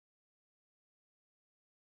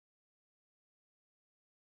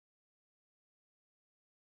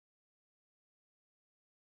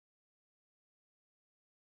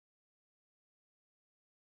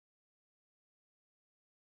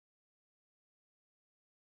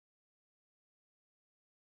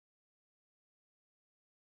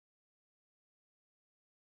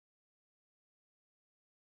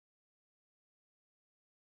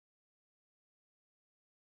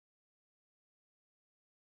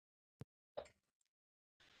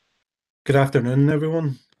Good afternoon,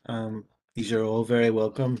 everyone. These are all very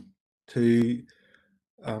welcome to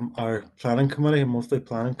our planning committee, monthly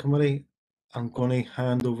planning committee. I'm going to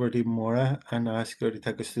hand over to Maura and ask her to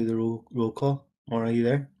take us through the roll call. Maura, are you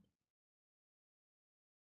there?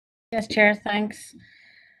 Yes, Chair, thanks.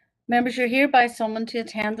 Members, you're hereby summoned to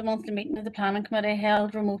attend the monthly meeting of the Planning Committee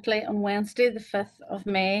held remotely on Wednesday, the 5th of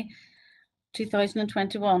May,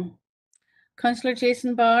 2021. Councillor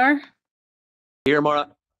Jason Barr. Here,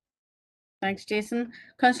 Maura. Thanks, Jason.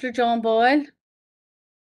 Councillor John Boyle.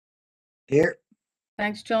 Here.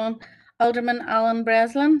 Thanks, John. Alderman Alan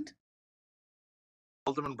Breslin.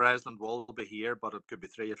 Alderman Breslin will be here, but it could be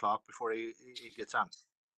 3 o'clock before he gets on.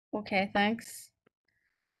 Okay, thanks.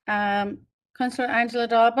 Councillor Angela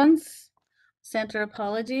Dobbins. Centre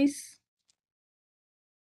apologies.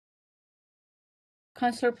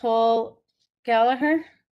 Councillor Paul Gallagher.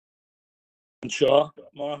 And Shaw,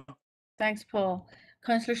 Maura. Thanks, Paul.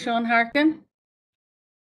 Councillor Sean Harkin.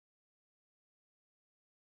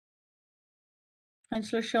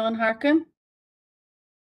 Councillor Sean Harkin.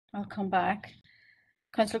 I'll come back.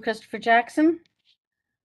 Councillor Christopher Jackson.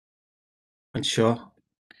 And Shaw.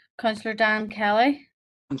 Councillor Dan Kelly.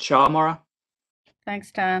 And Shaw, Maura.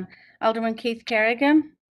 Thanks, Dan. Alderman Keith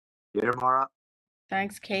Kerrigan. Here, Maura.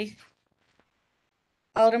 Thanks, Keith.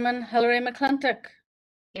 Alderman Hilary McClintock.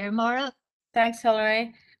 Here, Maura. Thanks,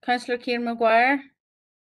 Hilary. Councillor Kieran Maguire.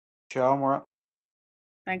 Shaw, Maura.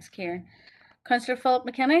 Thanks, Kieran. Councillor Philip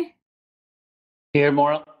McKinney. Here,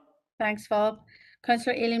 Maura. Thanks, Philip.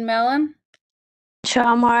 Councillor Aileen Mellon.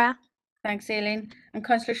 Shaw, Maura. Thanks, Aileen. And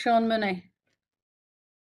Councillor Sean Mooney.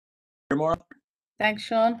 Here, Maura. Thanks,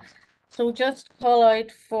 Sean. So just call out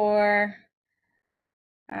for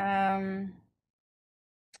Councillor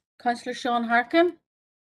Sean Harkin.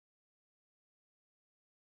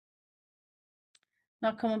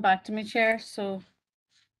 Not coming back to me, Chair. So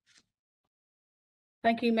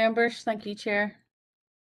thank you, members. Thank you, Chair.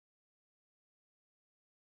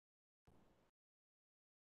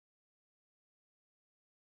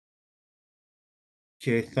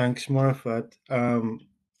 Okay, thanks, Maura, for that.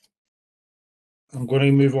 I'm going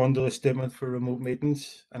to move on to the statement for remote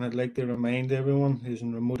meetings, and I'd like to remind everyone who's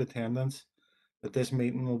in remote attendance that this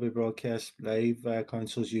meeting will be broadcast live via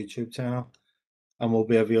Council's YouTube channel and will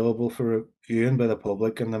be available for viewing by the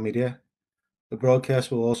public and the media. The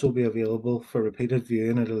broadcast will also be available for repeated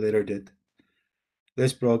viewing at a later date.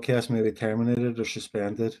 This broadcast may be terminated or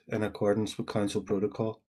suspended in accordance with Council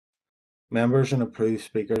protocol. Members and approved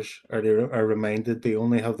speakers are reminded they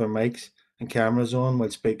only have their mics and cameras on while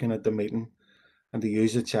speaking at the meeting, and to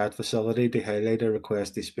use the chat facility to highlight a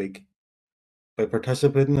request to speak. By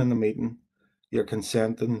participating in the meeting, you're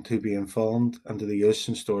consenting to be informed and to the use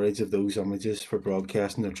and storage of those images for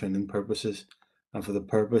broadcasting or training purposes, and for the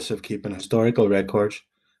purpose of keeping historical records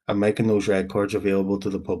and making those records available to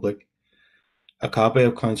the public. A copy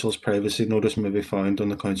of Council's privacy notice may be found on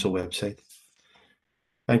the Council website.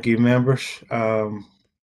 Thank you, members. Now,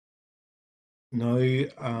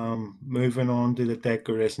 moving on to the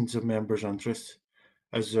declarations of members' interest.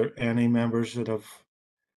 Is there any members that have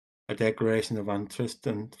a declaration of interest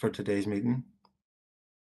for today's meeting?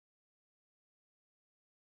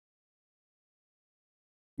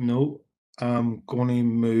 No. I'm going to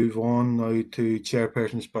move on now to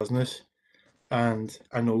Chairperson's business, and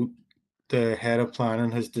I know the head of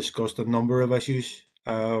planning has discussed a number of issues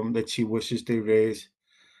that she wishes to raise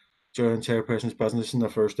during Chairperson's business, and the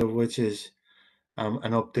first of which is an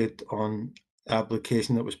update on the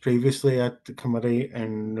application that was previously at the committee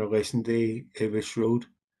in relation to Avish Road.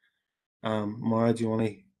 Maura, do you want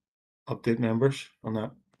to update members on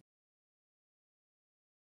that?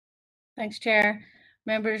 Thanks, Chair.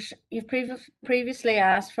 Members, you've previously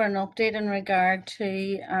asked for an update in regard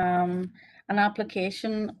to an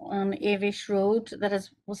application on Avish Road that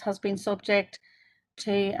has been subject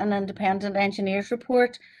to an independent engineer's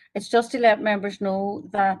report. It's just to let members know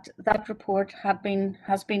that that report has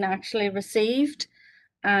been actually received,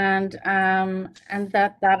 and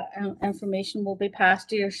that information will be passed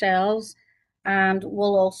to yourselves and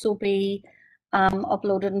will also be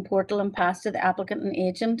uploaded in portal and passed to the applicant and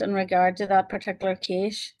agent in regard to that particular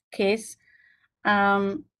case.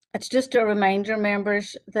 It's just a reminder,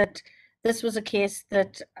 members, that this was a case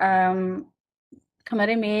that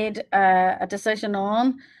committee made a decision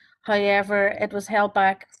on. However, it was held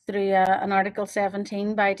back through an Article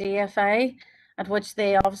 17 by DFI, at which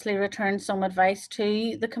they obviously returned some advice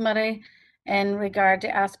to the committee in regard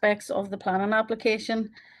to aspects of the planning application.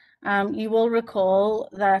 You will recall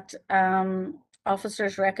that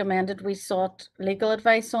officers recommended we sought legal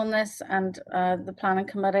advice on this, and the planning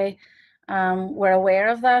committee were aware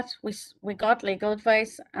of that. We got legal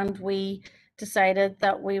advice and we decided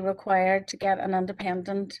that we required to get an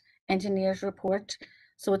independent engineer's report.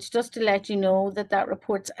 So it's just to let you know that that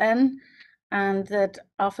report's in and that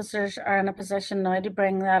officers are in a position now to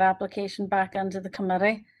bring that application back into the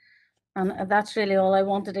committee. And that's really all I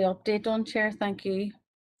wanted to update on, Chair. Thank you.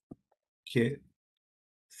 Okay,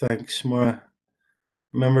 thanks, Maura.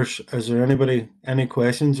 Members, is there any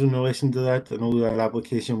questions in relation to that? I know that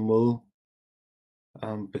application will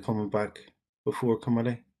be coming back before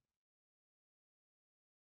committee.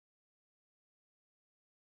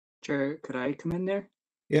 Chair, could I come in there?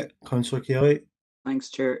 Yeah, Councillor Kelly. Thanks,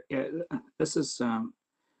 Chair. Yeah, this has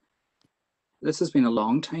been a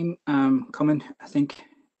long time coming. I think it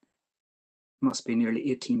must be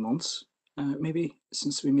nearly 18 months, maybe,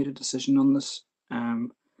 since we made a decision on this.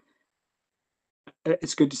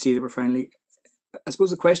 It's good to see that we're finally. I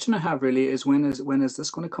suppose the question I have really is when is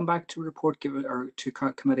this going to come back to report given or to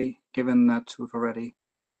committee, given that we've already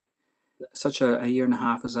such a year and a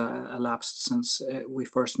half has elapsed since we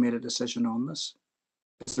first made a decision on this.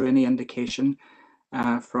 Is there any indication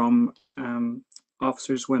from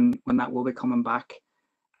officers when that will be coming back?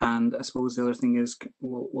 And I suppose the other thing is,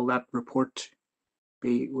 will that report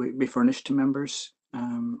be furnished to members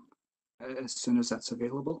as soon as that's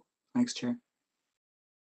available? Thanks, Chair.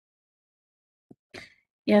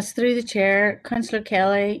 Yes, through the Chair, Councillor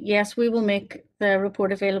Kelly, yes, we will make the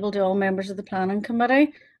report available to all members of the Planning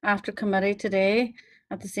Committee after committee today.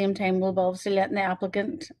 At the same time, we'll be obviously letting the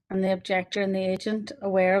applicant and the objector and the agent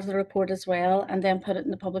aware of the report as well, and then put it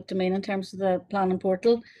in the public domain in terms of the planning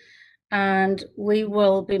portal. And we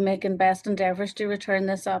will be making best endeavours to return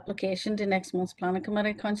this application to next month's Planning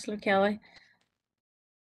Committee, Councillor Kelly.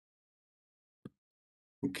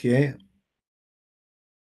 Okay.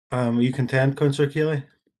 Are you content, Councillor Kelly?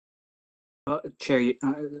 Chair,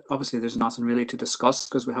 obviously there's nothing really to discuss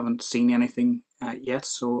because we haven't seen anything yet.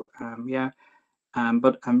 So yeah,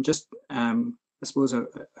 but I'm just I suppose a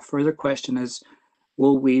further question is,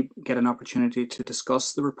 will we get an opportunity to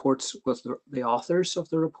discuss the reports with the authors of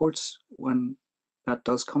the reports when that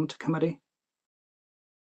does come to committee?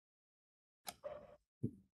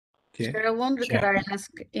 Okay. Chair, I wonder, could Chair. I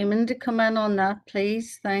ask Eamon to come in on that,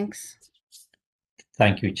 please? Thanks.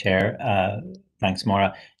 Thank you, Chair. Thanks,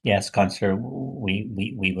 Maura. Yes, Councillor,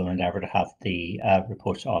 we will endeavour to have the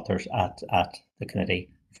report's authors at the committee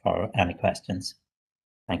for any questions.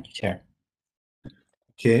 Thank you, Chair.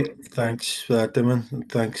 Okay, thanks for that, Eamon.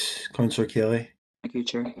 Thanks, Councillor Kelly. Thank you,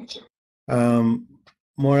 Chair.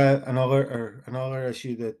 Maura, another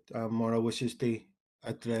issue that Maura wishes to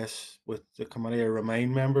address with the committee or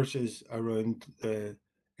remind members is around the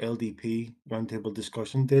LDP roundtable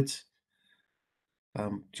discussion dates.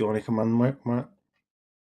 Do you want to come on, Maura?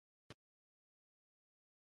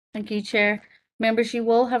 Thank you, Chair. Members, you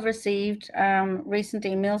will have received recent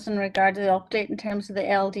emails in regard to the update in terms of the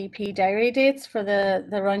LDP diary dates for the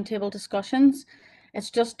roundtable discussions. It's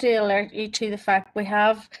just to alert you to the fact we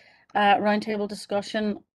have a roundtable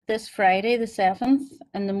discussion this Friday, the 7th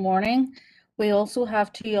in the morning. We also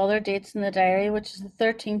have two other dates in the diary, which is the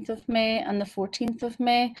 13th of May and the 14th of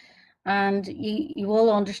May. And you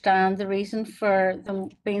will understand the reason for them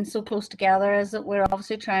being so close together is that we're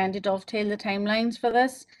obviously trying to dovetail the timelines for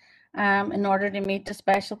this in order to meet the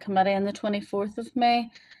special committee on the 24th of May.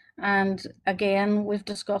 And again, we've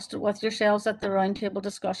discussed it with yourselves at the roundtable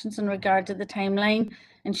discussions in regard to the timeline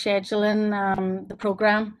and scheduling the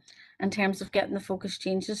programme in terms of getting the focus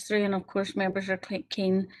changes through. And of course, members are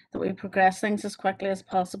keen that we progress things as quickly as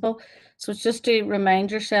possible. So it's just to remind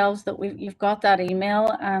yourselves that you've got that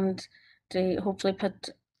email and to hopefully put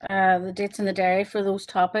the dates in the diary for those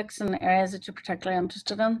topics and areas that you're particularly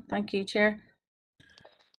interested in. Thank you, Chair.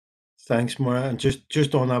 Thanks, Maura. And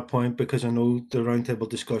just on that point, because I know the roundtable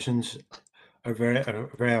discussions are a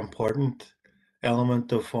very important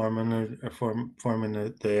element of forming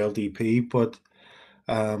the LDP, but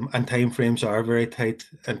and timeframes are very tight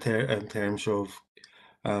in terms of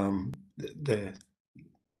the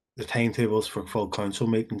timetables for full council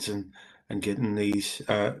meetings and getting these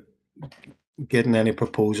getting any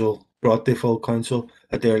proposal brought to full council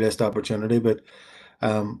at the earliest opportunity. But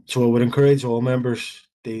so I would encourage all members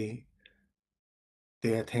to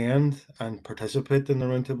attend and participate in the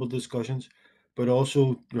roundtable discussions, but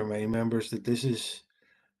also remind members that this is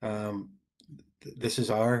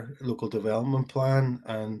our local development plan,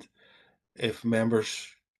 and if members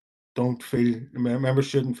shouldn't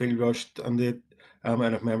feel rushed on it,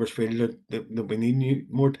 and if members feel that we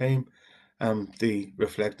need more time to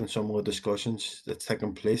reflect on some of the discussions that's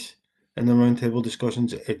taking place in the roundtable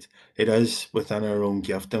discussions, it is within our own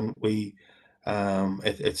gift, and we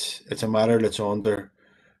It's a matter that's under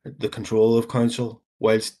the control of council.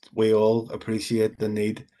 Whilst we all appreciate the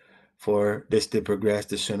need for this to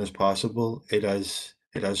progress as soon as possible, it is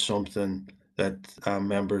something that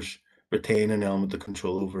members retain an element of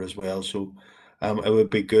control over as well. So it would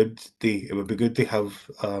be good to have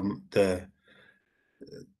the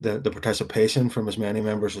participation from as many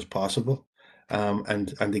members as possible,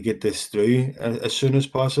 and to get this through as soon as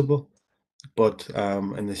possible. But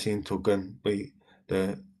in the same token, we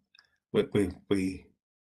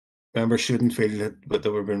members shouldn't feel that they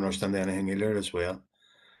were being rushed into anything either as well.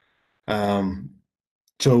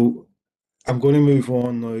 So I'm going to move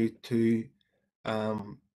on now to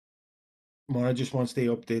Mara just wants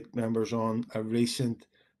to update members on a recent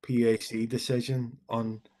PAC decision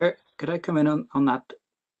on Could I come in on that,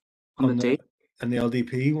 on the date? and the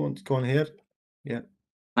LDP wants going ahead. Yeah.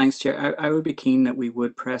 Thanks, Chair. I would be keen that we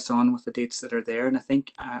would press on with the dates that are there. And I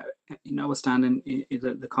think, notwithstanding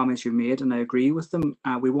the comments you made, and I agree with them,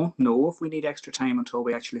 we won't know if we need extra time until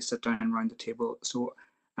we actually sit down around the table. So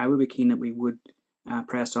I would be keen that we would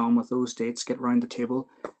press on with those dates, get around the table.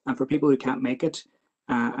 And for people who can't make it,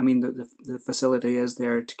 I mean, the facility is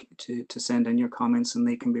there to send in your comments, and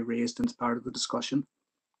they can be raised as part of the discussion.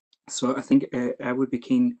 So I think I would be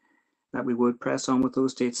keen that we would press on with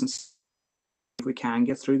those dates and if we can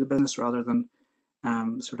get through the business rather than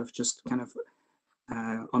sort of just kind of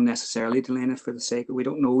unnecessarily delaying it for the sake of, we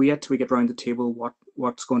don't know yet till we get around the table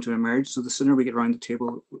what's going to emerge. So the sooner we get around the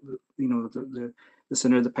table, the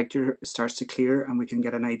sooner the picture starts to clear and we can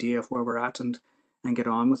get an idea of where we're at and get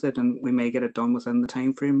on with it. And we may get it done within the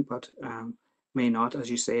time frame, but may not, as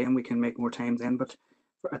you say, and we can make more time then. But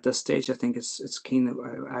at this stage, I think it's keen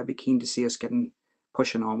that I'd be keen to see us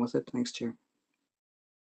pushing on with it. Thanks, Chair.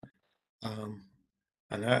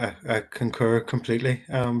 And I concur completely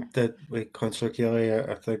that with Councillor Kelly.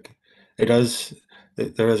 I think there is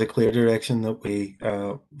a clear direction that we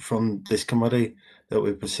from this committee that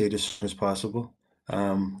we proceed as soon as possible.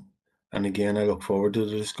 And again, I look forward to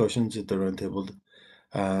the discussions at the roundtable.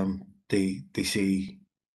 To see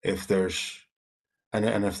if there's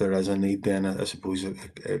and if there is a need, then I suppose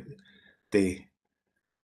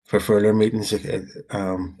for further meetings,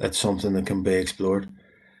 it's something that can be explored.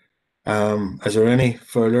 Is there any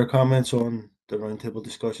further comments on the roundtable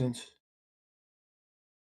discussions?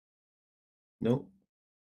 No.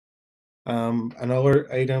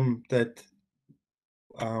 Another item that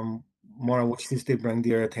Maura wishes to bring to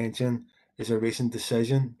your attention is a recent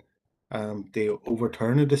decision to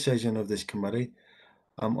overturn a decision of this committee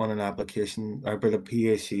on an application, or about a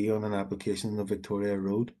PAC on an application on Victoria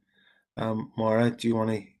Road. Maura, do you want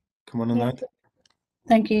to come on that?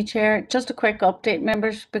 Thank you, Chair. Just a quick update,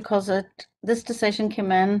 members, because this decision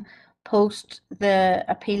came in post the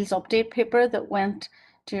appeals update paper that went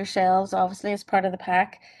to yourselves, obviously, as part of the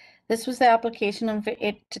pack. This was the application on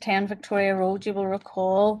 8 to 10 Victoria Road, you will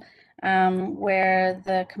recall, where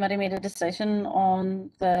the committee made a decision on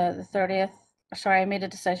the 30th, sorry, made a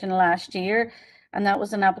decision last year, and that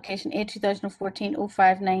was an application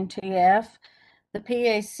 8/2014-0592F. The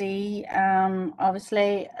PAC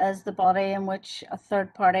obviously is the body in which a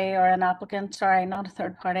third party or an applicant, sorry, not a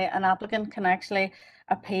third party, an applicant can actually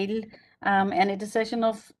appeal any decision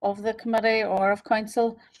of the committee or of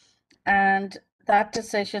council. And that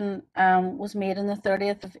decision was made on the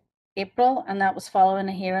 30th of April, and that was following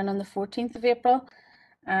a hearing on the 14th of April.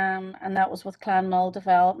 And that was with Clonmel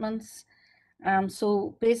Developments.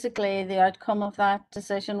 So basically the outcome of that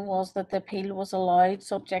decision was that the appeal was allowed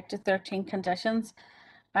subject to 13 conditions.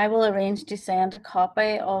 I will arrange to send a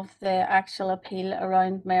copy of the actual appeal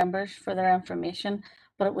around members for their information,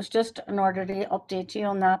 but it was just in order to update you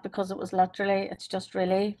on that because it was literally, it's just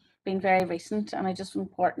really been very recent and just an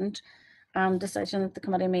important decision that the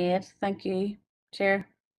committee made. Thank you, Chair.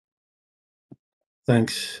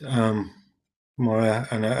 Thanks, Maura,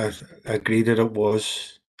 and I agree that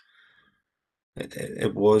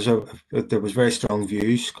there was very strong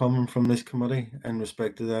views coming from this committee in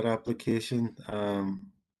respect to that application,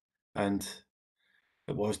 and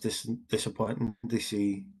it was disappointing to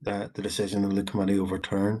see that the decision of the committee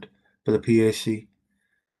overturned by the PAC.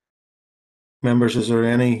 Members, is there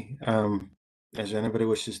anybody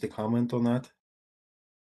wishes to comment on that?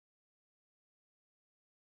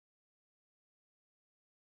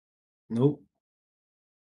 No.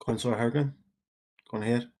 Councillor Hargan, go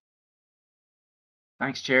ahead.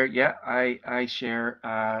 Thanks, Chair. Yeah, I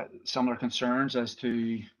share similar concerns as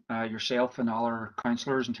to yourself and other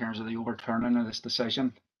councillors in terms of the overturning of this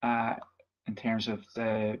decision, in terms of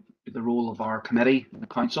the role of our committee and the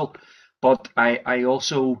council. But I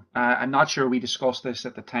also, I'm not sure we discussed this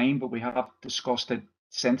at the time, but we have discussed it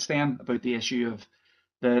since then about the issue of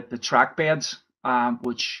the track beds,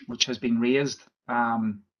 which has been raised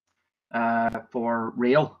for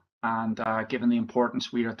rail, and given the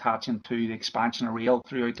importance we're attaching to the expansion of rail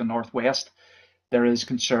throughout the northwest, there is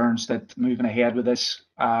concerns that moving ahead with this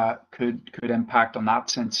could impact on that,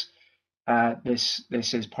 since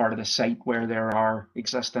this is part of the site where there are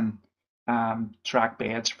existing track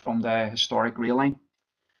beds from the historic rail line.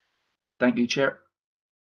 Thank you, Chair.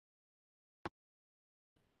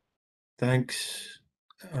 Thanks,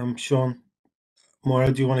 Sean.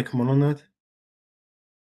 Maura, do you want to come on that?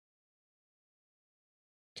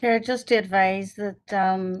 Chair, just to advise that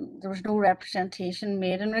there was no representation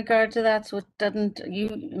made in regard to that, so it didn't.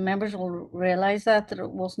 You members will realise that it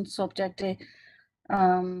wasn't subject to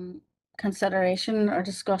consideration or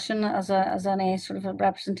discussion as any sort of a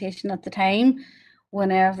representation at the time.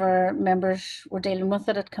 Whenever members were dealing with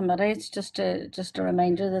it at committee, it's just a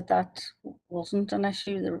reminder that that wasn't an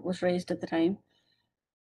issue that was raised at the time.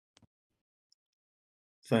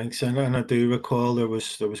 Thanks, and I do recall there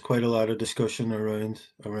was quite a lot of discussion around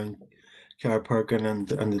car parking and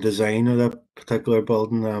the design of that particular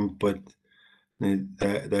building, but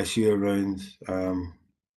the issue around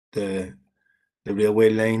the railway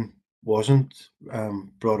line wasn't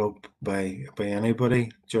brought up by anybody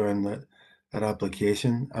during that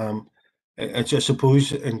application. I just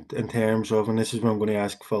suppose in terms of, and this is where I'm going to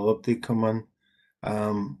ask Philip to come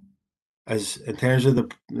in, as in terms of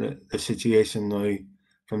the situation now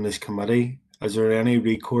from this committee, is there any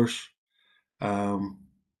recourse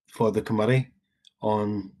for the committee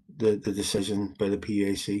on the decision by the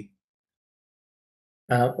PAC?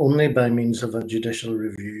 Only by means of a judicial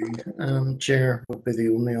review, Chair, would be the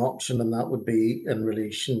only option, and that would be in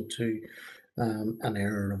relation to an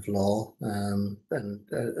error of law, and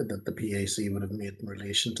that the PAC would have made in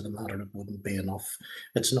relation to the matter. It wouldn't be enough.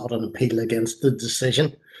 It's not an appeal against the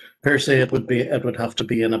decision per se. It would have to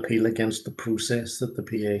be an appeal against the process that the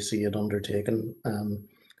PAC had undertaken.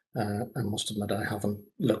 I must admit I haven't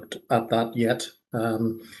looked at that yet.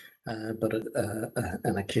 But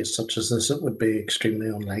in a case such as this, it would be extremely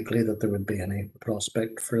unlikely that there would be any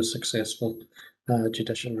prospect for a successful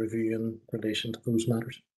judicial review in relation to those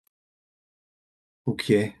matters.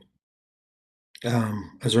 Okay.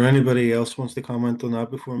 Is there anybody else wants to comment on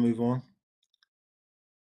that before we move on?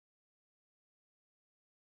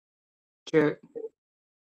 Chair.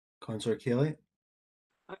 Councillor Kelly?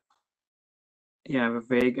 Yeah,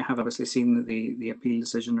 I have obviously seen the appeal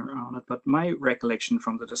decision on it, but my recollection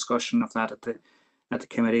from the discussion of that at the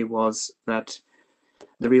committee was that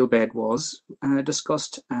the rail bed was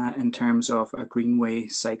discussed in terms of a greenway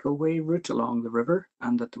cycleway route along the river,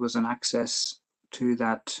 and that there was an access to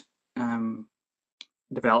that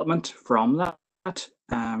development from that.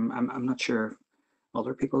 I'm not sure if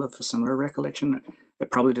other people have a similar recollection.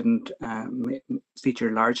 It probably didn't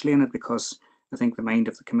feature largely in it, because I think the mind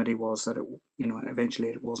of the committee was that eventually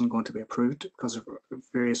it wasn't going to be approved because of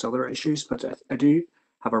various other issues. But I do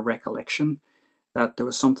have a recollection that there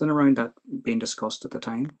was something around that being discussed at the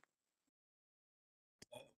time.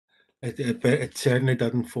 It certainly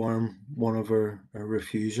didn't form one of our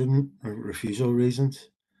refusal reasons.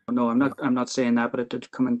 No, I'm not saying that, but it did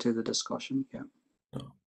come into the discussion. Yeah.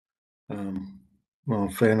 No. Well,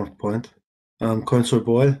 fair enough point. Councillor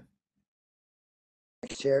Boyle.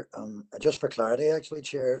 Thanks, Chair. Just for clarity, actually,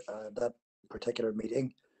 Chair, that particular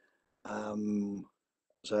meeting,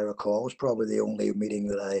 as I recall, was probably the only meeting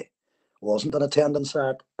that I wasn't in attendance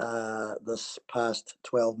at this past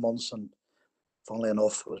 12 months, and funnily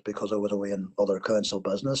enough, it was because I was away in other council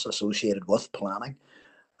business associated with planning,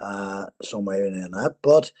 somewhere in that.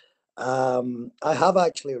 But I have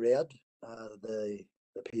actually read the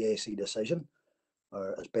PAC decision,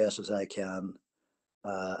 or as best as I can,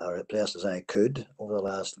 or as best as I could over the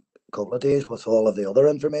last couple of days, with all of the other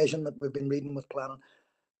information that we've been reading with planning.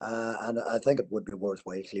 And I think it would be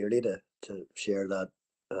worthwhile clearly to share that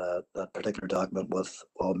that particular document with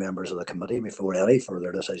all members of the committee before any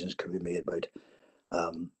further decisions could be made about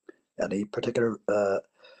any particular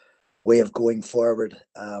way of going forward.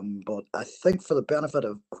 But I think for the benefit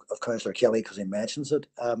of Councillor Kelly, because he mentions it,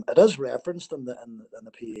 it is referenced in the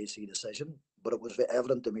PAC decision, but it was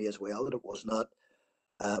evident to me as well that it was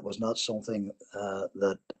not something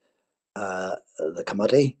that the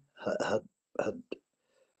committee had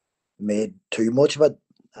made too much of it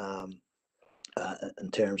in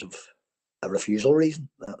terms of a refusal reason.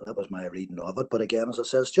 That was my reading of it. But again, as I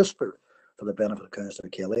said, it's just for the benefit of Councillor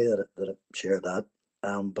Kelly that I shared that.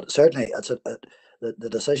 But certainly, the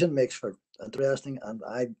decision makes for interesting, and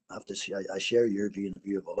I have to say, I share your view and the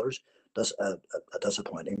view of others. That's a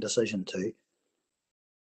disappointing decision too.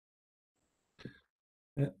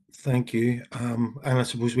 Thank you. And I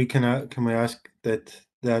suppose we can we ask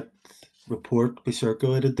that report be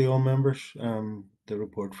circulated to all members, the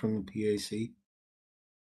report from the PAC?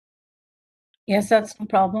 Yes, that's no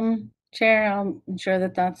problem, Chair. I'll ensure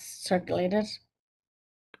that that's circulated.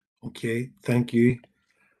 Okay, thank you.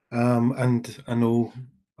 And I know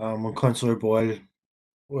when Councillor Boyle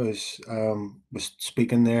was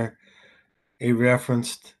speaking there, he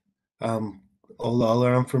referenced all the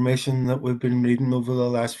other information that we've been reading over the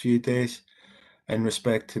last few days in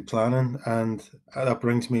respect to planning, and that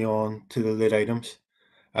brings me on to the late items.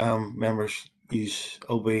 Members,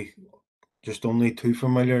 you'll be just only too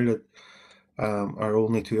familiar that are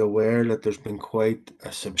only too aware that there's been quite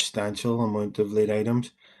a substantial amount of late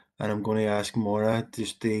items, and I'm going to ask Maura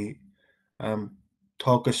just to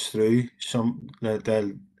talk us through some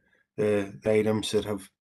the items that have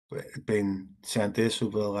been sent to us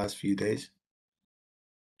over the last few days.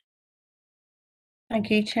 Thank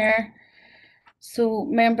you, Chair. So,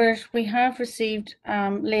 members, we have received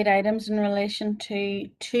late items in relation to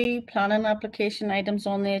 2 planning application items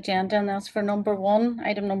on the agenda, and that's for item number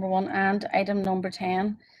 1 and item number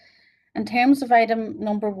 10. In terms of item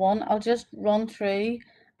number 1, I'll just run through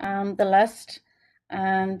the list,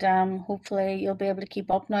 and hopefully you'll be able to keep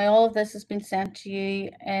up. Now, all of this has been sent to you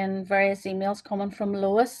in various emails coming from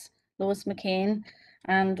Lois McCain,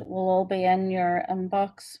 and will all be in your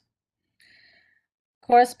inbox.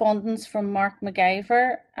 Correspondence from Mark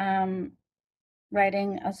McGyver,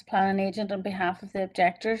 writing as planning agent on behalf of the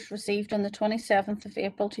objectors, received on the 27th of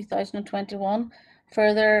April 2021.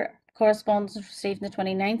 Further correspondence received on the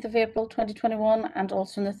 29th of April 2021 and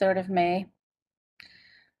also on the 3rd of May.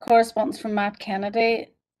 Correspondence from Matt Kennedy,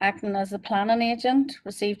 acting as the planning agent,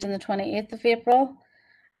 received on the 28th of April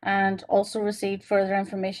and also received further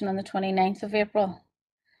information on the 29th of April.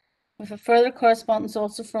 We have a further correspondence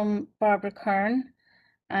also from Barbara Kern,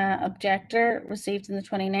 objector, received on the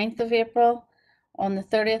 29th of April. On the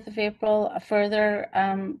 30th of April, a further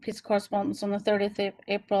piece of correspondence on the 30th of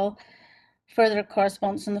April, further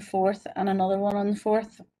correspondence on the 4th, and another one on the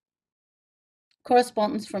 4th.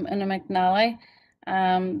 Correspondence from Una McNally,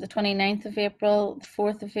 the 29th of April, the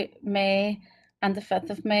 4th of May, and the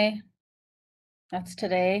 5th of May. That's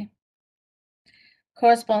today.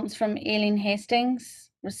 Correspondence from Aileen Hastings,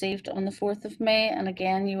 received on the 4th of May, and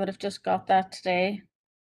again, you would have just got that today.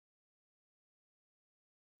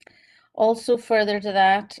 Also further to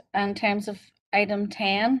that, in terms of item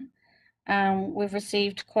 10, we've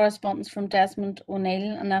received correspondence from Desmond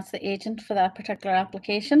O'Neill, and that's the agent for that particular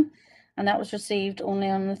application, and that was received only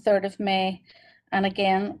on the 3rd of May. And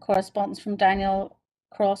again, correspondence from Daniel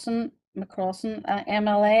McCrossan,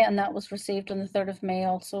 MLA, and that was received on the 3rd of May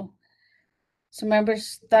also. So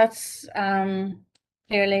members, that's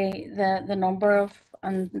clearly the number of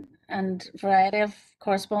and variety of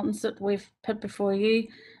correspondence that we've put before you.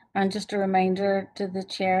 And just a reminder to the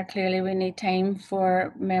chair, clearly we need time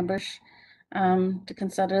for members to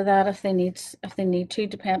consider that if they need to,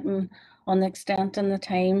 depending on the extent and the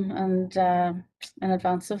time, and in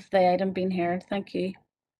advance of the item being heard. Thank you.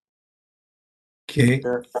 Okay.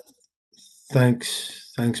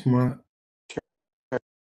 Thanks, Maura.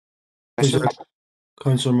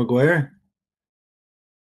 Councillor Maguire.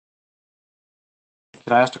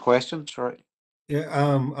 Can I ask a question? Sorry.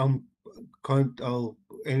 Yeah.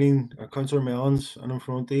 Aileen or Councillor Mellon's in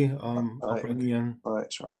front of you. I'll bring you in. All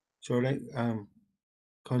right. Sorry. Shortly.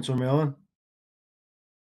 Councillor Mellon.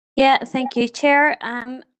 Yeah, thank you, Chair.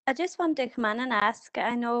 I just wanted to come in and ask.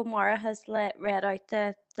 I know Maura has read out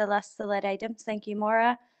the list of late items. Thank you,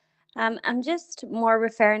 Maura. I'm just more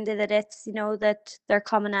referring to the dates, that they're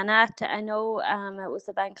coming in at. I know it was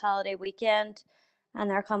a bank holiday weekend and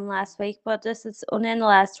they're coming last week, but this is only in the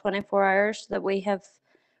last 24 hours that we have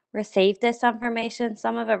received this information.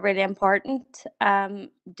 Some of it really important to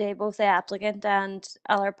both the applicant and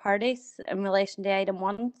other parties in relation to item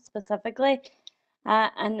 1 specifically.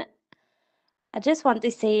 And I just want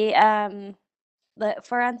to see,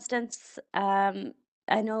 for instance,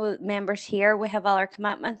 I know members here, we have other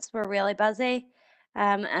commitments, we're really busy,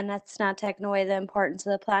 and that's not taking away the importance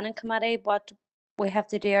of the planning committee, but we have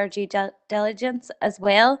to do our due diligence as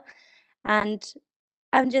well. And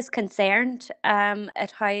I'm just concerned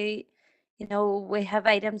at how, we have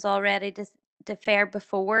items already deferred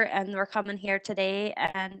before and we're coming here today,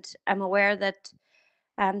 and I'm aware that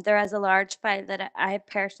there is a large file that I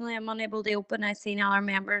personally am unable to open. I've seen our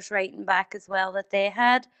members writing back as well that they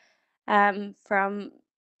had. From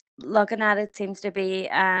looking at it, seems to be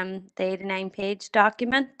the 89-page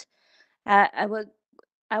document. I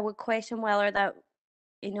would question whether that,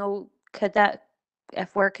 could that,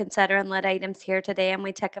 if we're considering lit items here today and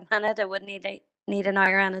we take a minute, I would need need an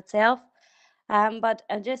hour in itself. But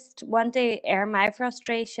I just want to air my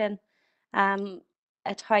frustration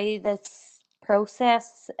at how this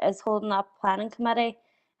process is holding up planning committee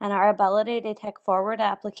and our ability to take forward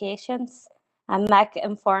applications and make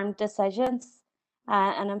informed decisions.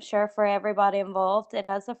 And I'm sure for everybody involved, it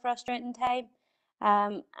is a frustrating time.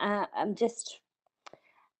 I'm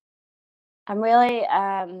really,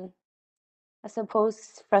 I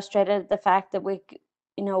suppose, frustrated at the fact that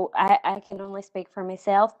I can only speak for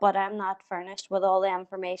myself, but I'm not furnished with all the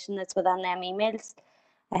information that's within them emails.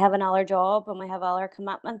 I have another job and we have other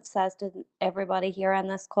commitments, as did everybody here on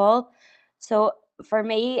this call. So for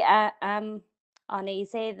me, I'm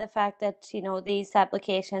uneasy the fact that these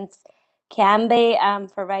applications can be,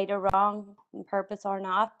 for right or wrong, on purpose or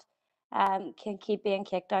not, can keep being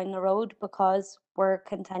kicked down the road because we're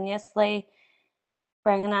continuously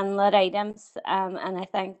bringing in lit items, and I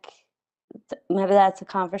think maybe that's a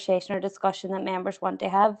conversation or discussion that members want to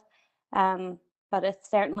have. But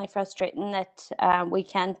it's certainly frustrating that we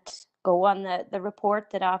can't go on the report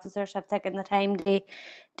that officers have taken the time to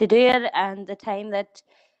do it, and the time that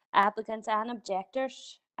applicants and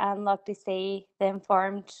objectors look to see the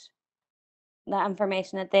information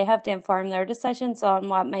that they have to inform their decisions on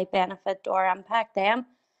what might benefit or impact them.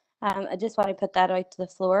 I just want to put that out to the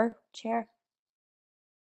floor, Chair.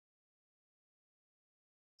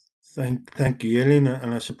 Thank you, Eileen.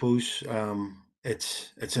 And I suppose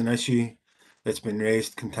it's an issue that's been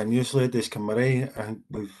raised continuously at this committee, and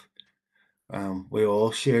we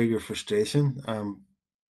all share your frustration.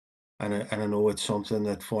 And I know it's something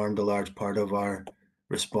that formed a large part of our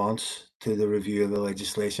response to the review of the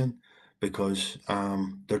legislation, because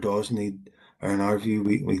there does need, or in our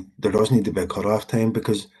view, there does need to be a cut-off time,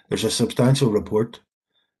 because there's a substantial report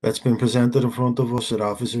that's been presented in front of us that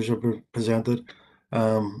officers have presented,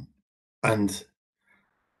 and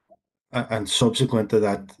subsequent to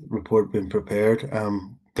that report being prepared,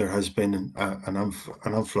 there has been an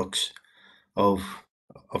influx of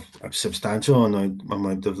substantial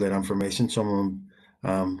amount of late information. Some of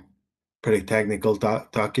them pretty technical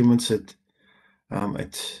documents that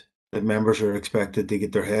that members are expected to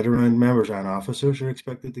get their head around. Members and officers are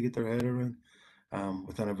expected to get their head around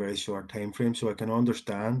within a very short time frame. So I can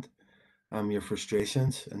understand your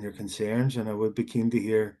frustrations and your concerns, and I would be keen to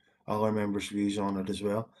hear all our members' views on it as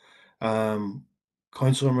well.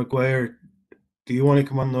 Councillor Maguire, do you want to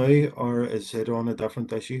come on now, or is it on a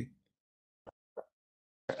different issue?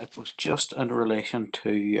 It was just in relation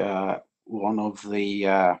to one of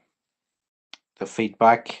the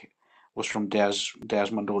feedback was from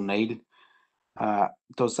Desmond O'Neill.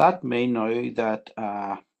 Does that mean now that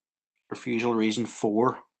refusal reason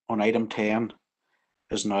 4 on item 10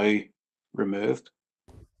 is now removed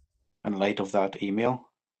in light of that email,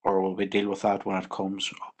 or will we deal with that when it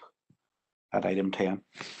comes up at item 10?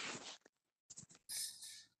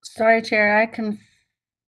 Sorry, Chair,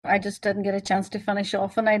 I just didn't get a chance to finish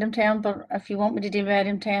off on item 10, but if you want me to deal with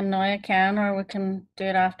item 10 now, I can, or we can do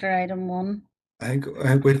it after item 1. I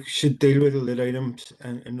think we should deal with the lit items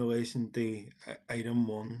in relation to item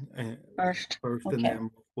 1 First, and okay. then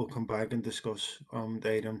we'll come back and discuss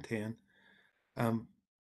the item 10.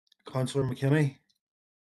 Councillor McKinney.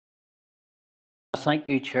 Thank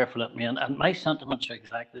you, Chair, for letting me in. And my sentiments are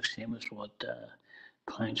exactly the same as what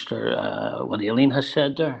Councillor what Aileen has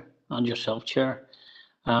said there, and yourself, Chair.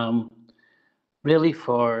 I think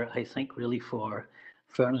really for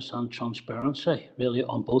fairness and transparency, really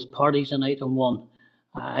on both parties in item 1,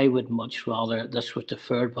 I would much rather this was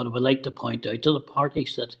deferred, but I would like to point out to the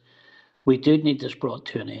parties that we do need this brought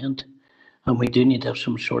to an end, and we do need to have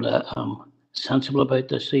some sort of sensible about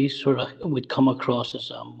this. These sort of would come across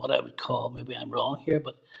as what I would call, maybe I'm wrong here,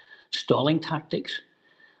 but stalling tactics.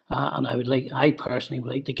 And I personally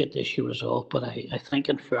would like to get the issue resolved, but I think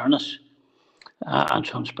in fairness and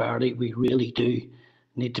transparency, we really do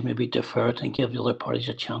need to maybe defer it and give the other parties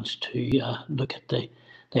a chance to look at the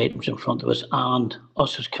items in front of us, and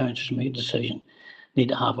us as councillors make a decision. Need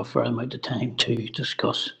to have a fair amount of time to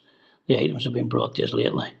discuss the items that have been brought to us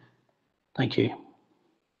lately. Thank you.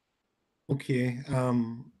 Okay,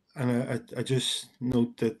 and I just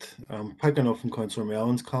note that picking up from Councillor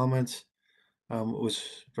Mellon's comments, it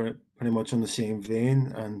was pretty much on the same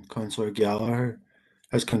vein, and Councillor Gallagher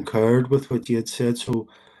has concurred with what you had said. So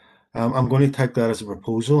I'm going to take that as a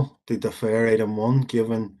proposal to defer item 1,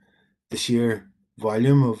 given the sheer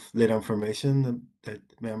volume of late information that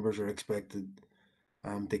members are expected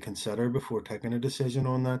to consider before taking a decision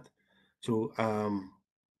on that. So I'm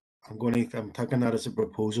taking that as a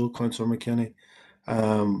proposal, Councillor McKinney.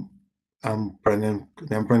 I'm bringing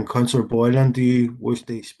Councillor Boylan. Do you wish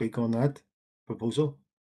to speak on that proposal?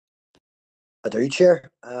 I do,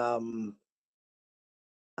 Chair. And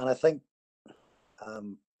I think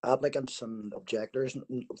applicants and objectors,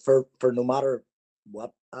 for no matter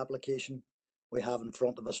what application we have in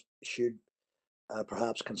front of us, should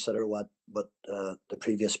perhaps consider what the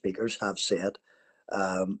previous speakers have said.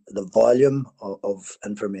 The volume of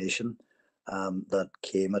information that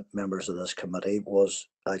came at members of this committee was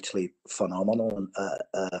actually phenomenal,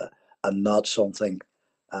 and not something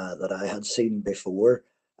that I had seen before.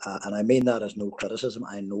 And I mean that as no criticism.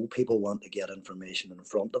 I know people want to get information in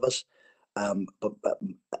front of us. But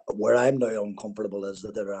where I'm now uncomfortable is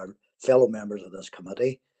that there are fellow members of this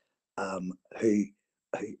committee who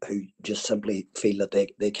just simply feel that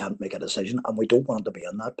they can't make a decision, and we don't want to be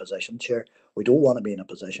in that position, Chair. We don't want to be in a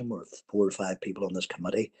position where 4 or 5 people on this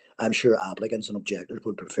committee, I'm sure applicants and objectors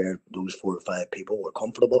would prefer those 4 or 5 people were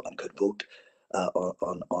comfortable and could vote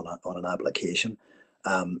on an application.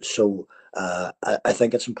 So I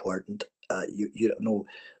think it's important. You know,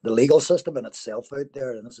 the legal system in itself out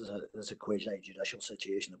there, and this is a quasi-judicial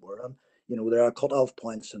situation that we're in. You know, there are cut-off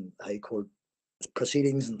points in High Court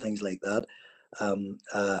proceedings and things like that.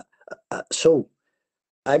 So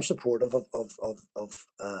I'm supportive of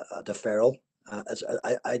a deferral.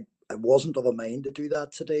 I wasn't of a mind to do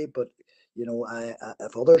that today, but you know,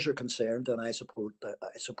 if others are concerned, then I support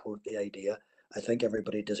the idea. I think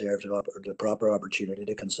everybody deserves the proper opportunity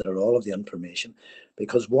to consider all of the information,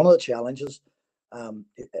 because one of the challenges,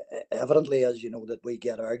 evidently, as you know, that we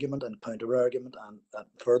get argument and counter argument and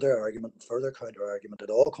further argument, further counter argument. It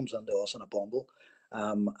all comes into us in a bundle.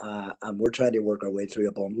 And we're trying to work our way through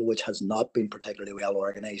a bundle which has not been particularly well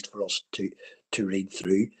organised for us to read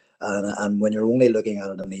through. And when you're only looking at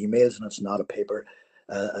it in emails and it's not a paper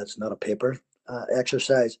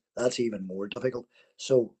exercise, that's even more difficult.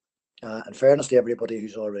 So, in fairness to everybody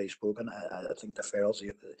who's already spoken, I think the deferrals,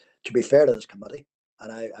 to be fair to this committee,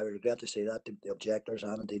 and I regret to say that to the objectors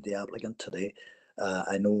and indeed the applicant today,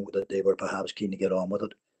 I know that they were perhaps keen to get on with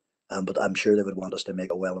it. But I'm sure they would want us to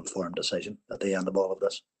make a well-informed decision at the end of all of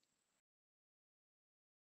this.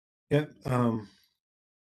 Yeah.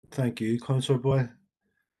 Thank you, Councillor Boyle.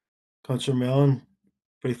 Councillor Mellon,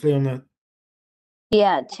 briefly on that.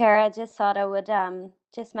 Yeah, Chair, I just thought I would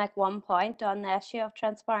just make one point on the issue of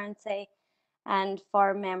transparency. And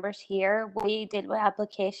for members here, we deal with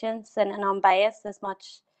applications in an unbiased, as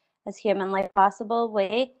much as humanly possible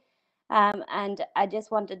way. And I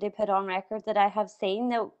just wanted to put on record that I have seen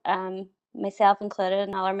that myself included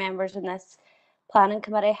and other members in this planning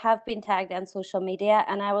committee have been tagged on social media,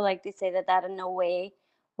 and I would like to say that that in no way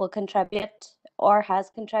will contribute or has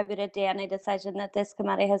contributed to any decision that this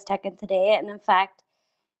committee has taken today. And in fact,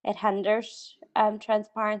 it hinders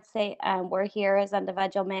transparency, and we're here as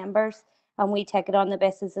individual members and we take it on the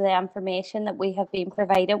basis of the information that we have been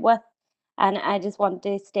provided with. And I just want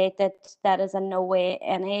to state that that is in no way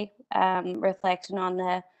any reflection on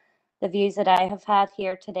the views that I have had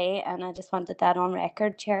here today, and I just wanted that on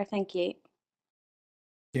record, Chair. Thank you.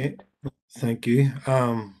 Okay, thank you.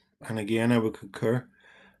 And again, I would concur.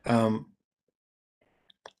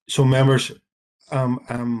 So members, I'm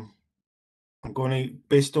going to,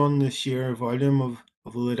 based on the sheer volume of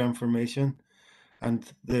all that information and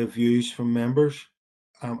the views from members,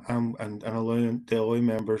 and allowing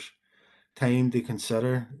members time to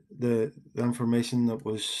consider the information that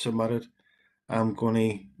was submitted, I'm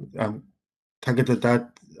going to take it that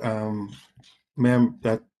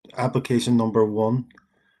that application number 1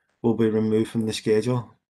 will be removed from the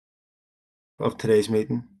schedule of today's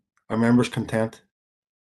meeting. Are members content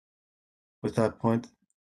with that point?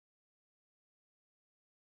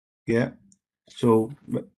 Yeah. So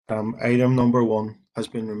item number 1 has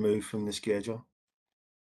been removed from the schedule.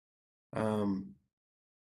 I'm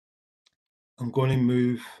going to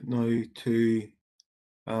move now to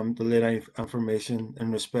the late information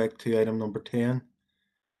in respect to item number 10,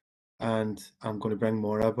 and I'm going to bring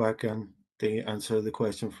Maura back in to answer the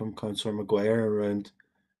question from Councillor Maguire around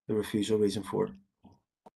the refusal reason for it.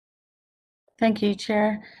 Thank you,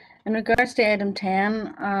 Chair. In regards to item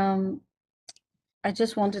 10, I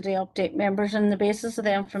just wanted to update members on the basis of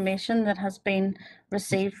the information that has been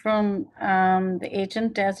received from the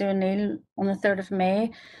agent, Desi O'Neill, on the 3rd of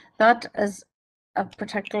May. That is a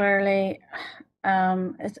particularly,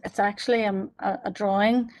 it's actually a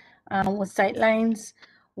drawing with sightlines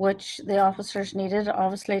which the officers needed,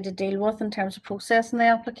 obviously, to deal with in terms of processing the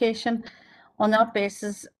application. On that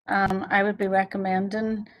basis, I would be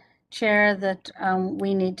recommending, Chair, that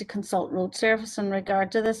we need to consult road service in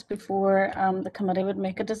regard to this before the committee would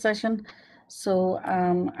make a decision. So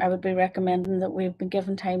I would be recommending that we've been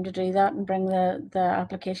given time to do that and bring the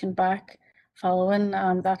application back following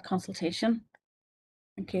that consultation.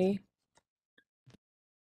 Thank you.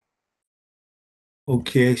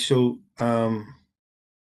 Okay, so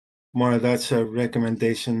Maura, that's a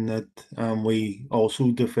recommendation that we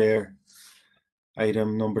also defer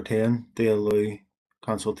item number 10 to allow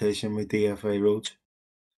consultation with DFA roads.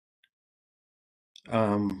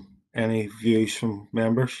 Any views from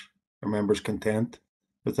members? Are members content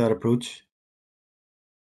with that approach?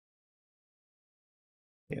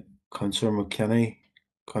 Yeah, Councillor McKinney,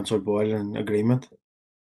 Councillor Boyle in agreement.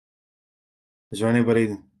 Is there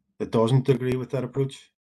anybody that doesn't agree with that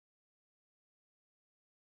approach?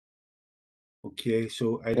 Okay,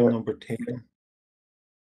 so item number 10.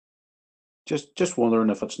 Just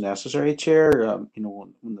wondering if it's necessary, Chair. You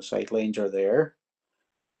know, when the sightlines are there.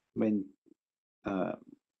 I mean,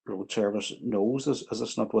 road service knows is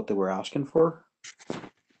this not what they were asking for?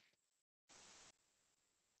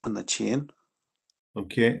 And the chain.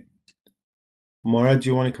 Okay. Maura, do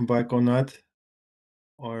you want to come back on that?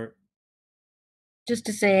 Or Just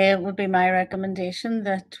to say, it would be my recommendation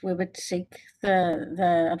that we would seek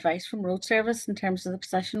the advice from road service in terms of the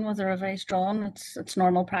position with the revised drawn. It's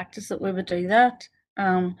normal practice that we would do that.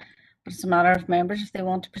 But it's a matter of members if they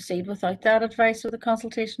want to proceed without that advice or the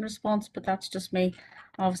consultation response. But that's just me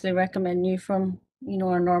obviously recommending you from, you know,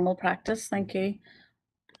 our normal practice. Thank you.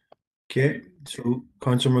 okay, so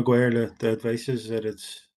Councillor McGuire, the advice is that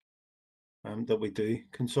it's that we do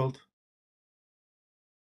consult.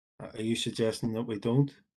 Are you suggesting that we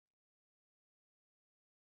don't?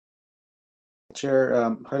 Chair,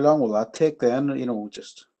 how long will that take then? You know,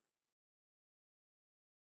 just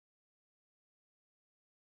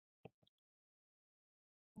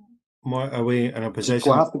Are we in a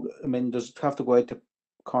position? I mean, does it have to go out to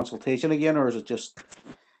consultation again, or is it just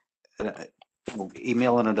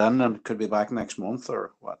emailing it in and it could be back next month,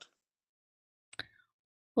 or what?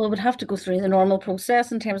 Well, it would have to go through the normal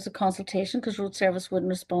process in terms of consultation because road service wouldn't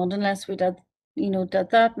respond unless we did, you know, did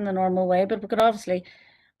that in the normal way. But we could obviously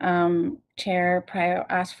ask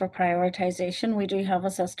for prioritization. We do have a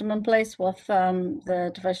system in place with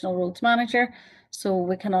the divisional roads manager, so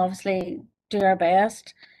we can obviously do our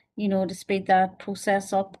best, you know, to speed that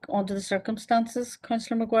process up onto the circumstances.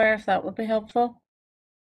 Councillor McGuire, if that would be helpful.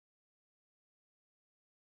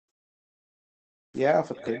 Yeah,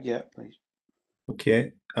 if it could, yeah, please.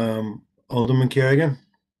 Okay, Alderman Kerrigan.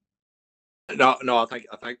 No, I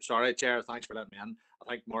think, sorry, Chair, thanks for letting me in. I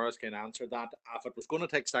think Maura's can answer that. If it was going to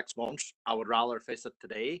take 6 months, I would rather face it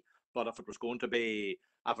today. But if it was going to be,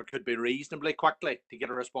 if it could be reasonably quickly to get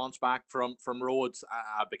a response back from roads,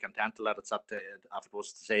 I'd be content to let it sit to, if it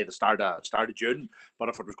was to say the start of June. But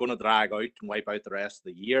if it was going to drag out and wipe out the rest of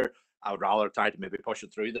the year, I would rather try to maybe push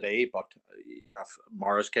it through the day. But if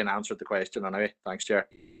Maura's can answer the question anyway, thanks, Chair.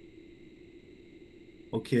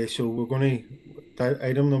 Okay, so we're going to, that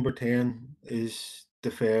item number 10 is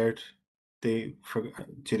deferred to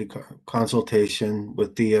the consultation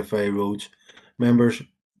with DFA roads. Members,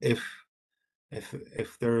 if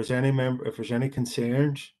there's any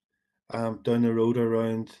concerns down the road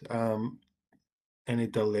around any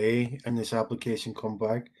delay in this application come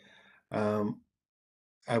back,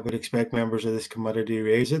 I would expect members of this committee to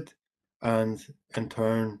raise it, and in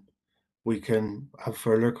turn we can have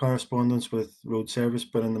further correspondence with road service.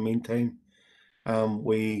 But in the meantime,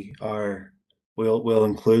 we'll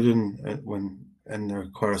include in their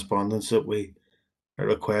correspondence that we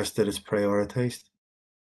request that it's prioritized.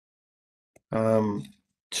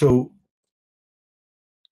 So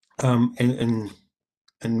in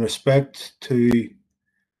respect to,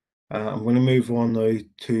 I'm going to move on now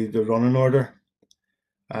to the running order,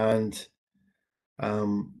 and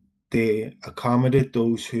they accommodate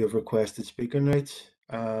those who have requested speaking rights.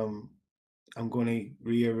 I'm going to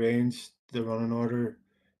rearrange the running order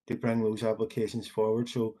to bring those applications forward.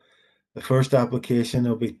 So the first application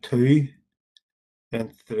will be 2,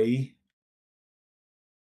 then 3,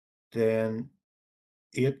 then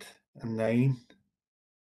 8 and 9,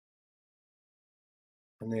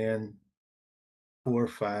 and then 4,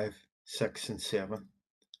 5, 6, and 7.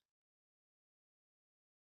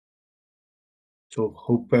 So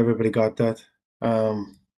hope everybody got that.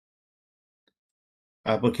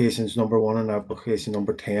 Applications number 1 and application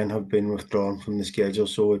number 10 have been withdrawn from the schedule.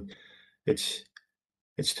 So it's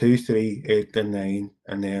 2, 3, 8, and 9,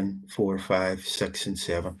 and then 4, 5, 6, and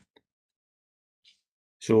 7.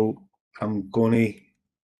 So I'm going to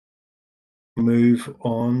move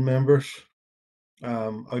on, members,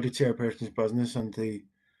 out of chairperson's business and the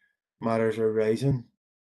matters arising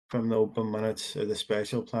from the open minutes of the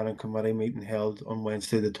special planning committee meeting held on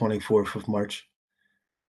Wednesday, the 24th of March.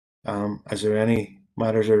 Is there any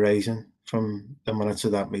matters arising from the minutes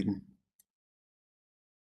of that meeting?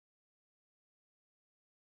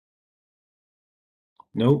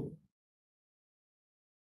 No.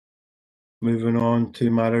 Moving on to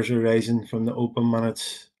matters arising from the open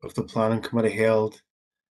minutes of the Planning Committee held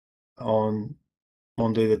on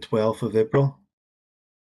Monday the 12th of April.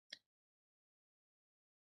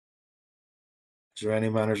 Is there any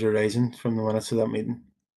matters arising from the minutes of that meeting?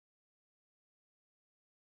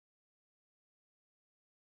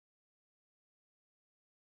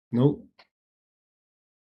 No.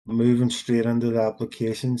 Moving straight into the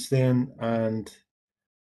applications then, and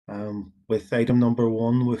with item number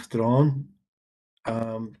 1 withdrawn,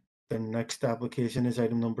 the next application is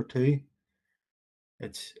item number 2.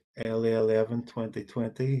 It's LA11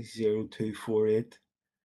 2020 0248.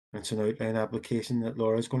 It's an outline application that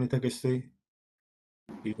Laura's going to take us through.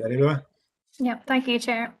 You ready, Laura? Yep, thank you,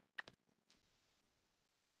 Chair.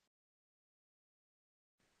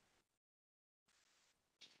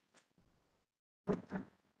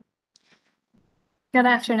 Good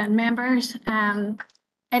afternoon, members.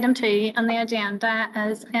 Item 2 on the agenda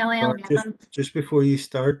is LA11. Just before you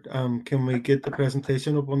start, can we get the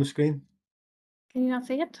presentation up on the screen? Can you not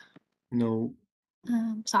see it? No.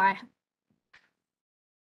 Sorry.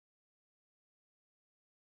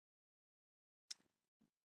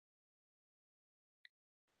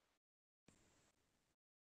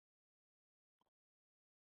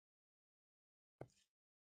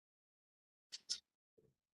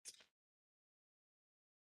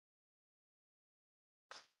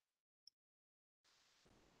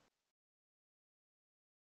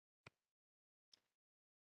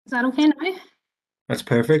 Is that okay now? That's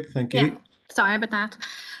perfect, thank you. Yeah, sorry about that.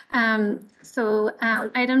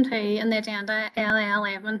 Item 2 on the agenda,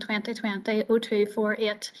 LA11 2020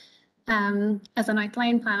 0248, is an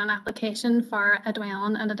outline plan and application for a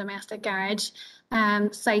dwelling and a domestic garage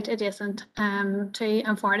site adjacent to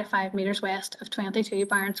and 45 metres west of 22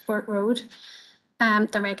 Barnsport Road.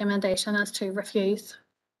 The recommendation is to refuse.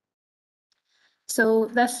 So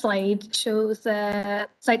this slide shows the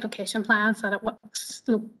site location plans that it was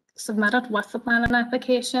submitted with the planning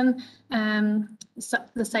application. So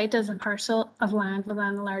the site is a parcel of land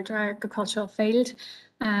within a larger agricultural field.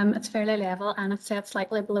 It's fairly level and it's set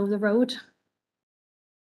slightly below the road.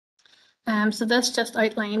 So this just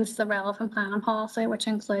outlines the relevant planning policy, which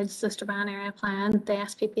includes the Strabane area plan, the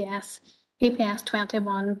SPPS, PPS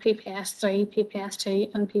 21, PPS 3, PPS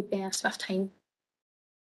 2, and PPS 15.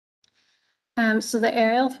 So the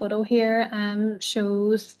aerial photo here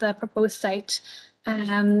shows the proposed site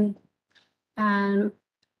and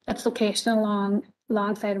its location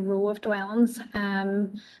alongside a row of dwellings,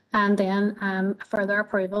 and then further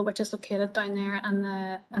approval, which is located down there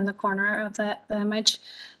in the corner of the image.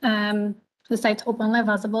 The site's openly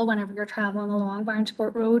visible whenever you're travelling along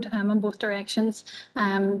Barnsport Road in both directions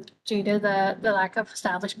due to the lack of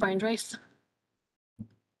established boundaries.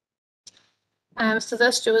 So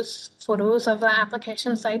this shows photos of the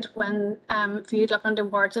application site when viewed looking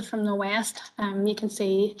towards it from the west. You can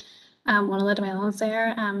see one of the dwellings there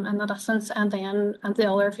in the distance, and then the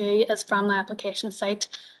other view is from the application site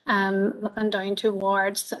looking down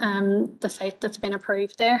towards the site that's been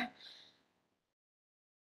approved there.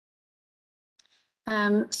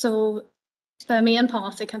 So the main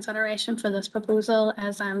policy consideration for this proposal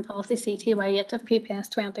is policy CTY8 of PPS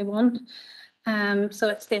 21. So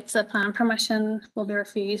it states that plan permission will be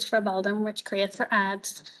refused for a building which creates or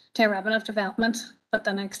adds to a ribbon of development, but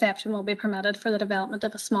then an exception will be permitted for the development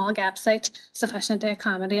of a small gap site sufficient to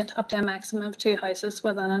accommodate up to a maximum of 2 houses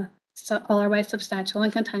within an otherwise substantial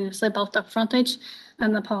and continuously built up frontage.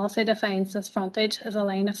 And the policy defines this frontage as a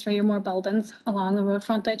line of 3 or more buildings along the road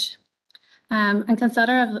frontage. In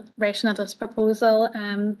consideration of this proposal,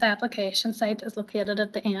 the application site is located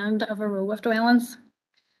at the end of a row of dwellings.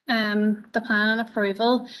 The plan and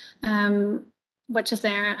approval, which is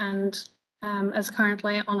there and is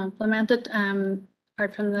currently unimplemented,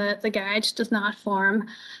 apart from the garage, does not form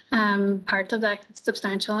part of the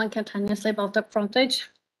substantial and continuously built up frontage.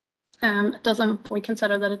 We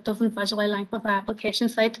consider that it doesn't visually link with the application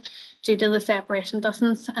site due to the separation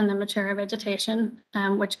distance and the mature vegetation,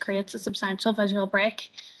 which creates a substantial visual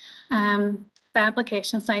break. The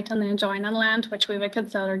application site and the adjoining land, which we would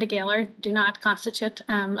consider together, do not constitute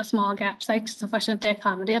a small gap site sufficient to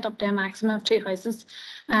accommodate up to a maximum of 2 houses.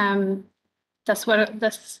 This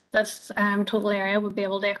total area would be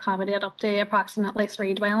able to accommodate up to approximately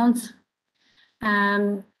 3 dwellings.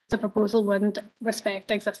 The proposal wouldn't respect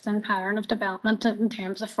the existing pattern of development in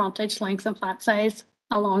terms of frontage, length, and flat size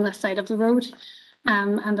along the side of the road.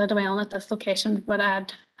 And the dwelling at this location would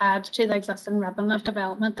add to the existing ribbon of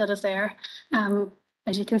development that is there,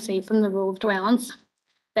 as you can see from the row of dwellings.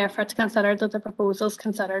 Therefore, it's considered that the proposals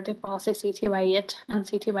considered the policy CTY8 and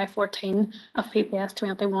CTY14 of PPS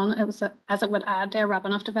 21 as it would add to a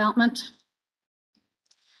ribbon of development.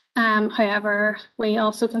 However, we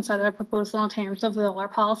also consider a proposal in terms of the other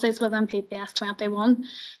policies within PPS 21,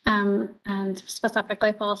 and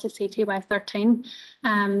specifically policy CTY 13.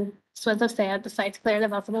 So as I've said, the site's clearly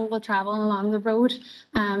visible with travel along the road.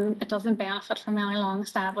 It doesn't benefit from any long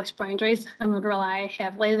established boundaries and would rely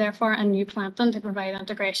heavily therefore on new planting to provide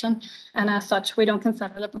integration. And as such, we don't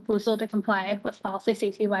consider the proposal to comply with policy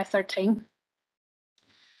CTY 13.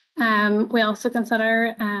 We also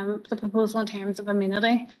consider the proposal in terms of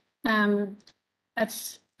amenity.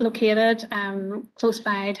 It's located close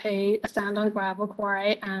by to a stand-on gravel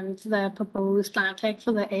quarry and the proposed land take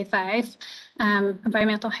for the A5.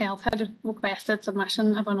 Environmental Health had requested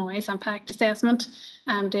submission of a noise impact assessment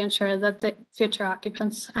to ensure that the future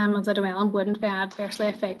occupants of the dwelling wouldn't be adversely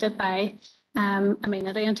affected by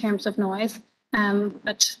amenity in terms of noise.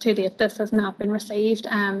 But to date, this has not been received,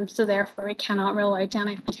 so therefore we cannot rule out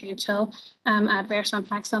any potential adverse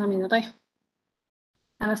impacts on amenity.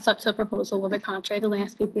 And as such, the proposal will be contrary to the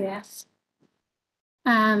SPPS.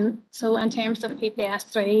 So in terms of PPS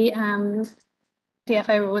 3,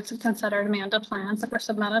 DFI Roads have considered amended plans that were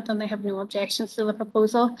submitted and they have no objections to the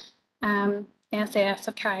proposal. SAS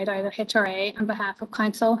have carried out a HRA on behalf of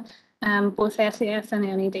Council. Both SAS and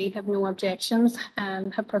NED have no objections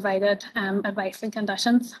and have provided advice and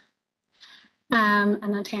conditions.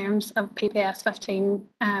 And in terms of PPS 15,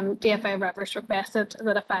 DFI Rivers requested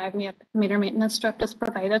that a 5-metre maintenance strip is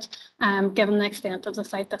provided, given the extent of the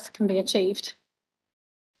site this can be achieved.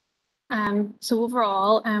 So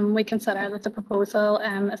overall, we consider that the proposal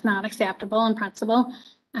is not acceptable in principle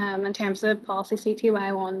in terms of policy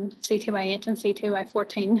CTY1, CTY8 and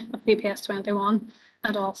CTY14 of PPS 21,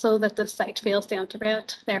 and also that the site fails to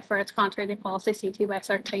integrate, therefore it's contrary to policy CTY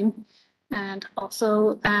 13. And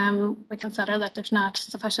also we consider that there's not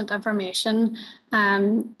sufficient information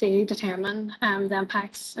to determine the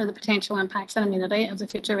impacts or the potential impacts on amenity of the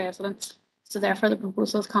future residents. So therefore the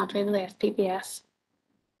proposal is contrary to the SPPS.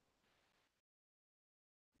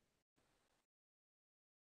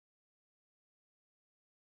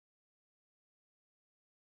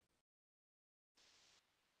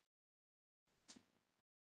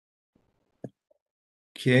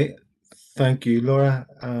 Okay, thank you, Laura.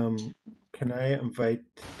 Can I invite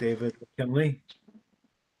David McKinley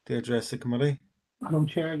to address the committee? Madam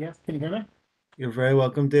Chair, yes, can you hear me? You're very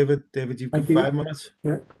welcome, David. David, you've got 5 minutes.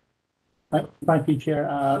 Yeah. Thank you,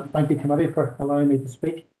 Chair. Thank you, committee, for allowing me to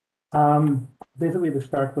speak. Basically, to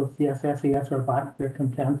start with, yes, SES are back. They're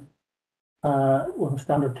content with a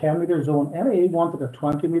standard 10-metre zone. NAA wanted a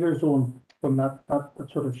 20-metre zone from that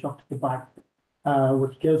sort of shocked the back,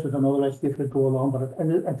 which gives us another issue to go along, but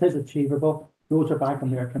it is achievable. Those are back and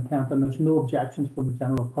they're content, and there's no objections from the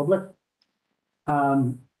general public.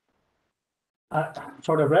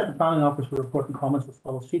 Sort of read the planning officer report and comments as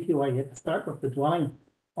follows. CTY8, to start with, the dwelling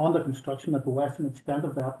on the construction at the western extent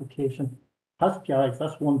of the application has garage.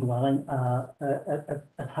 That's one dwelling.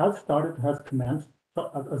 It has started, has commenced. So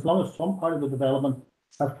as long as some part of the development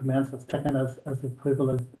has commenced, it's taken as the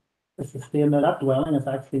approval is sustained. Now that dwelling is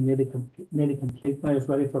actually nearly complete now. It's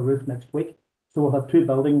ready for roof next week. So we'll have 2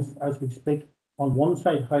 buildings as we speak on one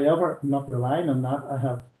side. However, I'm not relying on that. I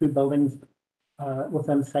have 2 buildings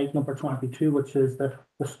within site number 22, which is the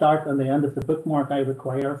start and the end of the bookmark I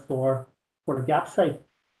require for the gap site.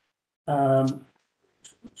 So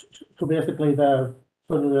basically, therefore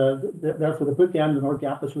the bookend and our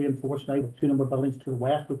gap is reinforced now with 2 number buildings to the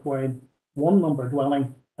west, requiring 1 number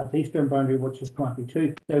dwelling at the eastern boundary, which is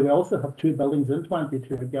 22. Now we also have 2 buildings in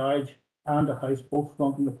 22, a garage and a house, both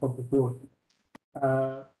fronting the public road.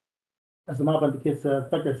 As the map indicates, the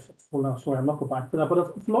figures. Well, no, sorry, I'm not going back to that. But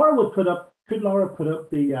if Laura would put up, could Laura put up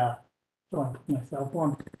the sorry, my cell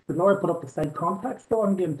phone? Could Laura put up the site context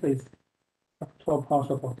drawing again, please? If at all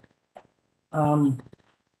possible.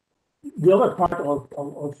 The other part of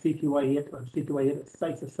CTY8 or CTY8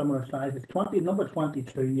 sites of similar size is number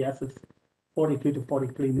 22. Yes, it's 42 to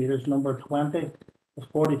 43 meters. Number 20 is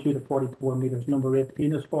 42 to 44 meters. Number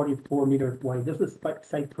 18 is 44 meters wide. This is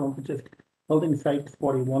site frontages. Building site is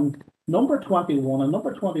 41. Number 21, and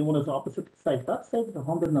number 21 is opposite the site. That site is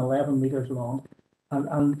 111 meters long.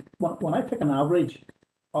 And when I take an average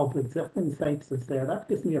of the existing sites that's there, that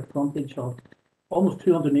gives me a frontage of almost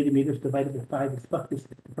 280 meters divided by 5 is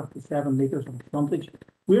 57 meters of frontage.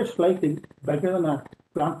 We're slightly bigger than that,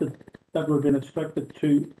 granted that we're being restricted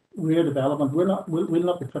to rear development. We'll not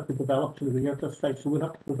be restricted to develop to the rear of this site, so we'll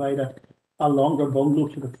have to provide a longer bungalow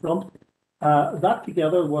to the front. That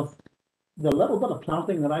together with the little bit of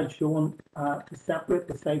planting that I'd shown to separate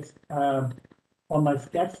the sites on my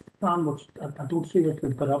sketch plan, which I don't see it's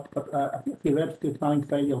been put up, but if you read the planning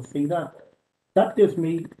file, you'll see that. That gives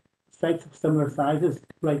me sites of similar sizes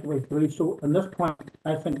right the way through. So in this point,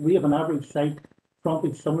 I think we have an average site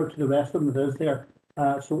frontage similar to the rest of them that is there.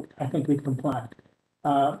 So I think we comply.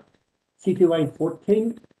 CTY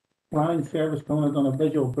 14, planning service component on a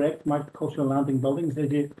visual break, multicultural landing buildings.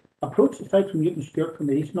 As you approach the site from Newton Stewart from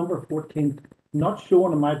the east, number 14, not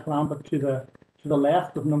shown in my plan, but to the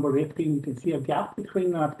left of number 18, you can see a gap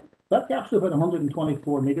between that. That gap's about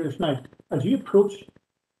 124 metres. Now, as you approach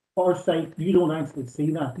our site, you don't actually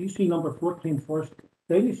see that. You see number 14 first,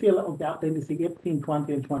 then you see a little gap, then you see 18,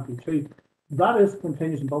 20, and 22. That is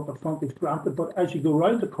contingent about the frontage granted, but as you go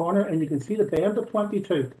round the corner and you can see the bend of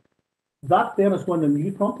 22, that then is when the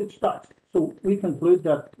new frontage starts. So we conclude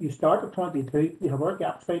that you start at 22, you have our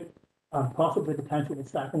gap site, and possibly potentially the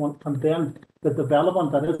second one, and then the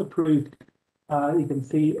development that is approved, you can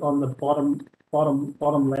see on the bottom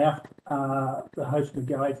left, the house and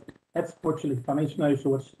the garage. It's virtually finished now,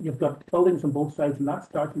 so you've got buildings on both sides, and that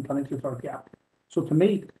starts and finishes our gap. So to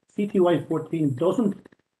me, CTY 14 doesn't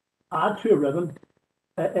add to a ribbon.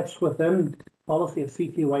 It's within policy of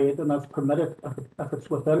CTY 8, and that's permitted if it's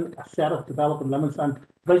within a set of development limits. And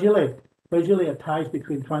visually it ties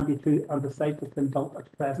between 22 and the site that's been built at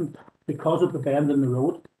present because of the bend in the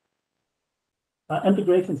road.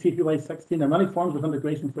 Integration CTY 16. There are many forms of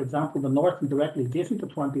integration. For example, the north and directly adjacent to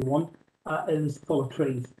 21 is full of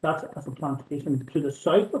trees. That's a plantation. To the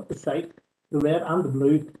south of the site, the red and the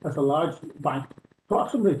blue, is a large bank,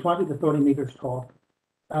 approximately 20 to 30 metres tall.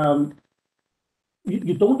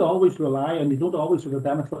 You don't always rely and you don't always have the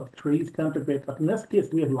benefit of trees to integrate, but in this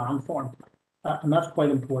case we have landform, and that's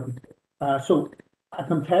quite important. So I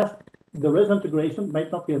contest there is integration,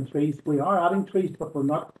 might not be in trees. We are adding trees, but we're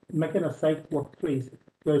not making a site with trees.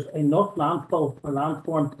 There's enough landfill or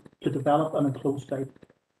landform to develop an enclosed site.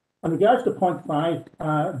 In regards to point 5,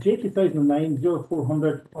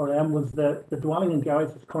 J2009-0400 RM was the dwelling and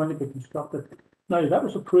garage that's currently being constructed. Now that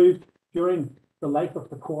was approved during the life of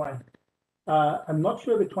the quarry. I'm not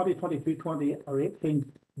sure about 2022, 20 or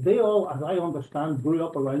 18. They all, as I understand, grew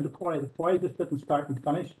up around the quarry. The quarry just didn't start and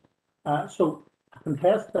finish. So I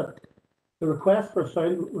contest that the request for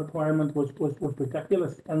sound requirement was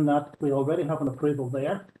ridiculous in that we already have an approval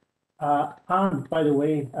there. And by the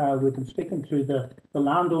way, we've been speaking to the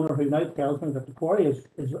landowner who now tells me that the quarry is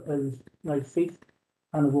now ceased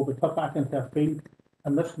and it will be put back into a field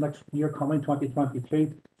in this next year coming,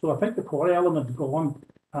 2022. So I think the quarry element is gone,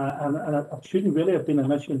 and it shouldn't really have been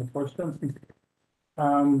an issue in the first instance.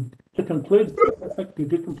 To conclude, I think you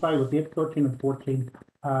do comply with 8, 13 and 14.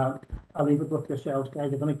 I'll leave it with yourselves, guys.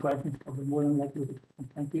 If you have any questions, I'll be more than likely to.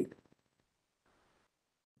 Thank you.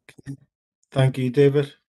 Thank you,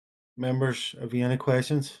 David. Members, have you any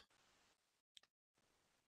questions?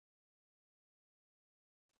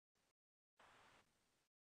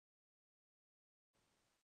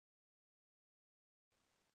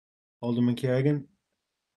 Alderman Kerrigan.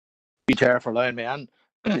 Chair, for allowing me in.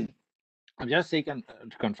 I'm just seeking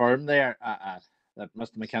to confirm there that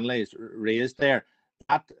Mr. McKinley has raised there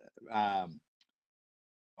that,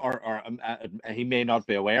 he may not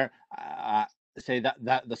be aware. Say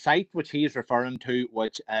that the site which he is referring to,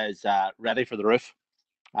 which is ready for the roof.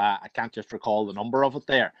 I can't just recall the number of it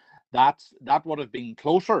there. That would have been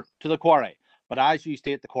closer to the quarry, but as you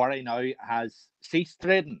state, the quarry now has ceased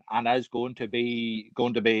trading and is going to be.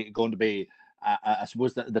 I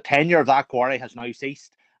suppose the tenure of that quarry has now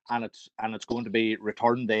ceased, and it's going to be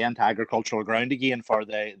returned then to agricultural ground again for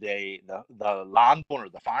the landowner,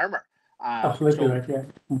 the farmer. Absolutely right, yeah.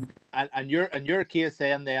 And your case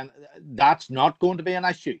saying then that's not going to be an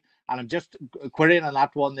issue, and I'm just querying on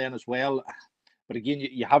that one then as well. But again,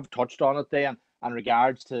 you have touched on it then in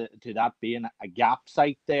regards to that being a gap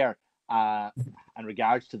site there, in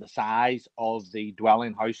regards to the size of the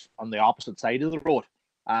dwelling house on the opposite side of the road.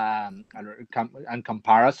 And in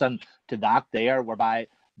comparison to that there, whereby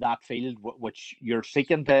that field which you're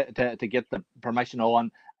seeking to get the permission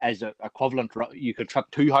on is equivalent. You could fit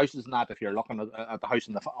 2 houses in that if you're looking at the house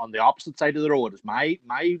on the opposite side of the road. Is my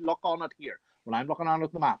look on it here when I'm looking on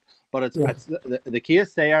it the map. But it's the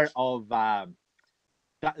case there of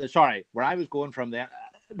sorry, where I was going from there.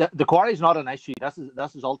 The quarry is not an issue.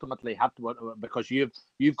 This is ultimately because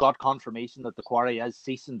you've got confirmation that the quarry is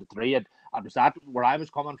ceasing to trade. And was that where I was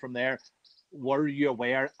coming from there? Were you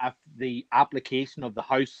aware of the application of the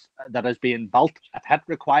house that is being built? It had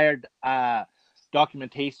required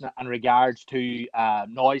documentation in regards to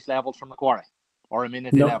noise levels from the quarry or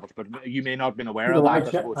amenity levels, but you may not have been aware of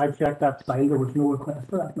that. I checked that file. There was no request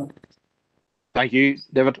for that. No. Thank you,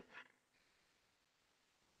 David.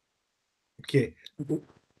 Okay.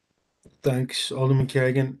 Thanks, Alderman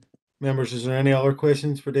Kerrigan. Members, is there any other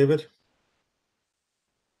questions for David?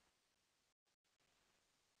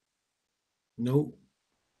 No.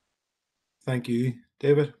 Thank you,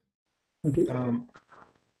 David. Thank you.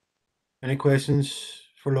 Any questions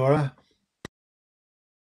for Laura?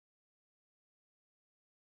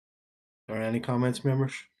 Or any comments,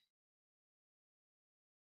 members?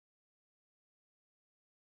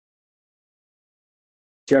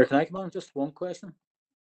 Chair, can I come on? Just one question.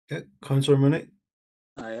 Yeah, Councillor Mooney.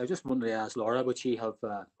 I just wanted to ask Laura, would she have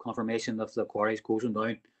confirmation of the quarries closing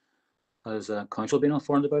down? Has council been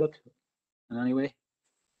informed about it in any way?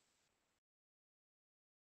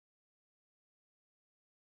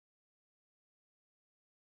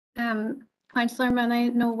 Councillor Mooney,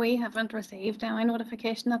 no, we haven't received any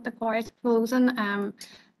notification that the quarry is closing.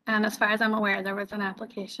 And as far as I'm aware, there was an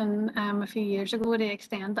application a few years ago to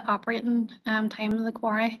extend the operating time of the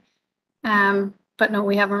quarry. But no,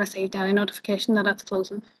 we haven't received any notification that it's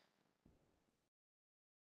closing.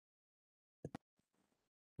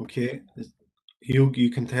 Okay. Hugh,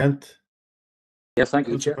 you content? Yes, thank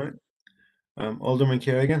you, Chair. Alderman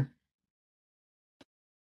Kerrigan.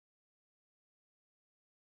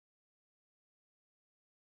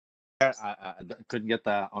 I couldn't get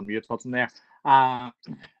the unmute button there. I'm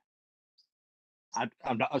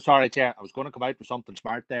not, sorry, Chair. I was going to come out with something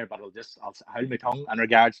smart there, but I'll hold my tongue in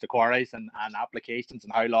regards to quarries and applications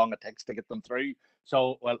and how long it takes to get them through.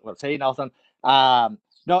 So we'll say nothing.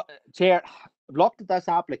 No, Chair, I've looked at this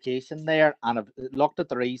application there and I've looked at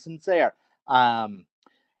the reasons there.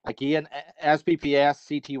 Again, SPPS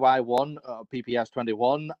CTY1, PPS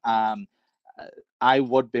 21. I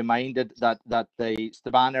would be minded that the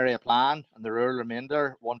Strabane area plan and the rural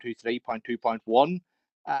remainder 123.2.1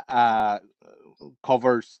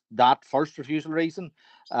 covers that first refusal reason.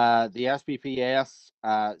 The SPPS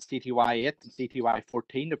CTY8 and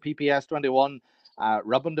CTY14 of PPS 21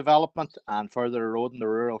 ribbon development and further eroding the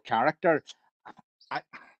rural character.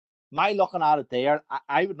 My looking at it there,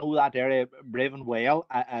 I would know that area brave and well.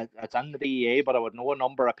 It's in the DEA, but I would know a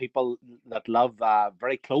number of people that live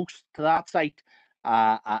very close to that site,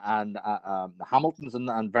 and Hamiltons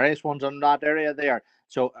and various ones in that area there.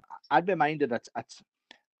 So I'd be minded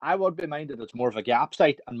I would be minded it's more of a gap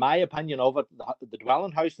site. In my opinion of it, the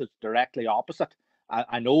dwelling house that's directly opposite.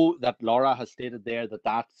 I know that Laura has stated there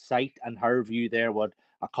that site, in her view, there would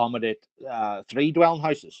accommodate 3 dwelling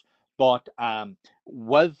houses. But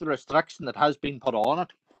with the restriction that has been put on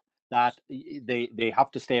it, that they have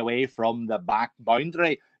to stay away from the back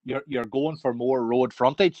boundary, you're going for more road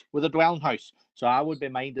frontage with a dwelling house. So I would be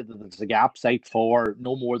minded that it's a gap site for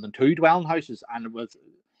no more than 2 dwelling houses, and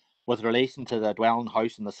with relation to the dwelling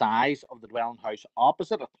house and the size of the dwelling house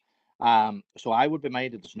opposite it. So I would be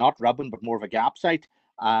minded it's not ribbon, but more of a gap site.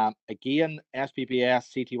 Again, SPPS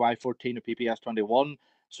CTY14 or PPS 21,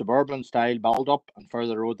 suburban style build up and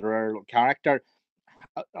further erode the rural character.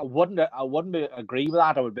 I wouldn't agree with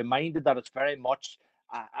that. I would be minded that it's very much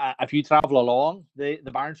if you travel along the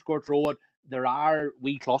Barnscourt Road, there are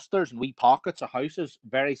wee clusters and wee pockets of houses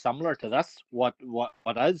very similar to this. What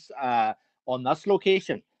is on this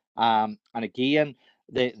location? And again,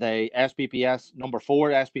 the SPPS number 4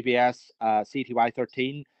 SPPS CTY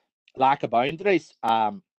 13 lack of boundaries.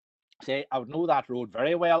 Say I would know that road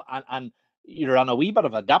very well, and you're on a wee bit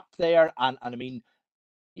of a dip there, and I mean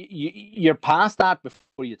you're past that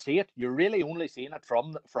before you see it. You're really only seeing it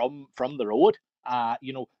from the road.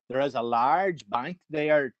 There is a large bank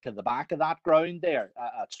there to the back of that ground there.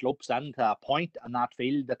 It slopes into a point and that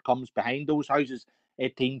field that comes behind those houses,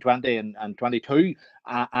 18, 20 and 22.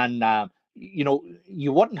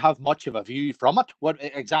 You wouldn't have much of a view from it. What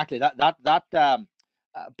exactly that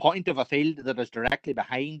point of a field that is directly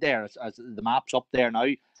behind there, as the map's up there now,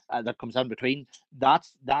 that comes in between.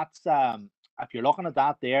 That's if you're looking at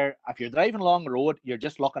that there, if you're driving along the road, you're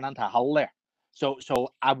just looking into a hill there. So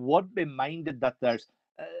I would be minded that there's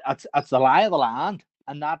it's the lie of the land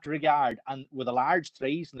in that regard, and with the large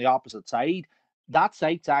trees on the opposite side, that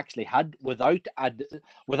site's actually had without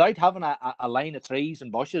having a line of trees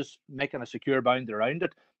and bushes making a secure boundary around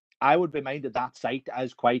it. I would be minded that site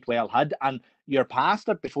is quite well hid, and you're past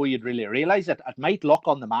it before you'd really realise it. It might look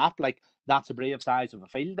on the map like that's a brave size of a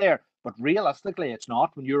field there, but realistically, it's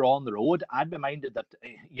not. When you're on the road, I'd be minded that,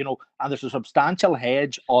 and there's a substantial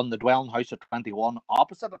hedge on the dwelling house at 21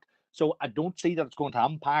 opposite it. So I don't see that it's going to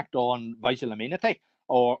impact on visual amenity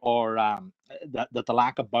or that the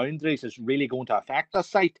lack of boundaries is really going to affect this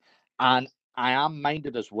site. And I am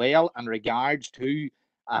minded as well in regards to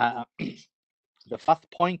the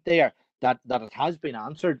 5th point there, that it has been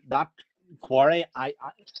answered. That quarry,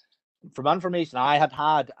 from information I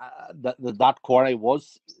had that quarry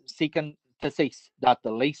was seeking to cease, that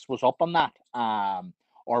the lease was up on that,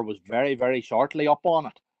 or was very, very shortly up on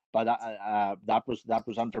it. but that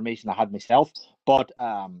was information I had myself. But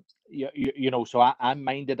you know, so I'm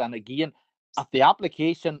minded. And again, if the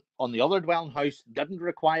application on the other dwelling house didn't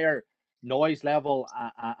require noise level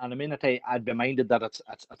and amenity, I'd be minded that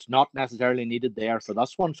it's not necessarily needed there for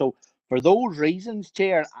this one. So for those reasons,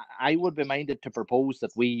 Chair, I would be minded to propose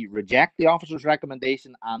that we reject the officer's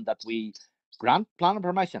recommendation and that we grant planning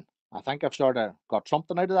permission. I think I've sort of got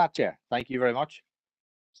something out of that, Chair. Thank you very much.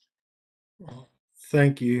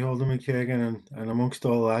 Thank you, Alderman Kerrigan, and amongst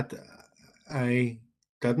all that, I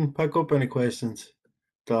didn't pick up any questions,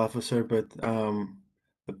 the officer, but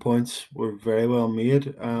the points were very well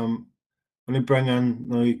made. Let me bring in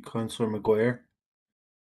now Councillor Maguire.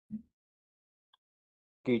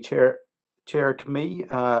 Thank you, Chair. Chair, to me,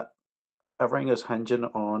 everything is hinging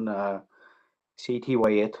on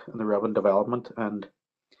CTY8 and the urban development, and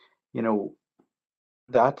you know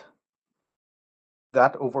that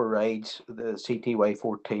overrides the CTY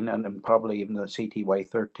 14 and probably even the CTY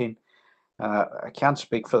 13. I can't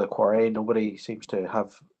speak for the quarry. Nobody seems to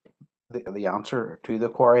have the answer to the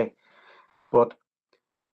quarry, but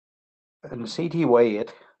in CTY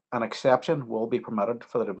 8, an exception will be permitted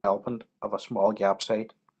for the development of a small gap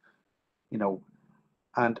site. You know,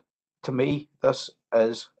 and to me, this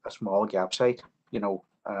is a small gap site. You know,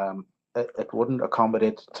 it wouldn't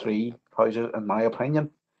accommodate 3 houses, in my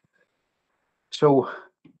opinion. So,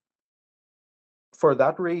 for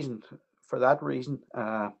that reason,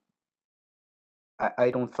 I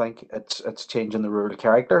don't think it's changing the rural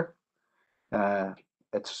character.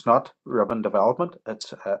 It's not urban development.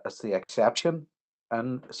 It's the exception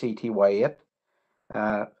in CTY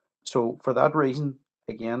 8. So for that reason,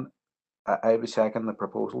 again, I would second the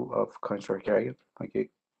proposal of Councillor Kerrigan. Thank you.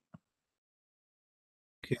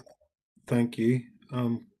 Okay, thank you,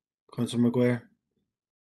 Councillor Maguire.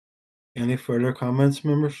 Any further comments,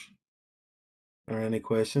 members, or any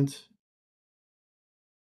questions?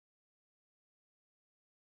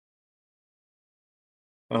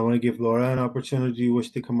 I want to give Laura an opportunity. Do you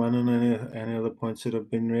wish to come in on any other points that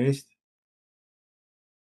have been raised?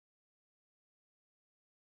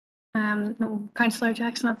 No, Councillor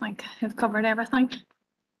Jackson, I think have covered everything.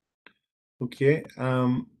 Okay.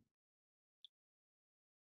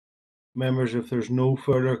 Members, if there's no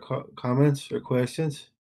further comments or questions,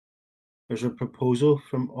 there's a proposal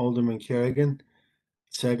from Alderman Kerrigan,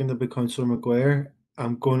 seconded by Councillor Maguire.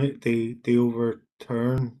 I'm going to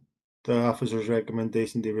overturn the officer's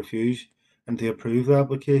recommendation to refuse and to approve the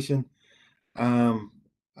application. I'm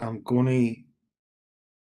going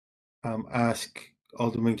to ask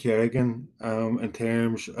Alderman Kerrigan, in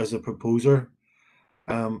terms as a proposer,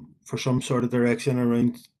 for some sort of direction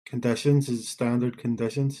around conditions, as standard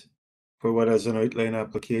conditions for what is an outline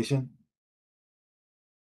application.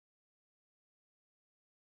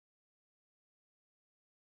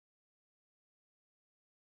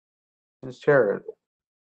 Mr. Chair.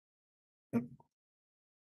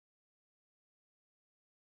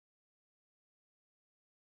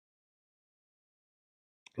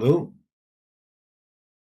 Hello?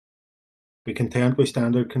 Be content with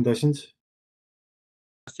standard conditions?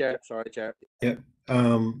 Chair, sorry, Chair. Yeah.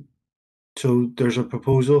 So there's a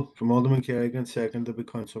proposal from Alderman Kerrigan, seconded by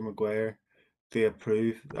Councillor Maguire, to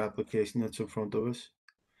approve the application that's in front of us.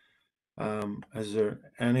 Is there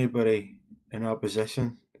anybody in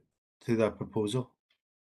opposition to that proposal?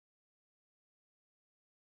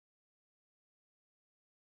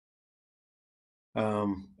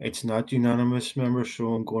 It's not unanimous, members,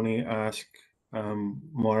 so I'm going to ask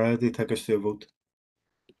Maura to take us to a vote.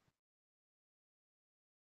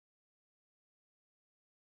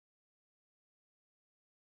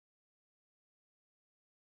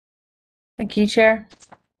 Thank you, Chair.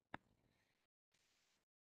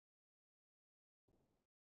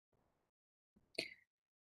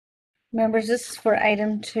 Members, this is for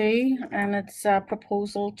item 2, and it's a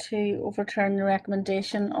proposal to overturn the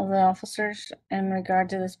recommendation of the officers in regard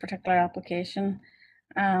to this particular application,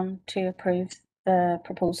 to approve the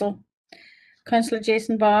proposal. Councillor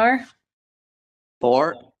Jason Barr.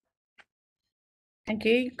 For. Thank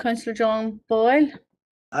you. Councillor John Boyle.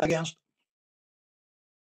 Against.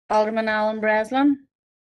 Alderman Alan Breslin.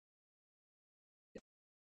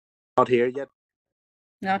 Not here yet.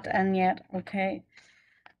 Not in yet. Okay.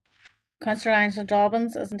 Councillor Angela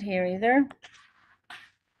Dobbins isn't here either.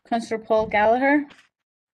 Councillor Paul Gallagher.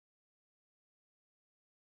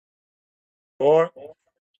 For.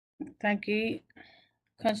 Thank you.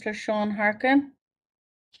 Councillor Sean Harkin.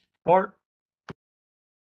 For.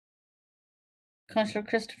 Councillor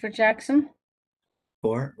Christopher Jackson.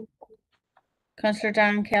 For. Councillor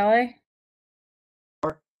Darren Kelly.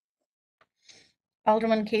 For.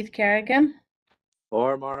 Alderman Keith Kerrigan.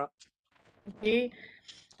 Or Mara. Thank you.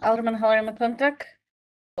 Alderman Hilary McClintock.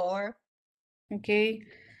 For. Thank you.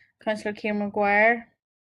 Councillor Cian Maguire.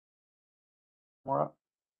 Mora.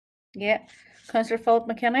 Yeah. Councillor Philip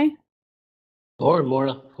McKinney. For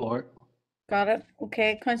Mora, for. Got it.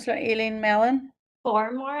 Okay. Councillor Aileen Mellon.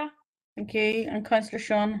 For Mora. Thank you. And Councillor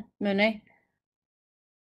Sean Mooney.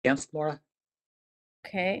 Against Mora.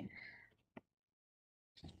 Okay.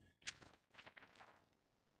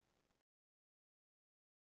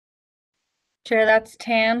 Chair, that's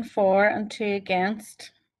 10 for and 2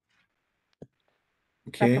 against the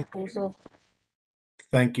Okay, proposal.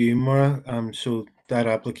 thank you, Maura. So that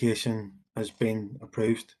application has been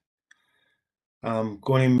approved. I'm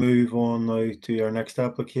going to move on now to our next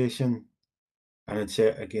application, and it's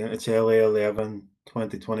again, it's LA 11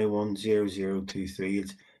 2021 0023.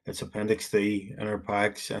 It's Appendix 3 in our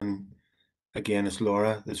packs, and again, it's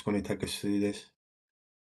Laura that's going to take us through this.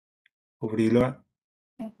 Over to you, Laura.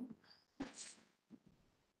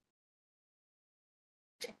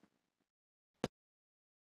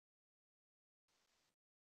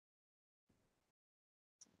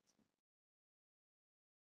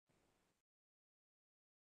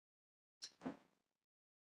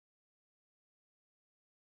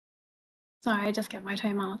 Sorry, I just get my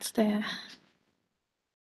 2 minutes there.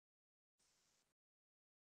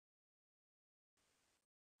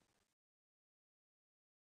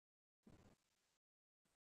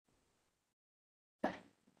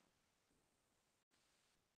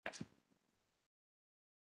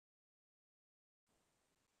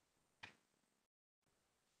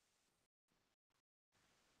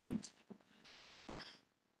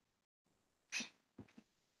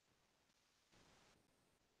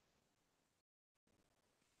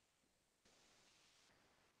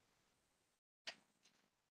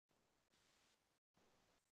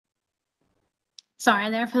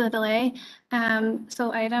 Sorry there for the delay.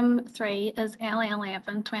 So item 3 is LA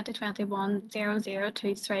 11 2021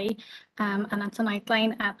 0023, and it's an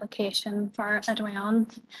outline application for a dwelling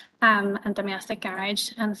and domestic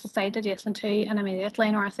garage, and it's a site adjacent to and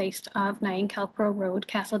immediately northeast of 9 Kelpro Road,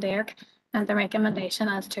 Castlederg, and the recommendation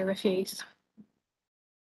is to refuse.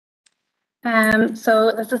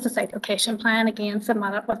 So this is the site location plan, again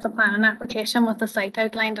submitted with the planning application with the site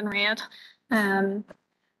outlined in red.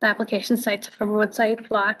 The application site's a roadside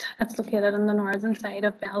plot. It's located on the northern side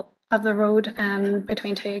of the road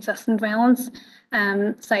between 2 existing dwellings.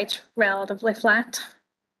 Site's relatively flat.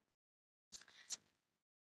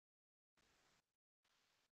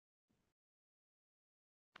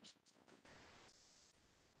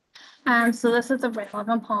 So this is a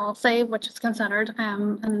relevant policy which is considered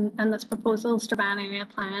in this proposal Strabane area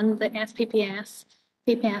plan, the SPPS,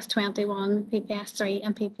 PPS 21, PPS 3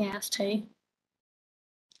 and PPS 2.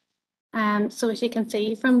 So as you can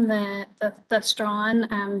see from the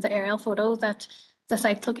Strabane, the aerial photo, that the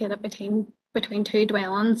site's located between 2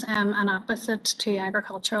 dwellings and opposite 2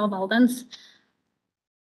 agricultural buildings.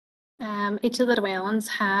 Each of the dwellings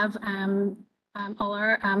have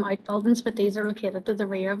other outbuildings, but these are located to the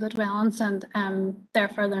rear of the dwellings, and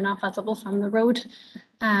therefore they're not visible from the road.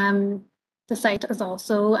 The site is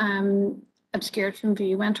also obscured from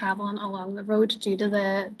view when travelling along the road due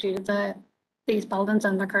to these buildings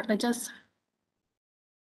and their curtilages.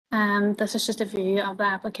 This is just a view of the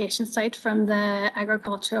application site from the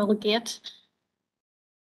agricultural gate.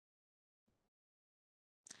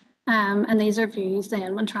 And these are views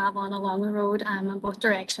then when travelling along the road in both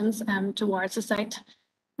directions towards the site.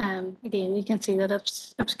 Again, you can see that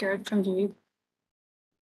it's obscured from view.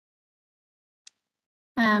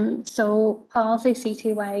 So policy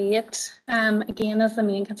CTY8 again is the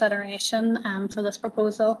main consideration for this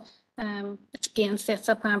proposal. It again states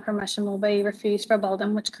that plan permission will be refused for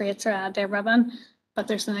building which creates or adds a ribbon, but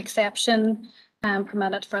there's an exception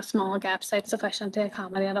permitted for a small gap site sufficient to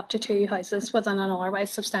accommodate up to 2 houses within an otherwise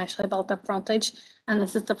substantially built up frontage, and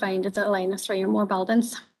this is defined as a line of 3 or more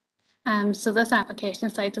buildings. So this application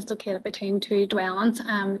site is located between 2 dwellings.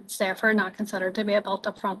 It's therefore not considered to be a built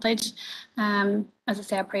up frontage. As I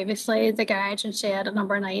said previously, the garage and shed at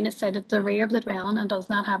number 9 is sited at the rear of the dwelling and does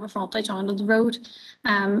not have a frontage onto the road,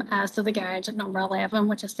 as to the garage at number 11,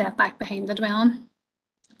 which is set back behind the dwelling.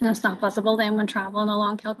 And it's not visible then when travelling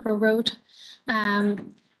along Kelpro Road.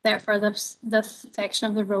 Therefore, this section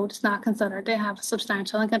of the road is not considered to have a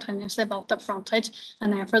substantial and continuously built up frontage,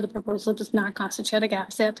 and therefore the proposal does not constitute a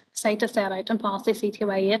gap site as set out in policy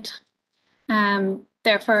CTY8.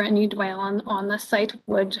 Therefore, a new dwelling on this site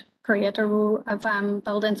would create a row of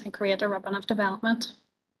buildings and create a ribbon of development.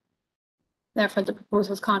 Therefore, the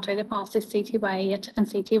proposal is contrary to policy CTY8 and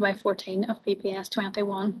CTY14 of PPS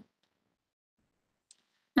 21.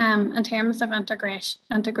 In terms of integration,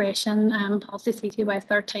 policy CTY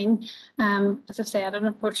 13, as I said, an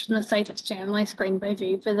approach from the site is generally screened by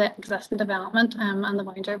view for the existing development and the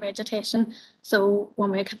boundary vegetation. So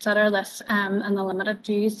when we consider this and the limited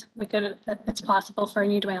views, it's possible for a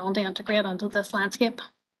new dwelling to integrate into this landscape.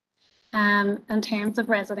 In terms of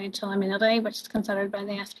residential amenity, which is considered by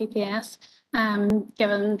the SPPS,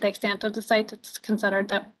 given the extent of the site, it's considered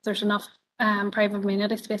that there's enough private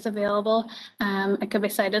amenity space available. It could be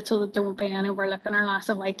cited so that there won't be any overlooking or loss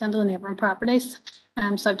of light into the neighbouring properties,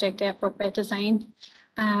 subject to appropriate design.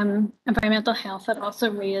 Environmental health had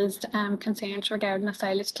also raised concerns regarding a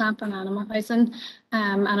silage clamp and animal housing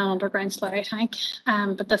and an underground slurry tank,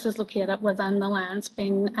 but this is located within the lands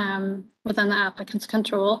being within the applicant's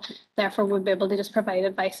control. Therefore, we'll be able to just provide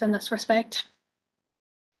advice in this respect.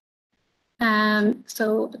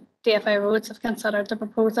 So DFI Roads have considered the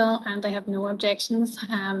proposal and they have no objections.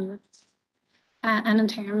 And in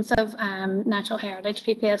terms of natural heritage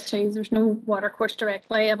PPS2, there's no watercourse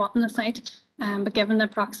directly abutting the site, but given the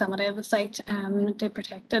proximity of the site to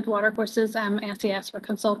protected watercourses, SES were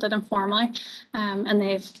consulted informally, and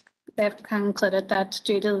they've concluded that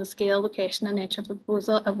due to the scale, location and nature of the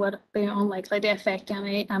proposal, it would be unlikely to affect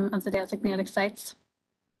any of the designated sites.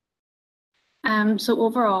 So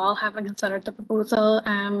overall, having considered the proposal,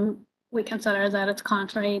 we consider that it's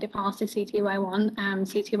contrary to policy CTY1,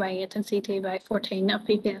 CTY8 and CTY14 of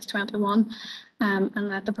PPS 21,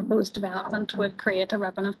 and that the proposed development would create a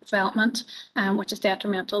ribbon of development, which is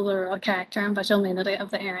detrimental to the rural character and visual amenity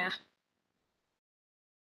of the area.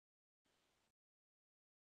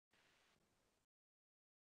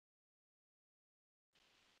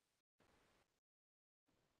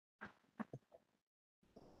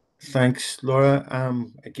 Thanks, Laura.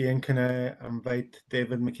 Again, can I invite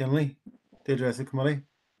David McKinley to address the committee?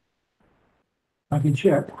 Thank you,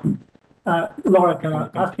 Chair. Laura, can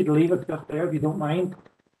I ask you to leave it just there if you don't mind?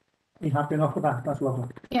 Are you happy enough with that? That's lovely.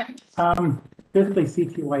 Yeah. Basically,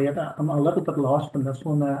 CTY, I'm a little bit lost on this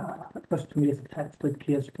one. This to me is a textbook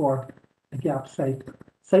case for a gap site.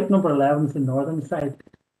 Site number 11 is the northern site.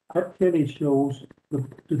 It clearly shows the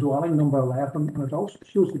dwelling number 11, and it also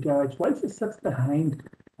shows the garage. Whilst it sits behind,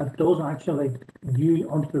 it does actually view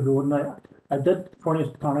onto the road. Now, I did furnish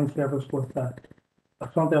the planning service with the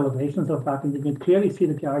front elevations of that, and you can clearly see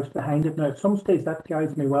the garage behind it. Now, at some stage, that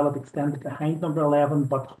garage may well have extended behind number 11,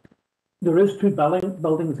 but there is two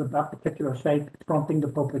buildings at that particular site fronting the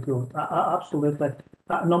public road. Absolutely.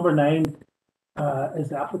 Number 9 is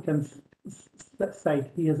the applicant's site.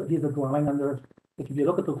 He is a dwelling, and there's, if you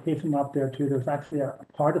look at the location map there too, there's actually a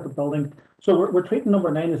part of the building. So we're treating number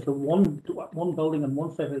 9 as the one building on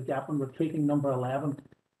one side of the gap, and we're treating number 11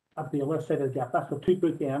 at the other side of the gap. That's the two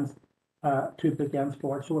bookends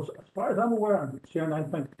for it. So as far as I'm aware, and Sharon, I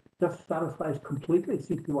think this satisfies completely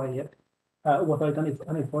CTY8 without any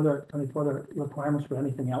further requirements for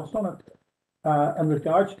anything else on it. In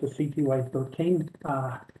regards to CTY 13,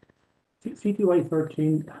 CTY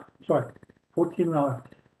 13, sorry, 14 rather.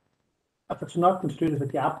 If it's not construed as a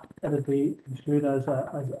gap, it'll be construed as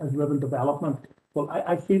ribbon development. Well,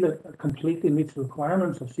 I feel it completely meets the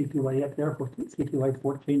requirements of CTY8, therefore CTY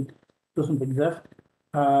 14 doesn't exist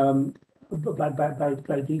by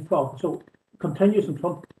default. So continuously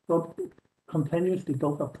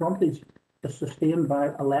built up frontage is sustained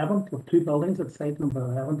by 11 with two buildings at site number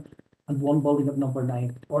 11 and one building at number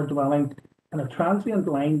 9, or dwelling, and a transient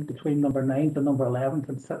line between number 9 to number 11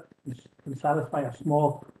 can satisfy a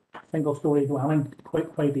small single-story dwelling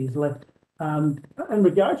quite easily. In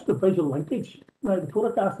regards to visual linkage, now the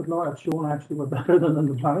photographs that Laura had shown actually were better than in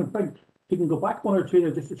the planning thing. You can go back one or two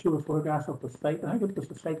there just to show the photographs of the site. I think it was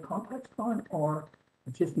the site context plan or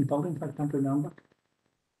adjacent buildings, I can't remember.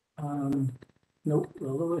 No, the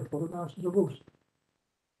other photographs of those.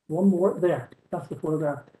 One more there, that's the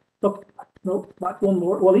photograph. Look, no, back one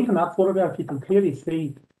more. Well, even that photograph, you can clearly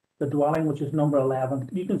see the dwelling, which is number 11.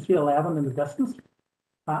 You can see 11 in the distance.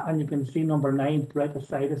 And you can see number 9 right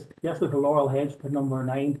beside us. Yes, there's a laurel hedge to number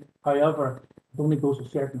 9. However, it only goes a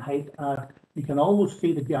certain height. You can almost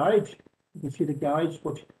see the garage. You can see the garage,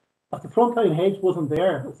 which if the front line hedge wasn't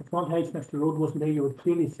there, if the front hedge next to the road wasn't there, you would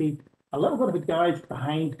clearly see a little bit of a garage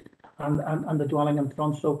behind and the dwelling in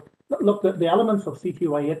front. So look, the elements of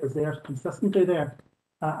CTY8 is there consistently there.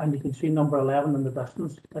 And you can see number 11 in the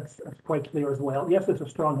distance. It's quite clear as well. Yes, there's a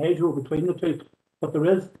strong hedgerow between the two, but there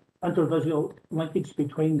is intervisual linkage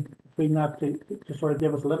between that to sort of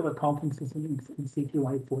give us a little bit of confidence in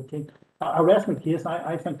CTY 14. I rest my case.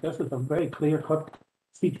 I think this is a very clear-cut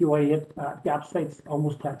CTY8 gap sites,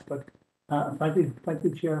 almost textbook. Thank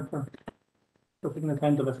you, Chair, for taking the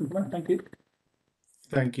time to listen to me. Thank you.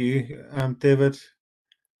 Thank you, David.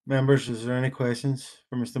 Members, is there any questions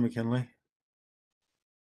for Mr. McKinley?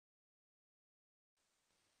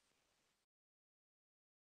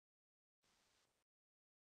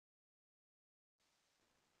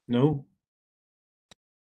 No?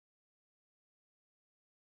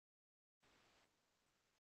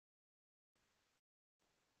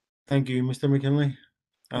 Thank you, Mr. McKinley.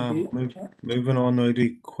 Thank you. Moving on now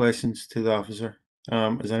to questions to the officer.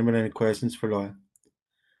 Has anybody any questions for Law?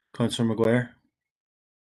 Councillor McGuire.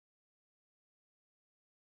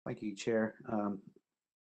 Thank you, Chair.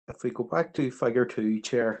 If we go back to figure 2,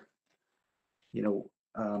 Chair, you know,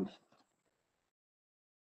 I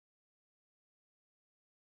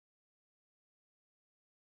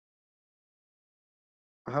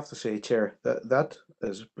have to say, Chair, that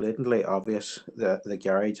is blatantly obvious. The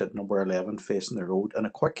garage at number 11 facing the road, and a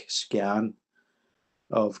quick scan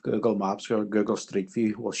of Google Maps or Google Street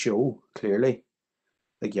View will show clearly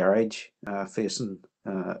the garage facing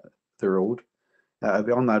the road. I'll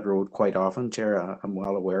be on that road quite often, Chair. I'm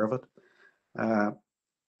well aware of it.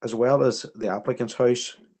 As well as the applicant's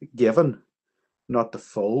house, given not the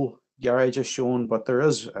full garage is shown, but there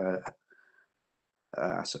is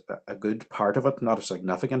a good part of it, not a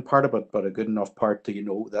significant part of it, but a good enough part to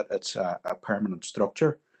know that it's a permanent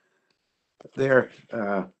structure there.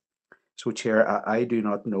 So, Chair, I do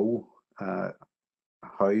not know how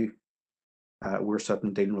we're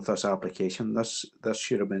sitting dealing with this application. This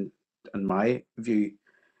should have been, in my view,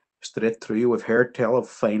 straight through. We've heard tell of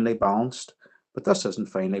finely balanced, but this isn't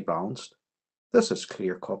finely balanced. This is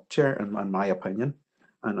clear cut, Chair, in my opinion,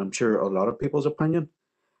 and I'm sure a lot of people's opinion.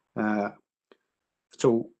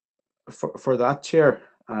 So for that, Chair,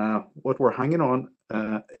 what we're hanging on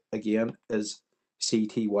again is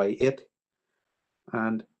CTY8,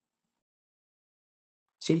 and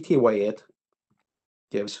CTY8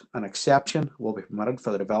 gives an exception will be permitted for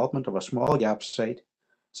the development of a small gap site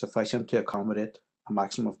sufficient to accommodate a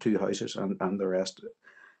maximum of 2 houses and the rest,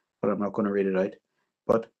 but I'm not going to read it out.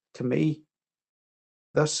 But to me,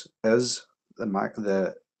 this is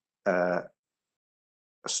the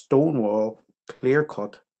stone wall, clear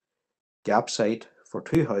cut gap site for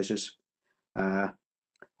 2 houses on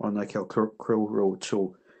the Kilcrow Road.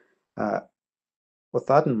 So with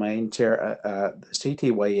that in mind, Chair, the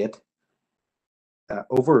CTY8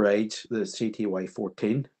 overrides the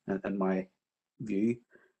CTY14 in my view.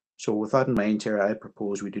 So with that in mind, Chair, I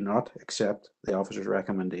propose we do not accept the officer's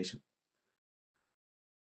recommendation.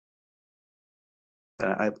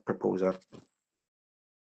 I propose that.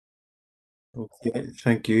 Okay,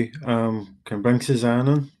 thank you. Can bring Suzanne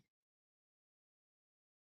in?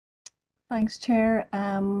 Thanks, Chair.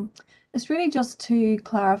 It's really just to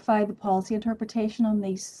clarify the policy interpretation on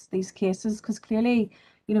these cases, because clearly,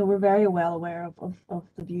 you know, we're very well aware of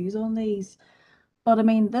the views on these. But I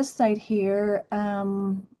mean, this site here,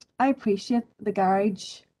 I appreciate the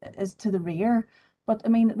garage is to the rear, but I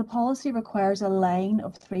mean, the policy requires a line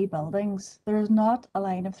of 3 buildings. There is not a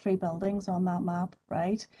line of 3 buildings on that map,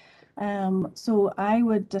 right? So I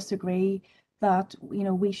would disagree that, you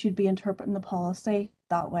know, we should be interpreting the policy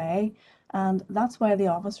that way. And that's why the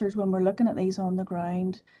officers, when we're looking at these on the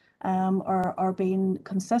ground, are being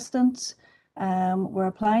consistent. We're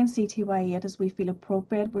applying CTY8 as we feel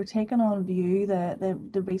appropriate. We're taking on view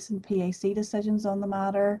the recent PAC decisions on the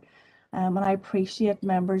matter, and I appreciate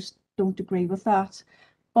members don't agree with that.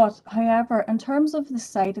 But however, in terms of the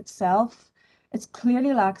site itself, it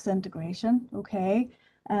clearly lacks integration, okay?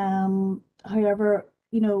 However,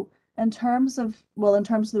 you know, in terms of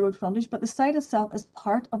the road frontage, but the site itself is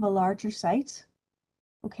part of a larger site,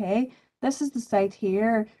 okay? This is the site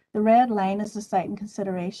here. The red line is the site in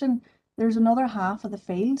consideration. There's another half of the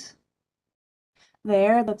field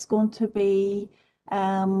there that's going to be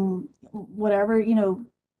whatever, you know,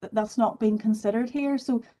 that's not being considered here.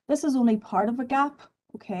 So this is only part of a gap,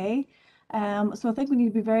 okay? So I think we need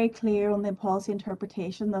to be very clear on the policy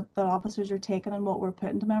interpretation that officers are taking and what we're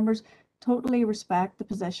putting to members. Totally respect the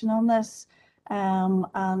position on this.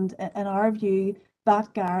 And in our view,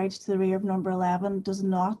 that garage to the rear of number 11 does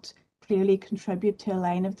not clearly contribute to a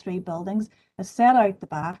line of 3 buildings. It's set out the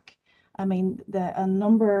back. I mean,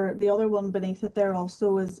 the other one beneath it there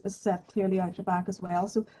also is set clearly out the back as well.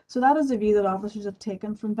 So that is a view that officers have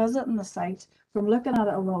taken from visiting the site, from looking at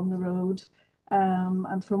it along the road,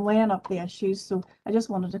 and from weighing up the issues. So I just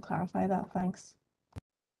wanted to clarify that. Thanks.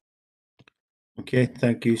 Okay,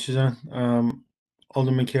 thank you, Suzanne.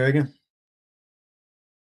 Alderman Kerrigan.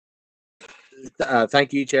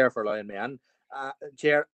 Thank you, Chair, for allowing me in.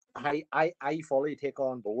 Chair, I fully take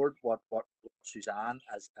on board what Suzanne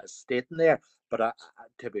is stating there, but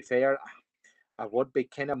to be fair, I would be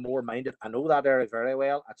kind of more minded. I know that area very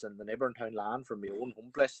well. It's in the neighbouring town land from my own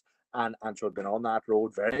home place, and so I've been on that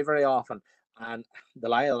road very, very often. And the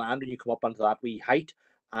lie of the land when you come up onto that wee height,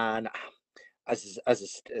 and as a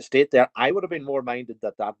state there, I would have been more minded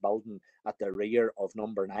that that building at the rear of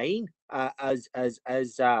number 9 as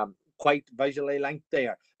quite visually linked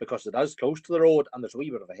there, because it is close to the road and there's a wee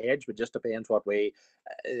bit of a hedge, but just depends what way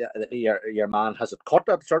your man has it cut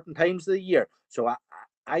at certain times of the year. So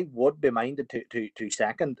I would be minded to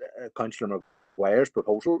second Councillor Maguire's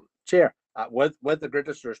proposal, Chair, with the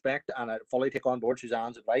greatest respect, and I fully take on board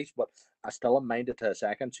Suzanne's advice, but I still am minded to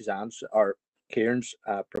second Suzanne's or Kieran's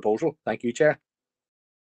proposal. Thank you, Chair.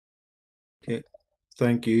 Okay,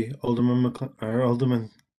 thank you, Alderman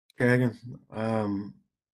Kerrigan.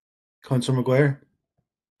 Councillor Maguire.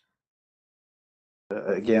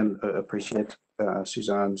 Again, appreciate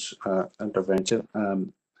Suzanne's intervention.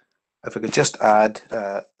 If I could just add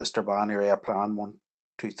the Strabane area plan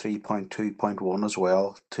 123.2.1 as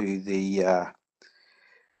well to the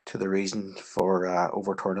reason for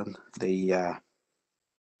overturning the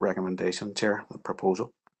recommendation, Chair, the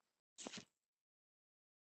proposal.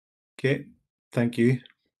 Okay, thank you.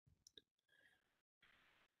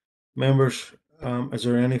 Members, is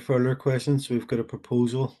there any further questions? We've got a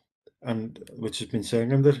proposal, and which has been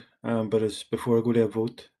seconded, but as before I go to a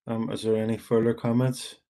vote, is there any further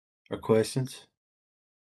comments or questions?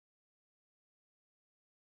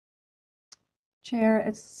 Chair,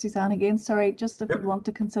 it's Suzanne again. Sorry, just if we want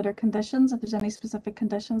to consider conditions, if there's any specific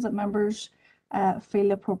conditions that members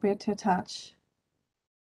feel appropriate to attach.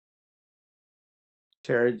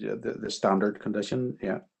 Chair, the standard condition,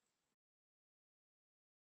 yeah.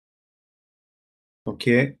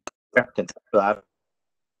 Okay.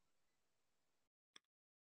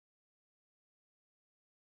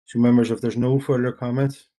 So members, if there's no further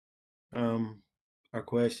comments or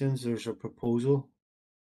questions, there's a proposal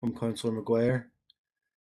from Councillor Maguire,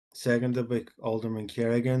 seconded by Alderman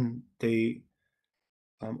Kerrigan, to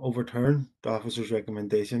overturn the officer's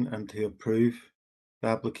recommendation and to approve the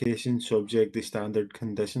application subject to standard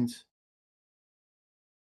conditions.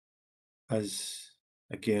 As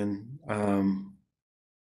again,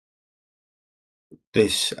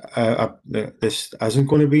 this isn't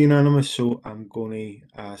going to be unanimous, so I'm going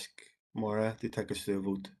to ask Maura to take us to a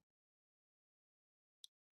vote.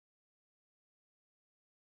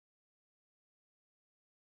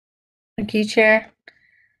 Thank you, Chair.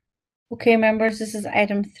 Okay, members, this is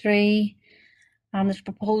item 3. There's a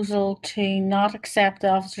proposal to not accept the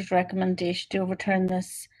officer's recommendation to overturn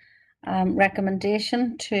this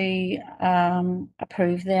recommendation to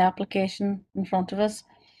approve the application in front of us.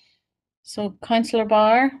 So, Councillor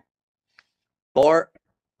Barr. For.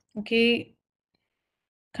 Okay.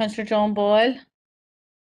 Councillor John Boyle.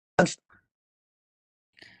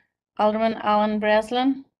 Alderman Alan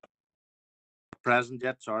Breslin. Present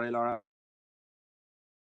yet, sorry, Laura.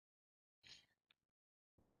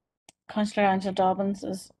 Councillor Angela Dobbins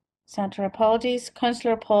is sent her apologies.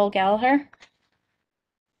 Councillor Paul Gallagher.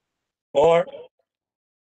 For.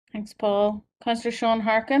 Thanks, Paul. Councillor Sean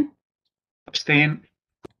Harkin. Abstain.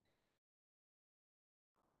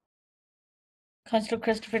 Councillor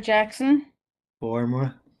Christopher Jackson. For,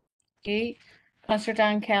 Maura. Okay. Councillor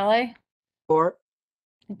Dan Kelly. For.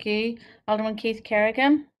 Okay. Alderman Keith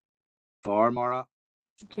Kerrigan. For, Maura.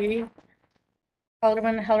 Okay.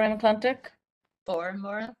 Alderman Hilary McClintock. For,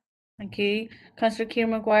 Maura. Thank you. Councillor Kieran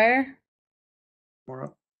Maguire.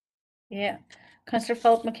 Maura. Yeah. Councillor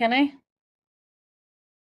Philip McKinney.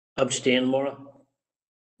 Abstain, Maura.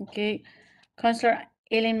 Okay. Councillor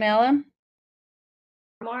Aileen Mellon.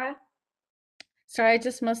 Maura. Sorry, I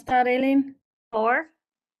just missed that, Aileen. 4.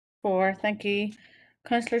 4, thank you.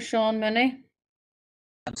 Councillor Sean Mooney.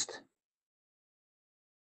 Against.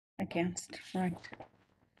 Against, right.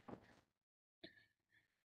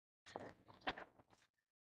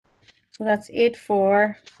 So that's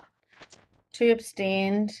 8-4, 2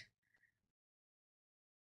 abstained,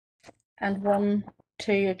 and 1,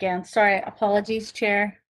 2 against. Sorry, apologies,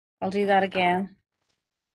 Chair. I'll do that again.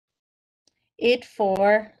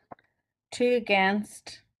 8-4, 2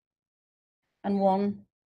 against, and 1,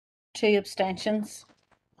 2 abstentions.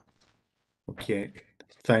 Okay,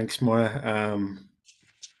 thanks, Maura.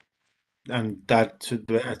 And that should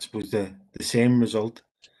be, I suppose, the same result,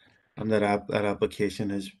 and that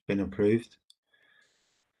application has been approved.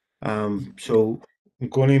 So I'm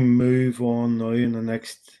going to move on now. In the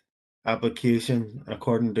next application,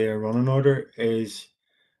 according to our running order, is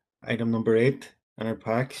item number 8 in our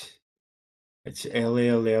packs. It's LA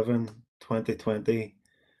 11 2020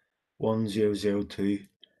 1002,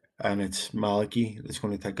 and it's Malachy that's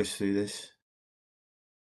going to take us through this.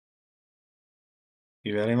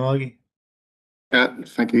 You ready, Maggie?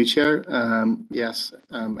 Thank you, Chair. Yes,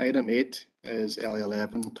 item 8 is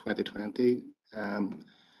L11 2020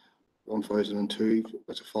 1002.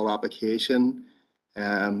 It's a full application.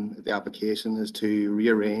 The application is to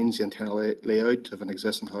rearrange the internal layout of an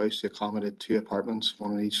existing house to accommodate 2 apartments,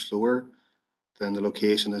 1 on each floor. Then the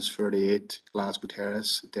location is 38 Glasgow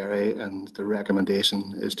Terrace, Derry, and the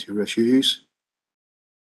recommendation is to refuse.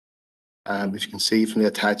 As you can see from the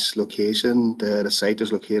attached location, the site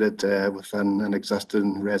is located within an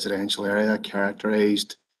existing residential area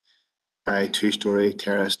characterised by 2-storey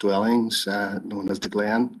terrace dwellings known as the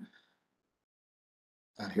Glen.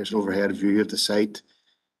 Here's an overhead view of the site.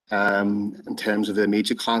 In terms of the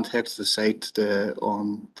immediate context of the site,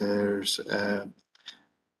 there's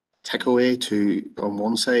takeaway on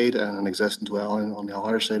one side and an existing dwelling on the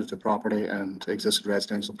other side of the property, and existing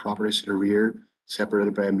residential properties to the rear,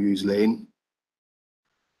 separated by a Muse Lane.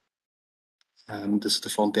 This is the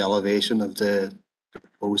front elevation of the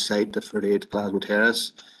proposed site, the 38 Glasgow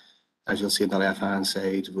Terrace. As you'll see on the left-hand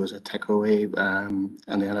side was a takeaway,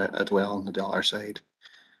 and then a dwelling on the other side.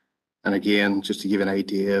 And again, just to give an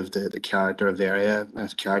idea of the character of the area,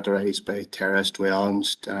 it's characterised by terrace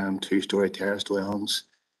dwellings, 2-storey terrace dwellings,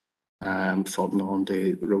 fronting on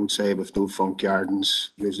the roadside with no front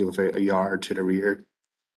gardens, usually with a yard to the rear.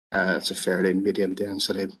 It's a fairly medium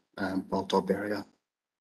density built up area.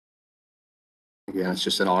 Again, it's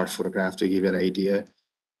just another photograph to give you an idea.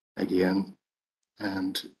 Again,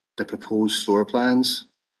 and the proposed floor plans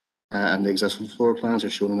and the existing floor plans are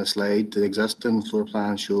shown on the slide. The existing floor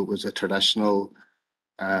plan showed was a traditional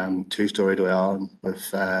 2-storey dwelling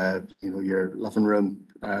with your living room,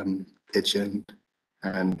 kitchen,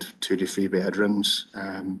 and 2 to 3 bedrooms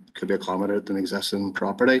could be accommodated in existing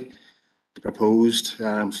property. The proposed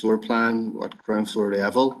floor plan at ground floor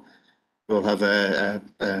level will have a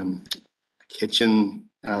kitchen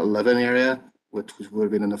living area, which would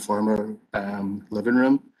have been in the former living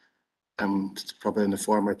room, and probably in the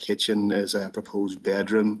former kitchen is a proposed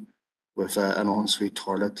bedroom with an ensuite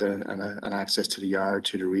toilet and access to the yard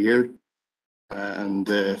to the rear. And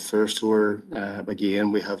the first floor,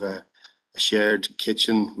 again, we have a shared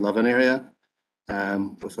kitchen living area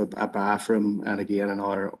with a bathroom and again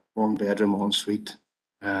another 1-bedroom ensuite.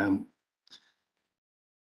 In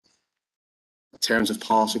terms of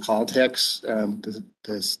policy context,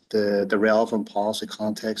 the relevant policy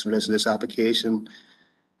context in relation to this application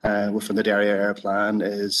within the Derry area plan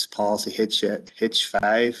is policy Hitch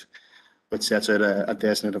 5, which sets out a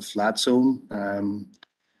designated flat zone.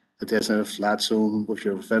 The designated flat zone, if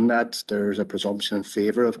you're within that, there's a presumption in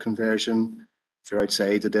favour of conversion. If you're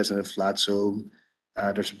outside the designated flat zone,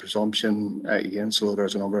 there's a presumption again, so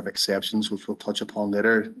there's a number of exceptions which we'll touch upon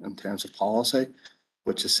later in terms of policy,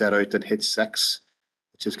 which is set out in Hitch 6,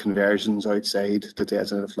 which is conversions outside the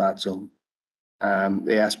designated flat zone.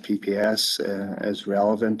 The SPPS is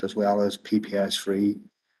relevant as well as PPS free.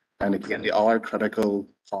 And again, the other critical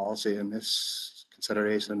policy in this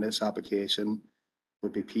consideration in this application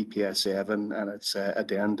would be PPS 7 and its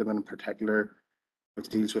addendum in particular, which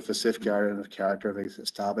deals with the safeguarding of character of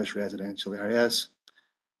established residential areas.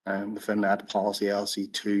 And within that, policy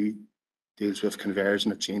LC2 deals with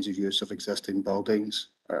conversion or change of use of existing buildings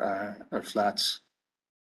or flats.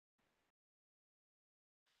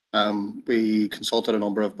 We consulted a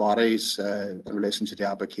number of bodies in relation to the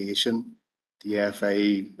application. The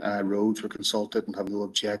FA roads were consulted and have no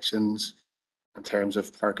objections in terms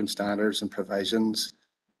of parking standards and provisions.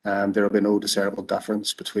 There will be no discernible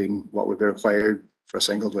difference between what would be required for a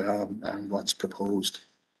single dwelling and what's proposed.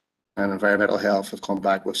 And environmental health have come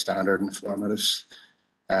back with standard informatives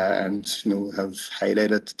and have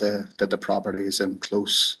highlighted that the property is in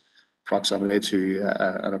close proximity to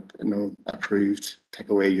an approved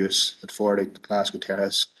takeaway use at 40 Glasgow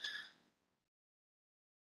Terrace.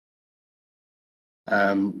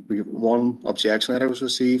 One objection letter was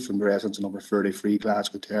received from the residents of number 33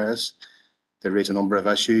 Glasgow Terrace. They raised a number of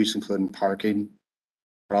issues, including parking,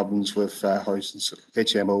 problems with houses,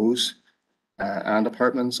 HMOs and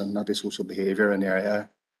apartments, and antisocial behaviour in the area,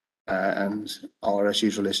 and other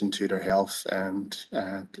issues in relation to their health and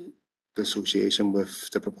the association with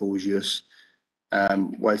the proposed use.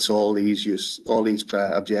 Whilst all these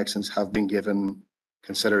objections have been given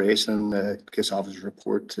consideration in the case officer's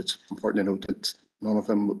report, it's important to note that none of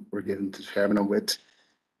them were given determinant weight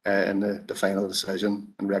in the final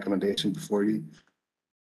decision and recommendation before you.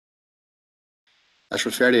 As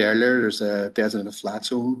referred to earlier, there's a designated flat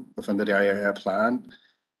zone within the Derry area plan.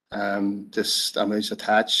 This image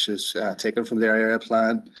attached is taken from the Derry area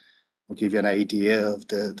plan. We'll give you an idea of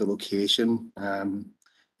the location.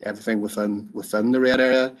 Everything within the red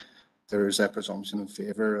area. there is a presumption in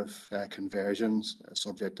favour of conversions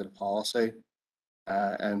subject to the policy.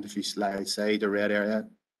 And if you lie outside the red area,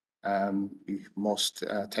 you must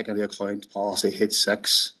take into account policy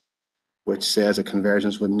H6, which says that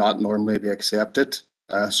conversions would not normally be accepted,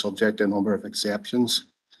 subject to a number of exceptions.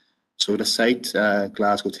 So the site,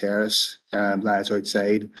 Glasgow Terrace, lies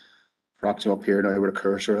outside, approximately up here now where the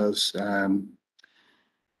cursor is.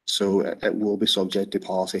 So it will be subject to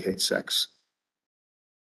policy H6.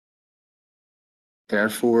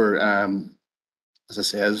 Therefore, as I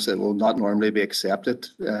says, it will not normally be accepted,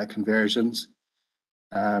 conversions,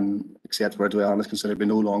 except where dwelling is considered to be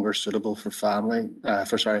no longer suitable for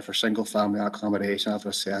single family accommodation after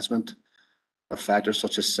assessment of factors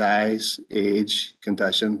such as size, age,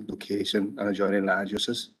 condition, location, and adjoining land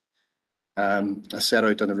uses. As set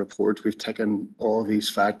out in the report, we've taken all these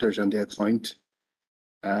factors into account.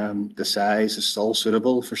 The size is still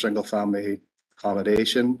suitable for single family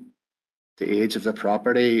accommodation. The age of the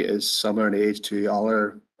property is similar in age to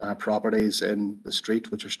other properties in the street,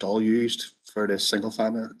 which are still used for this single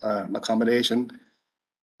family accommodation.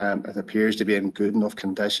 It appears to be in good enough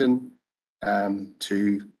condition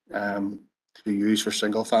to be used for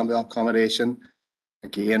single family accommodation.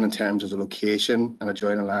 Again, in terms of the location and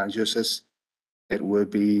adjoining land uses, it would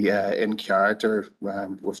be in character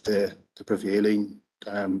with the prevailing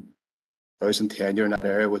housing tenure in that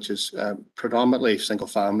area, which is predominantly single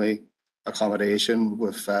family accommodation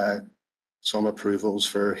with some approvals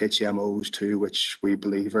for HMOs too, which we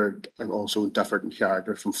believe are also different in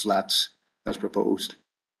character from flats as proposed.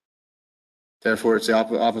 Therefore, it's the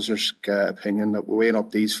officer's opinion that weighing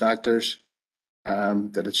up these factors,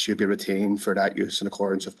 that it should be retained for that use in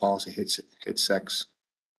accordance with policy H6.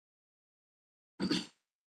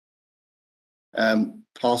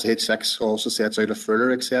 Policy H6 also sets out a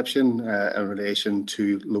further exception in relation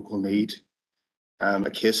to local need.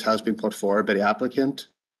 A case has been put forward by the applicant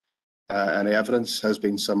and evidence has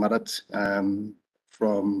been submitted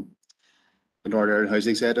from the Northern Ireland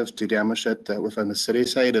Housing Executive to demonstrate that within the city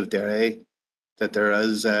side of Derry that there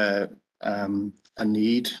is a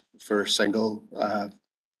need for single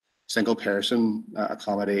person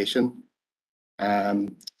accommodation,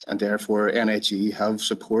 and therefore NHE have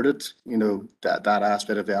supported that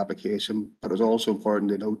aspect of the application. But it's also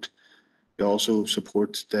important to note we also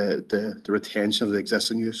support the retention of the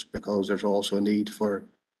existing use, because there's also a need for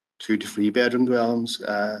 2 to 3 bedroom dwellings,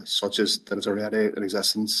 such as that is already in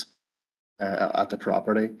existence at the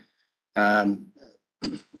property. In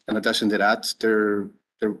addition to that,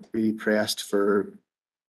 we pressed for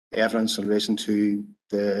evidence in relation to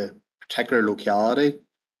the particular locality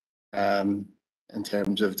in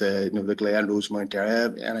terms of the Glen Rosemount area.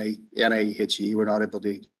 NIHE were not able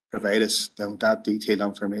to provide us that detailed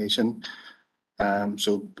information.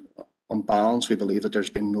 So on balance, we believe that there's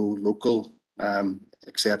been no local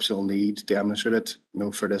exceptional need demonstrated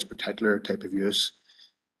for this particular type of use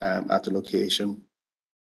at the location.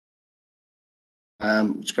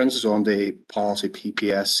 Which brings us on to policy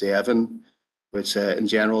PPS 7, which in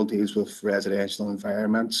general deals with residential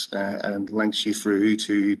environments and links you through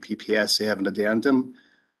to PPS 7 addendum.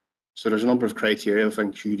 So there's a number of criteria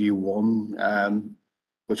within QD1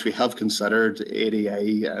 which we have considered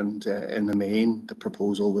ADI, and in the main the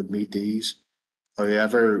proposal would meet these.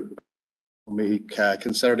 However, when we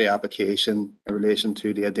consider the application in relation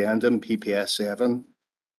to the addendum PPS 7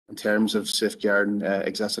 in terms of safeguarding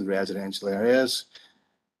existing residential areas,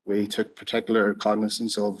 we took particular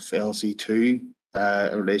cognizance of LC2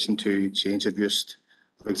 in relation to change of use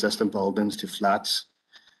of existing buildings to flats,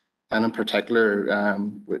 and in particular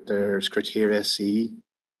there's criteria C,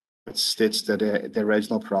 which states that the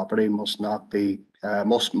original property must be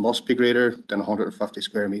greater than 150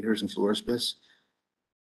 square meters in floor space.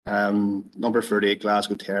 Number 38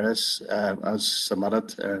 Glasgow Terrace, as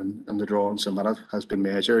submitted and the drawing submitted, has been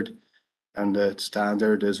measured, and the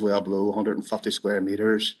standard is well below 150 square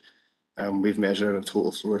meters. We've measured a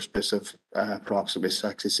total floor space of approximately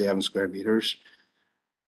 67 square meters.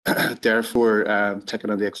 Therefore,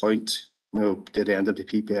 taking into account to the end of the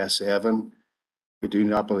PPS 7, we do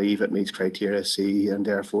not believe it meets criteria C, and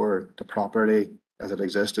therefore the property as it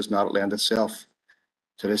exists does not lend itself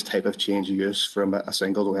to this type of change of use from a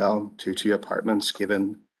single dwelling to 2 apartments,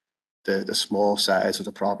 given the small size of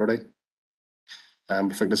the property.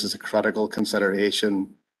 We think this is a critical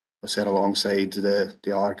consideration set alongside the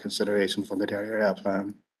other consideration from the Derry area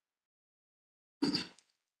plan.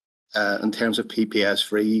 In terms of PPS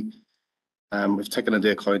 3, we've taken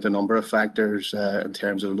into account a number of factors in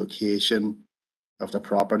terms of location of the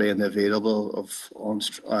property and the available of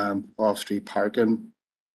off-street parking.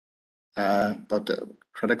 But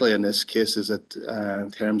critically in this case is that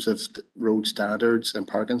in terms of road standards and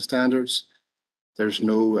parking standards, there's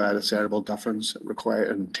no discernible difference required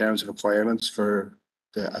in terms of requirements for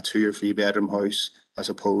a 2 or 3 bedroom house as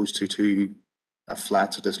opposed to 2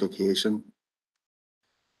 flats at this location.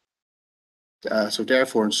 So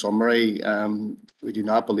therefore, in summary, we do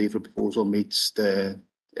not believe the proposal meets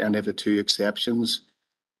any of the 2 exceptions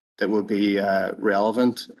that would be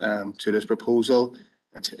relevant to this proposal.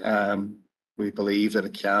 We believe that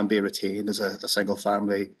it can be retained as a single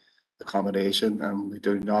family accommodation, and we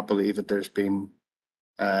do not believe that there's been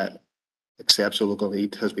exceptional local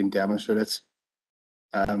need has been demonstrated.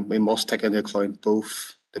 We must take into account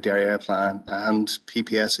both the Derry Area Plan and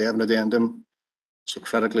PPS 7 addendum. So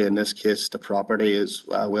critically in this case, the property is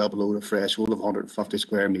well below the threshold of 150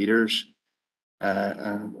 square metres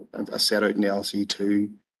and as set out in the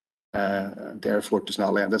LC2. Therefore, it does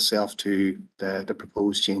not lend itself to the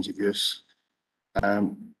proposed change of use.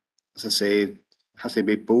 As I say, has to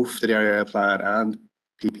be both the Derry Area Plan and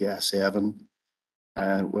PPS 7.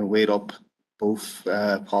 When weighed up both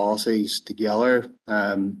policies together,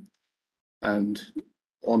 and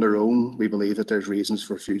on their own, we believe that there's reasons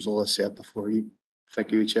for refusal as set before you.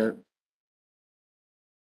 Thank you, Chair.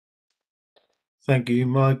 Thank you,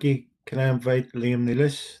 Maggie. Can I invite Liam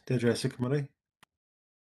Nealis to address the committee?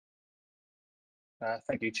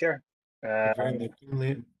 Thank you, Chair. You're very welcome,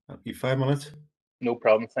 Liam. You 5 minutes. No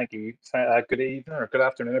problem. Thank you. Good evening or good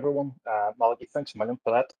afternoon, everyone. Malachy, thanks a million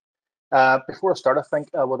for that. Before I start, I think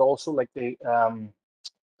I would also like to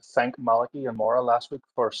thank Malachy and Maura last week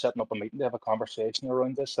for setting up a meeting to have a conversation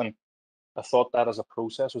around this. And I thought that as a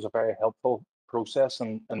process was a very helpful process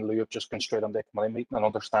in lieu of just going straight on the committee meeting and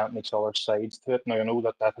understanding each other's sides to it. Now, I know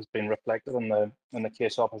that has been reflected in the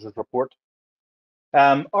case officer's report.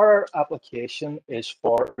 Our application is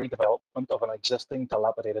for redevelopment of an existing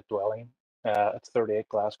dilapidated dwelling at 38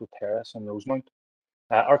 Glasgow Terrace in Rosemount.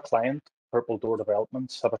 Our client, Purple Door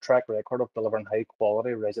Developments, have a track record of delivering high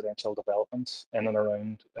quality residential developments in and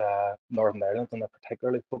around Northern Ireland, and they're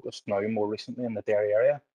particularly focused now more recently in the Derry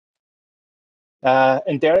area.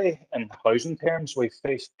 In Derry, in housing terms, we've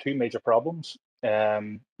faced 2 major problems.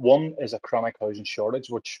 One is a chronic housing shortage,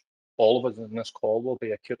 which all of us in this call will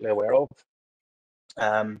be acutely aware of.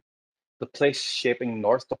 The Place Shaping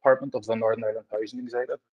North Department of the Northern Ireland Housing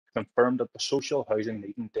Executive confirmed that the social housing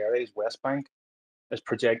need in Derry's West Bank is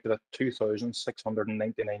projected at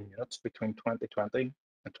 2,699 units between 2020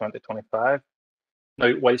 and 2025.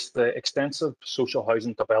 Now, whilst the extensive social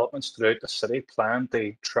housing developments throughout the city plan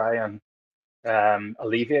to try and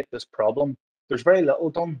alleviate this problem, there's very little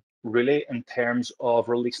done really in terms of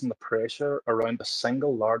releasing the pressure around the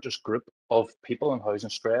single largest group of people in housing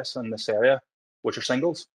stress in this area, which are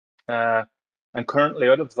singles. And currently,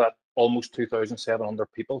 out of that almost 2,700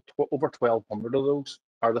 people, over 1,200 of those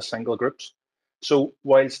are the single groups. So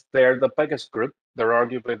whilst they're the biggest group, they're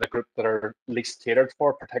arguably the group that are least catered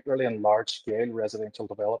for, particularly in large-scale residential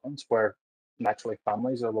developments where naturally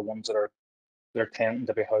families are the ones that they're tending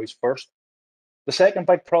to be housed first. The second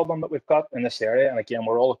big problem that we've got in this area, and again,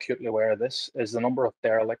 we're all acutely aware of this, is the number of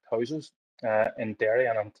derelict houses in Derry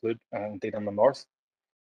and indeed in the north.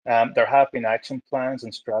 There have been action plans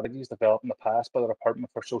and strategies developed in the past by the Department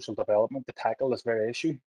for Social Development to tackle this very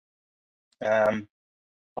issue.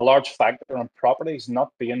 A large factor on properties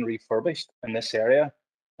not being refurbished in this area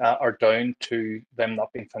are down to them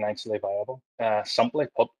not being financially viable. Simply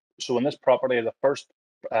put, so in this property, the first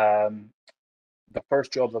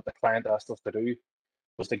job that the client asked us to do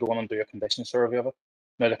was to go on and do a condition survey of it.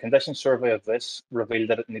 Now, the condition survey of this revealed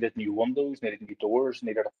that it needed new windows, needed new doors,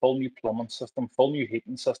 needed a full new plumbing system, full new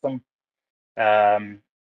heating system,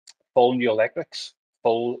 full new electrics,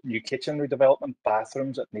 full new kitchen redevelopment,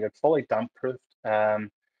 bathrooms. It needed fully damp-proofed,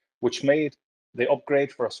 which made the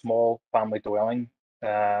upgrade for a small family dwelling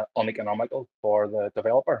uneconomical for the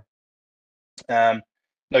developer. Now,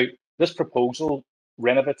 this proposal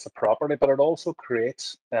renovates the property, but it also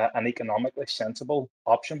creates an economically sensible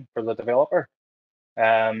option for the developer.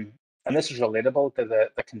 And this is relatable to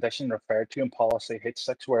the condition referred to in policy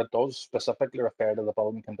H6, where it does specifically refer to the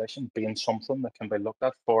building condition being something that can be looked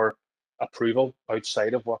at for approval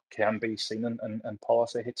outside of what can be seen in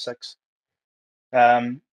policy H6.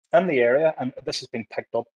 In the area, and this has been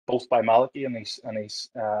picked up both by Malachy in his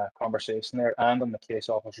conversation there and in the case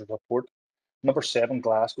officer's report, number 7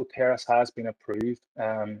 Glasgow Terrace has been approved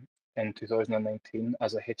in 2019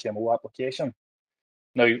 as a HMO application.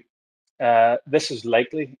 Now, this is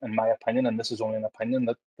likely, in my opinion, and this is only an opinion,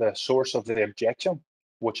 that the source of the objection,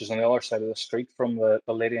 which is on the other side of the street from the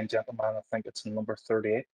lady and gentleman, I think it's in number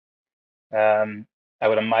 38, I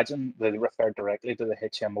would imagine they refer directly to the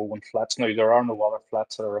HMO and flats. Now, there are no other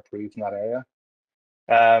flats that are approved in that area.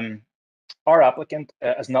 Our applicant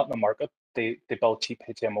is not in the market. They build cheap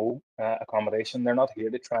HMO accommodation. They're not here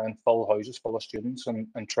to try and fill houses full of students and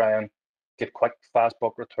try and get quick, fast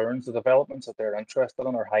buck returns. The developments that they're interested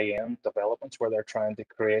in are high-end developments where they're trying to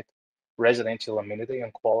create residential amenity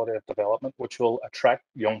and quality of development, which will attract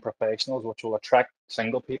young professionals, which will attract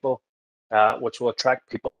single people, which will attract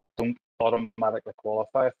people who don't automatically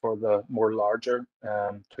qualify for the more larger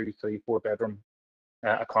 2, 3, 4 bedroom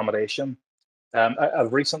accommodation.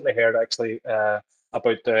 I've recently heard actually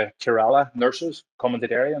about the Kerala nurses coming to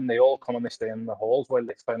Derry, and they all come and they stay in the halls while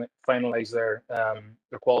they finalise their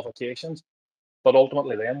qualifications. But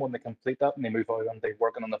ultimately, then when they complete that and they move out and they're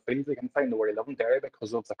working on the field, they can find nowhere to live in Derry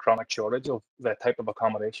because of the chronic shortage of the type of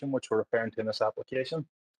accommodation which we're referring to in this application.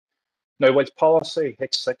 Now, whilst policy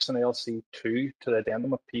H6 and LC2 to the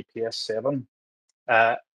addendum of PPS 7,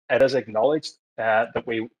 it is acknowledged that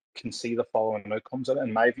we can see the following outcomes. And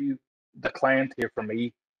in my view, the client here for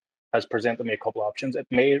me has presented me a couple of options. It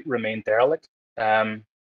may remain derelict,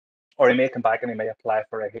 or he may come back and he may apply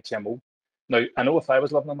for a HMO. Now, I know if I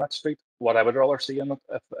was living on that street, what I would rather see in it,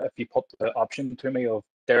 if you put the option to me of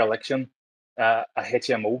dereliction, a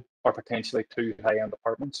HMO, or potentially 2 high-end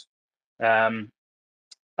apartments.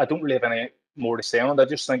 I don't really have any more to say on it. I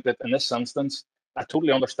just think that in this instance, I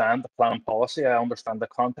totally understand the plan and policy. I understand the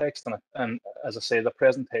context, and as I say, the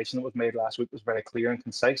presentation that was made last week was very clear and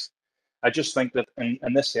concise. I just think that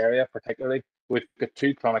in this area particularly, we've got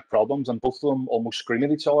 2 chronic problems, and both of them almost scream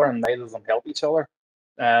at each other, and neither of them help each other.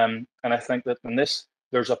 And I think that in this,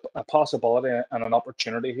 there's a possibility and an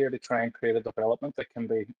opportunity here to try and create a development that can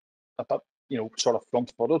be a bit, sort of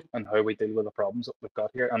front-footed in how we deal with the problems that we've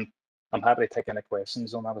got here. And I'm happy to take any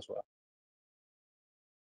questions on that as well.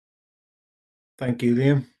 Thank you,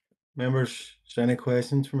 Liam. Members, is there any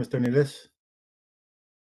questions for Mr. Nealis?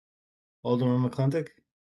 Alderman McClintock?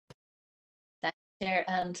 Thanks, Chair,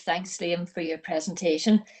 and thanks, Liam, for your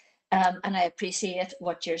presentation. And I appreciate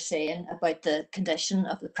what you're saying about the condition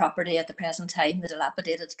of the property at the present time, the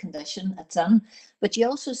dilapidated condition it's in. But you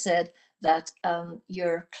also said that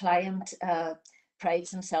your client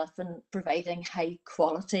prides himself in providing high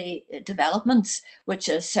quality developments, which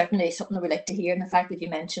is certainly something that we like to hear. And the fact that you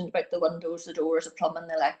mentioned about the windows, the doors, the plumbing,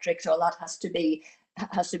 the electrics, all that has to be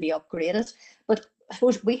upgraded. But I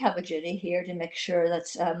suppose we have a duty here to make sure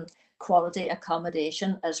that quality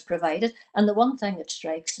accommodation is provided. And the one thing that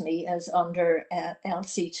strikes me is under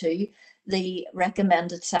LC2, the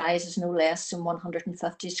recommended size is no less than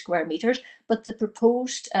 150 square metres, but the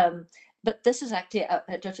proposed but this is actually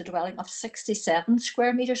just a dwelling of 67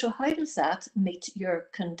 square metres. So how does that meet your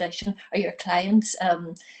condition or your client's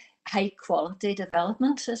high quality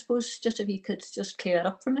development? I suppose just if you could just clear it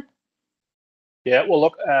up for me. Yeah, well,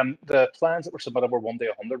 look, the plans that were submitted were 1 to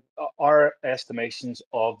 100. Our estimations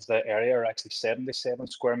of the area are actually 77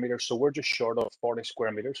 square metres. So we're just short of 40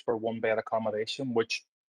 square metres for 1-bed accommodation, which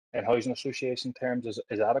in housing association terms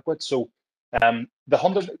is adequate. So the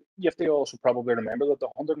 100, you have to also probably remember that the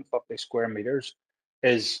 150 square metres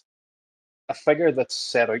is a figure that's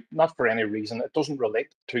set out not for any reason. It doesn't relate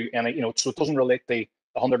to any, so it doesn't relate to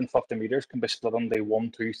 150 metres can be split into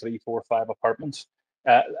 1, 2, 3, 4, 5 apartments.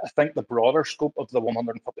 I think the broader scope of the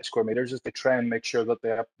 150 square metres is to try and make sure that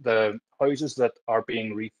the houses that are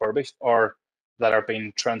being refurbished or that are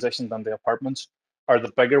being transitioned into apartments are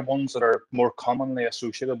the bigger ones that are more commonly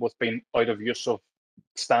associated with being out of use of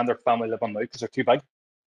standard family living now because they're too big.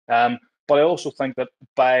 But I also think that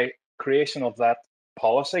by creation of that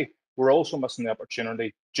policy, we're also missing the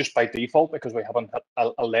opportunity just by default because we haven't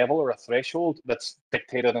had a level or a threshold that's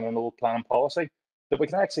dictated in an old plan policy that we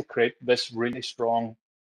can actually create this really strong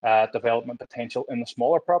development potential in the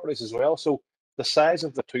smaller properties as well. So the size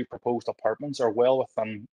of the 2 proposed apartments are well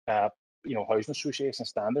within housing association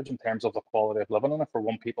standards in terms of the quality of living in it for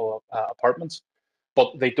 1 people apartments,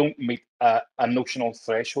 but they don't meet a notional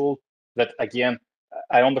threshold that, again,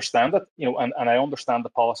 I understand it, and I understand the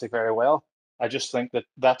policy very well. I just think that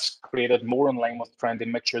that's created more in line with trying to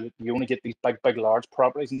make sure that you only get these big, large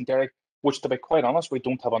properties in Derry, which, to be quite honest, we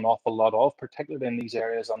don't have an awful lot of, particularly in these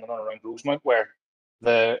areas on and around Rosemount, where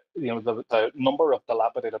the number of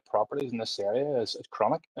dilapidated properties in this area is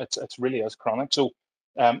chronic. It's really is chronic. So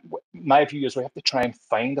my view is we have to try and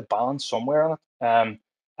find a balance somewhere on it.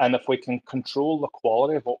 And if we can control the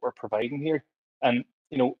quality of what we're providing here, and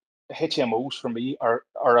HMOs for me are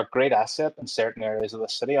a great asset in certain areas of the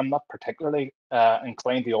city. I'm not particularly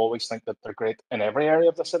inclined to always think that they're great in every area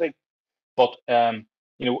of the city, but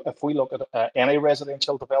if we look at any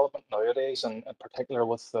residential development nowadays, and in particular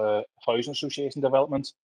with housing association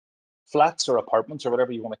developments, flats or apartments or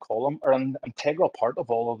whatever you want to call them are an integral part of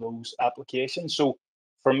all of those applications. So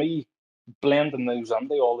for me, blending those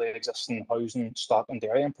into all the existing housing stock in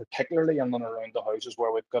Derry, and particularly in and around the houses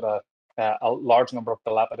where we've got a large number of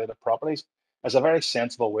dilapidated properties, is a very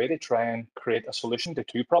sensible way to try and create a solution to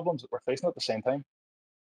two problems that we're facing at the same time.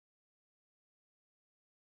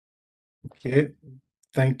 Okay,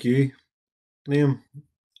 thank you, Liam.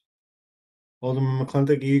 Alderman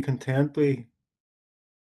McClintock, are you content with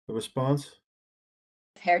the response?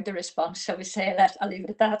 Heard the response, shall we say that? I'll leave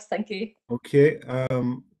it at that. Thank you. Okay,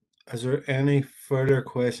 is there any further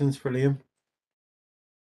questions for Liam?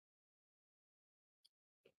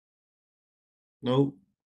 No.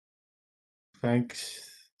 Thanks.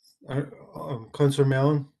 Councillor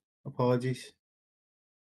Mellon, apologies.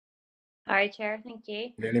 All right, Chair, thank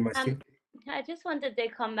you. Nearly missed you. I just wanted to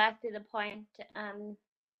come back to the point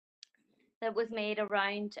that was made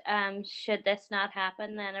around should this not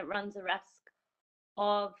happen, then it runs a risk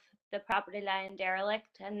of the property lying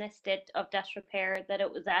derelict in the state of disrepair that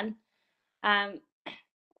it was in.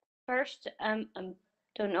 First,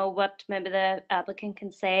 don't know what maybe the applicant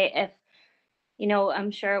can say if,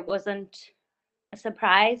 I'm sure it wasn't a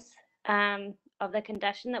surprise of the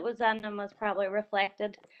condition that was in and was probably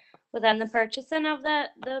reflected within the purchasing of the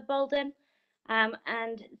building.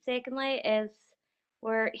 And secondly is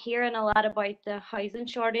we're hearing a lot about the housing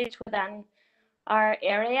shortage within our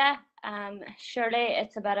area. Surely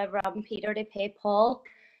it's a bit of robbing Peter to pay Paul,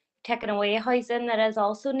 taking away housing that is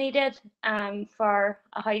also needed for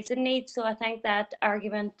a housing need. So I think that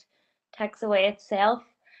argument takes away itself.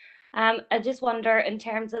 I just wonder in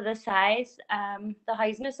terms of the size, the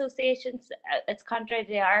housing associations, it's contrary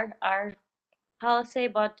to our policy,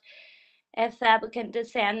 but if the applicant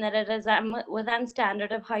is saying that it is within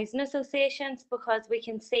standard of housing associations, because we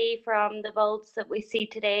can see from the builds that we see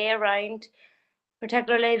today around,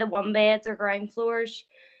 particularly the one beds or ground floors,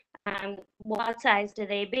 what size do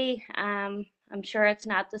they be? I'm sure it's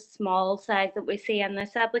not the small size that we see in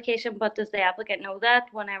this application, but does the applicant know that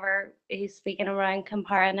whenever he's speaking around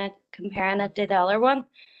comparing it to the other one?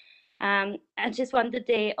 I just wanted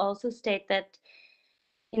to also state that,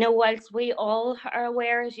 whilst we all are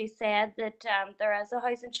aware, as you said, that there is a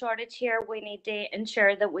housing shortage here, we need to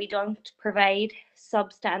ensure that we don't provide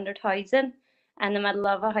substandard housing in the middle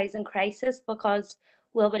of a housing crisis, because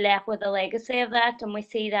we'll be left with a legacy of that, and we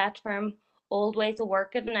see that from old ways of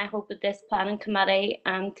working. And I hope that this planning committee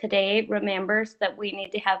today remembers that we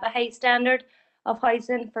need to have a high standard of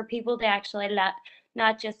housing for people to actually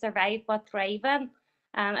not just survive but thrive in.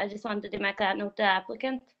 I just wanted to make that note to the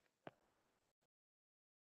applicant.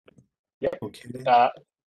 Yeah. Okay.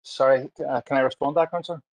 Sorry, can I respond to that,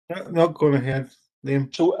 Councillor? No, go ahead,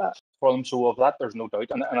 Liam. So of that, there's no doubt,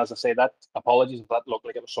 and as I say, that apologies if that looked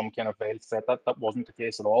like it was some kind of veiled threat. That wasn't the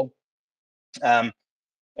case at all.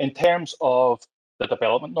 In terms of the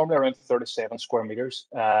development, normally around 37 square meters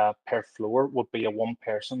per floor would be a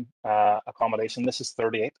one-person accommodation. This is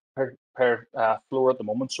 38 per floor at the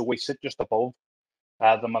moment, so we sit just above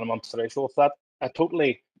the minimum threshold of that. I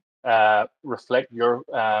totally reflect your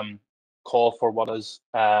call for what is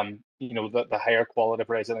the higher quality of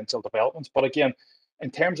residential developments. But again, in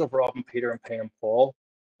terms of robbing Peter and paying Paul,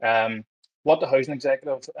 what the housing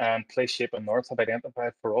executive and Place Shape and North have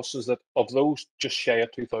identified for us is that of those just shy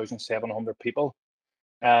of 2,700 people,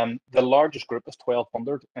 the largest group is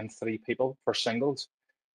 1,203 people for singles.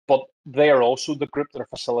 But they are also the group that are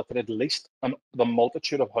facilitated least and the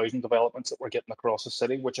multitude of housing developments that we're getting across the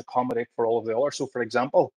city, which accommodate for all of the others. So, for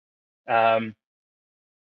example,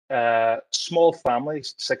 small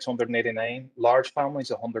families, 689, large families,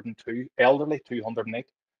 102, elderly, 208.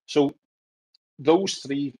 So those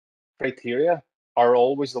three criteria are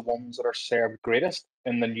always the ones that are served greatest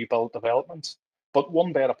in the new build developments. But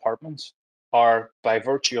one bed apartments are, by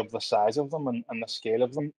virtue of the size of them and the scale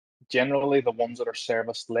of them, generally the ones that are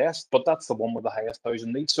serviced less, but that's the one with the highest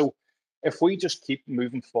housing needs. So if we just keep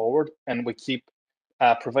moving forward and we keep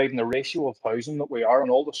providing the ratio of housing that we are on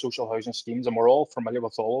all the social housing schemes, and we're all familiar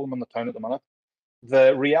with all of them in the town at the minute,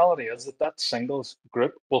 the reality is that that singles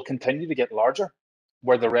group will continue to get larger,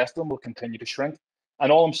 where the rest of them will continue to shrink.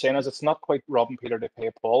 And all I'm saying is it's not quite robbing Peter to pay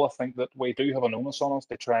Paul. I think that we do have an onus on us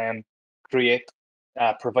to try and create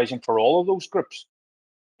provision for all of those groups.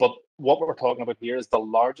 But what we're talking about here is the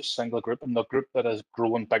largest single group, and the group that is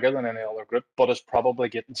growing bigger than any other group, but is probably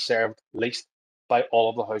getting served least by all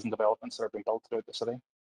of the housing developments that are being built throughout the city.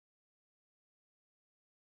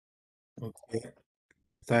 Okay.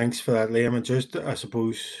 Thanks for that, Liam. And just, I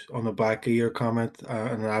suppose, on the back of your comment,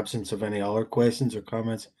 in the absence of any other questions or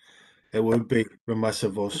comments, it would be remiss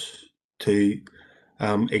of us to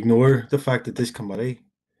ignore the fact that this committee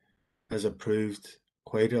has approved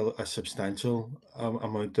quite a substantial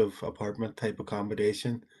amount of apartment type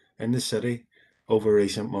accommodation in the city over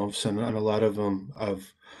recent months, and a lot of them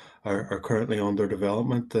are currently under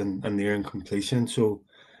development and nearing completion. So,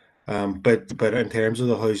 but in terms of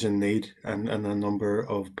the housing need and the number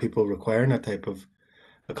of people requiring that type of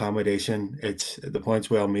accommodation, it's the point's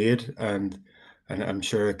well made and I'm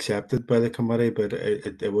sure accepted by the committee. But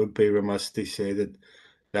it would be remiss to say that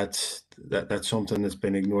that's something that's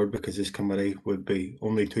been ignored, because this committee would be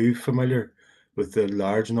only too familiar with the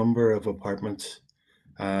large number of apartments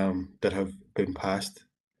that have been passed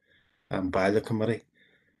by the committee.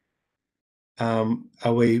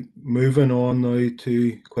 Are we moving on now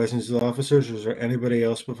to questions to the officers? Is there anybody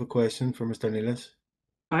else with a question for Mr. Nealis?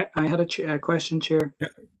 I had a question, Chair. Yeah,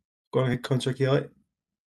 go ahead, Councillor Kelly.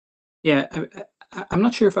 Yeah, I'm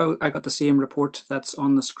not sure if I got the same report that's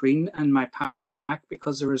on the screen in my pack,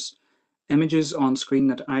 because there was images on screen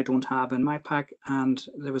that I don't have in my pack, and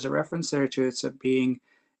there was a reference there to it being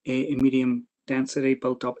a medium density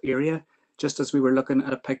built up area, just as we were looking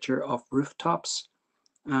at a picture of rooftops.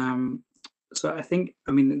 So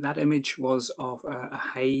I mean, that image was of a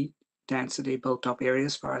high density built up area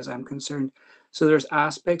as far as I'm concerned. So there's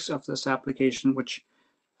aspects of this application which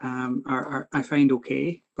I find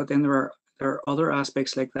okay, but then there are other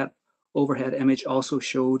aspects, like that overhead image also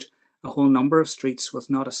showed a whole number of streets with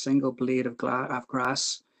not a single blade of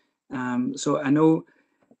grass. So I know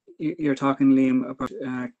you're talking, Liam, about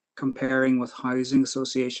comparing with housing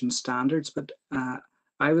association standards, but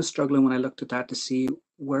I was struggling when I looked at that to see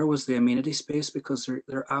where was the amenity space, because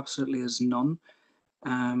there absolutely is none.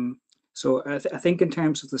 So I think in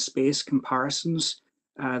terms of the space comparisons,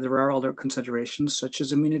 there are other considerations such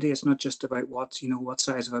as amenity. It's not just about what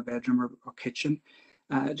size of a bedroom or kitchen.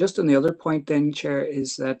 Just on the other point then, Chair,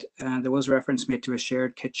 is that there was reference made to a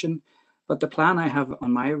shared kitchen, but the plan I have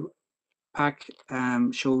on my pack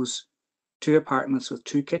shows 2 apartments with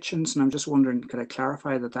 2 kitchens, and I'm just wondering, could I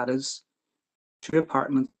clarify that that is 2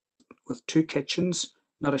 apartments with 2 kitchens,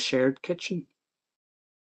 not a shared kitchen?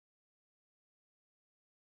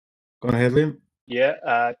 Go ahead, Liam.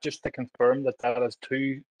 Yeah, just to confirm that that is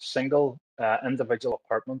 2 single individual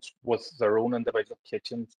apartments with their own individual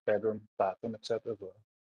kitchens, bedroom, bathroom, etc. as well.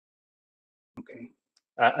 Okay.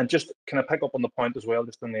 And just can I pick up on the point as well,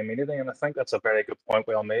 just on the amenity, and I think that's a very good point,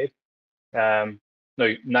 well made. Now,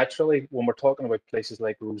 naturally, when we're talking about places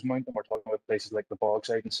like Rosemount and we're talking about places like the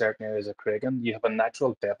Bogside and certain areas of Craigin, you have a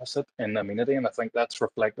natural deficit in amenity, and I think that's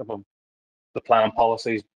reflective of the planning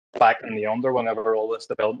policies back in the under whenever all this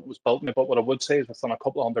development was built. But what I would say is within a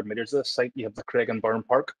couple of 100 metres of this site, you have the Craigin Burn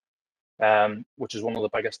Park, which is one of the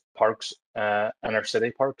biggest parks, inner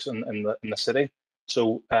city parks in the city.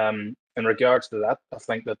 So in regards to that, I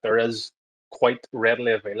think that there is quite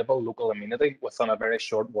readily available local amenity within a very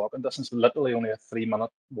short walking distance, literally only a 3-minute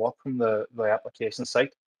walk from the application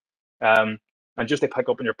site. And just to pick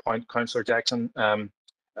up on your point, Councillor Jackson,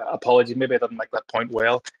 apologies, maybe I didn't make that point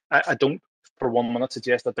well. I don't for 1 minute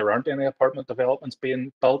suggest that there aren't any apartment developments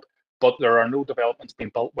being built, but there are no developments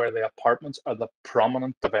being built where the apartments are the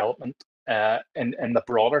prominent development in the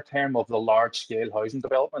broader term of the large scale housing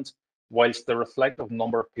developments, whilst the reflective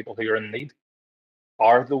number of people who are in need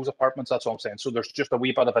are those apartments. That's what I'm saying. So there's just a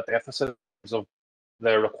wee bit of a deficit of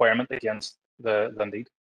the requirement against the need.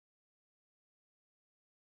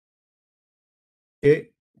 Okay,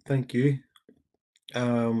 thank you.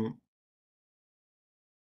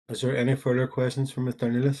 Is there any further questions from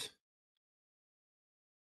Mr. Nealis?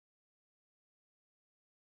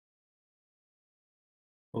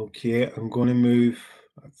 Okay, I'm going to move.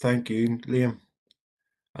 Thank you, Liam.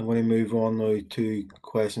 I'm going to move on now to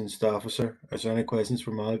questions to officer. Is there any questions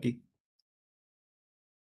for Malachy?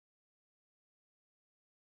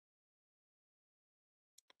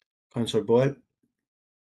 Councillor Boyle.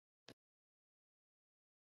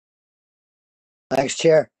 Thanks,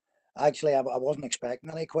 Chair. Actually, I wasn't expecting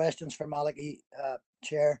any questions for Malachy,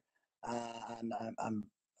 Chair, and I'm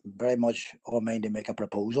very much on mind to make a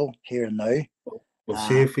proposal here and now. Well,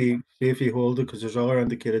 see if you hold it, because there's other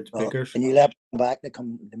indicated speakers. Can you let me back to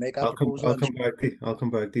make a proposal? I'll come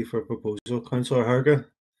back to you for a proposal. Councillor Harga,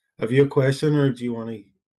 have you a question, or do you want to?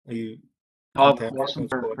 Are you? I have a question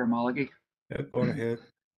for Malachy. Yeah, go on ahead.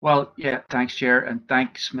 Well, yeah, thanks, Chair, and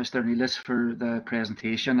thanks, Mr. Nealis, for the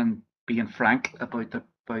presentation and being frank about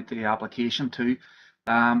the application too.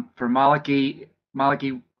 For Malachy,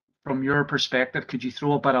 from your perspective, could you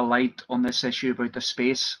throw a bit of light on this issue about the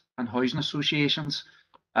space and housing associations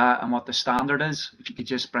and what the standard is? If you could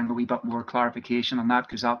just bring a wee bit more clarification on that,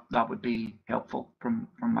 because that would be helpful from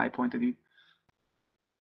my point of view.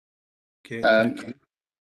 Okay.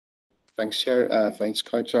 Thanks, Chair. Thanks,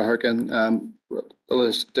 Councillor Harkin.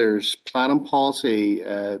 There's planning policy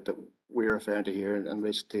that we're referring to here in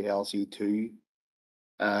relation to LC2.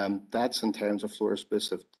 That's in terms of floor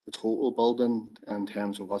space of the total building, in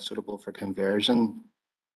terms of what's suitable for conversion.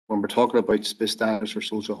 When we're talking about space standards for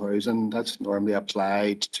social housing, that's normally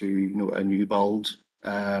applied to a new build,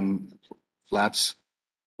 flats,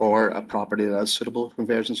 or a property that's suitable for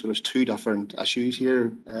conversion. So there's two different issues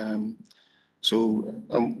here. So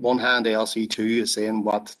on one hand, LC2 is saying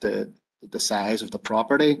what the size of the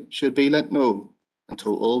property should be, in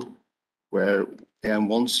total, where then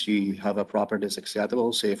once you have a property that's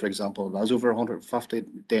acceptable, say for example that's over 150,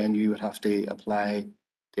 then you would have to apply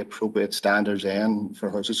the appropriate standards then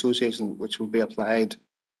for house association, which will be applied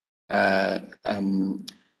on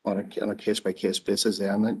a case-by-case basis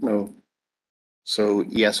then. So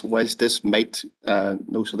yes, whilst this might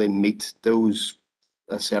so they meet those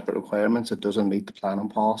separate requirements, it doesn't meet the planning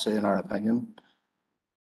policy in our opinion.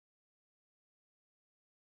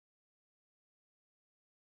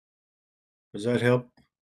 Does that help?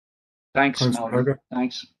 Thanks, Councillor Malcolm. Harker?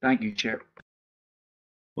 Thanks. Thank you, Chair.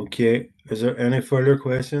 Okay, is there any further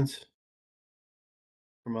questions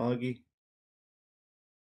for Malachy?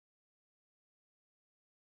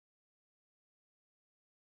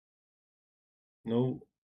 No.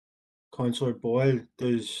 Councillor Boyle,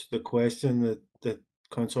 does the question that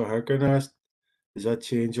Councillor Harkin asked, does that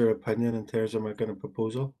change your opinion in terms of making a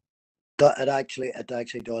proposal? It actually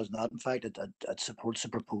does not. In fact, it supports the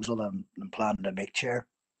proposal I'm planning to make, Chair.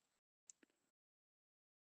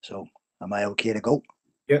 So am I okay to go?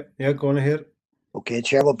 Yeah, go on ahead. Okay,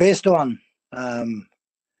 Chair. Well, based on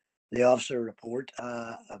the officer report,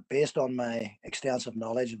 based on my extensive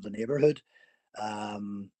knowledge of the neighbourhood,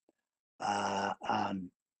 and I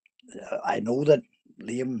know that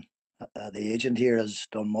Liam, the agent here, has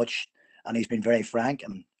done much, and he's been very frank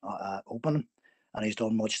and open, and he's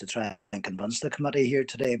done much to try and convince the committee here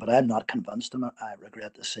today, but I'm not convinced, and I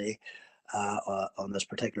regret to say, on this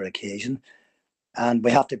particular occasion. And we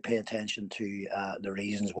have to pay attention to the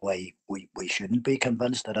reasons why we shouldn't be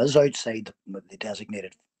convinced. It is outside the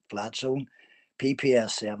designated flat zone. PPS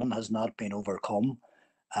 7 has not been overcome,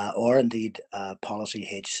 or indeed policy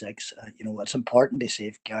H6. It's important to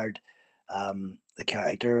safeguard the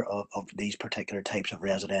character of these particular types of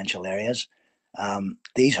residential areas.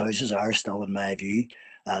 These houses are still, in my view,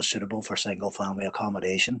 suitable for single family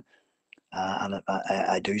accommodation, and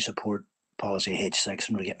I do support policy H6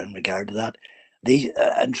 in regard to that.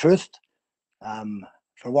 In truth,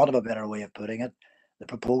 for want of a better way of putting it, the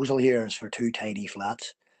proposal here is for two tiny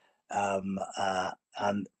flats, and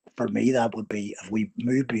for me that would be, if we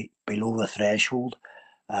move below the threshold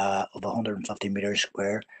of 150 meters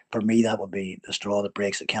square, for me that would be the straw that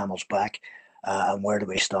breaks the camel's back. And where do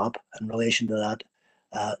we stop in relation to that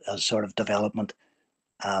sort of development?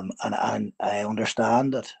 And I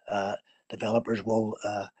understand that developers will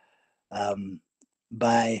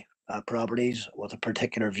buy properties with a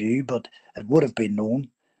particular view, but it would have been known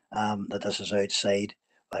that this is outside.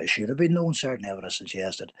 It should have been known, certainly I would have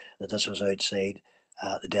suggested that this was outside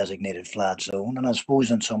the designated flat zone. And I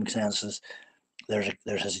suppose in some senses there's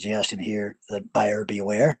a suggestion here that buyer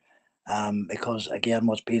beware, because again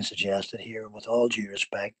what's being suggested here, with all due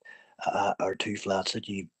respect, are two flats that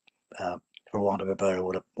you, for want of a better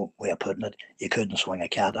way of putting it, you couldn't swing a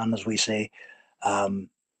cat on, as we say.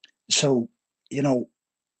 So,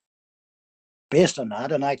 based on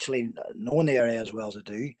that, and actually knowing the area as well as I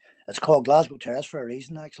do, it's called Glasgow Terrace for a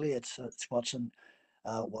reason. Actually, it's what's in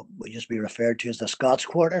what we used to be referred to as the Scots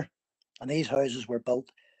Quarter, and these houses were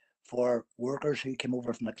built for workers who came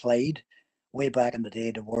over from the Clyde way back in the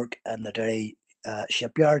day to work in the Derry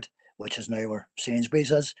shipyard, which is now where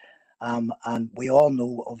Sainsbury's is. And we all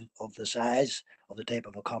know of the size of the type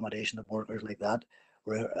of accommodation that workers like that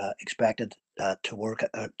were expected to work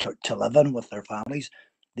to live in with their families.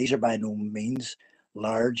 These are by no means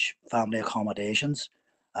large family accommodations.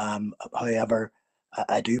 However,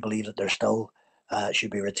 I do believe that there still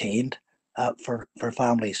should be retained for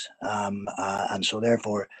families, and so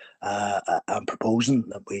therefore I'm proposing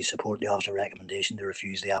that we support the officer recommendation to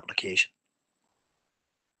refuse the application.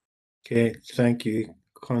 Okay, thank you,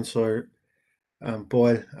 Councillor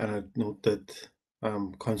Boyle, and I note that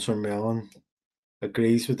Councillor Mellon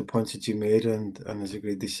agrees with the points that you made and has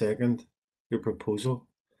agreed to second your proposal.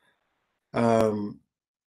 Councillor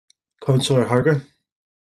Harker.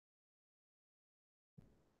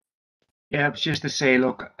 Yeah, it was just to say,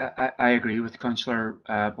 look, I agree with Councillor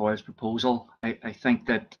Boyle's proposal. I think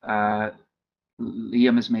that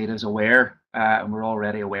Liam has made us aware, and we're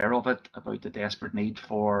already aware of it, about the desperate need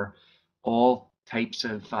for all types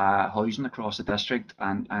of housing across the district,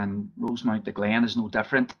 and Rosemount to Glen is no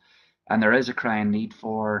different. And there is a crying need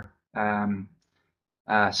for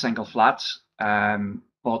single flats,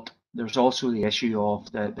 but there's also the issue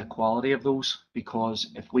of the quality of those,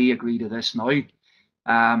 because if we agree to this now,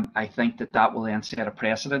 I think that will then set a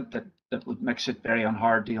precedent that would makes it very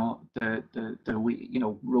hard to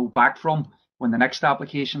roll back from when the next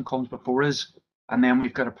application comes before us, and then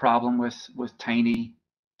we've got a problem with tiny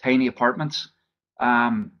apartments.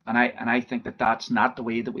 And I think that's not the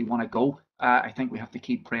way that we want to go. I think we have to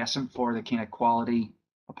keep pressing for the kind of quality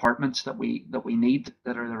apartments that we need,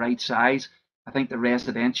 that are the right size. I think the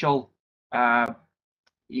residential,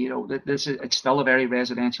 it's still a very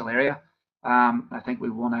residential area. I think we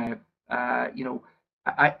want to,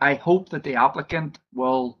 I hope that the applicant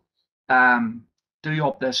will do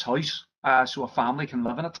up this house so a family can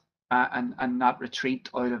live in it, and not retreat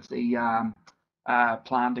out of the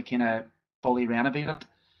plan to kind of fully renovate it.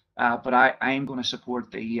 But I am going to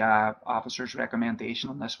support the officer's recommendation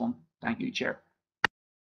on this one. Thank you, Chair.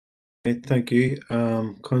 Okay, thank you.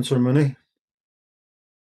 Councillor Mooney.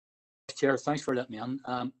 Chair, thanks for letting me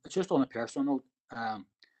in. Just on a personal note,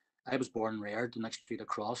 I was born and reared the next street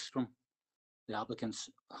across from the applicants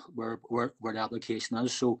where the application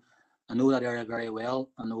is. So I know that area very well.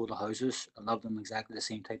 I know the houses. I lived in exactly the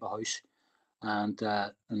same type of house. And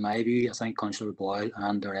in my view, I think Councillor Boyle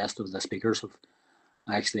and the rest of the speakers have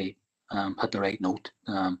actually hit the right note.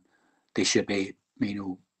 They should be,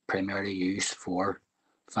 primarily used for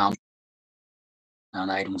families,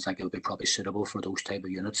 and I don't think it would be probably suitable for those type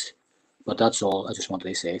of units. But that's all I just wanted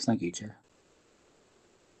to say. Thank you, Chair.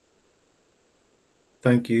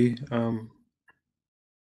 Thank you,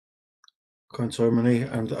 Councillor Mooney.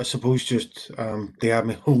 And I suppose just to add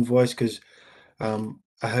my own voice, because I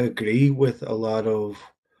agree with a lot of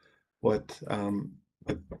what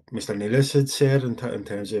Mr. Neelis had said in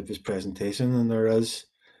terms of his presentation, and there is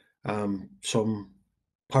some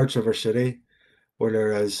parts of our city where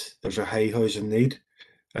there's a high housing need,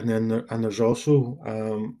 and then there's also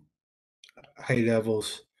high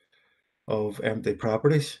levels of empty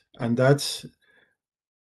properties, and that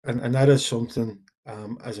is something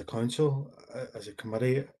as a council, as a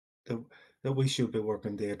committee, that we should be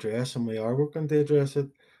working to address, and we are working to address it.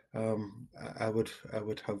 I would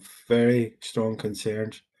have very strong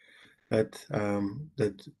concerns that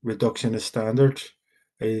that reduction of standards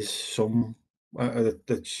is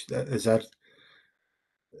that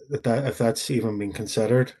if that's even been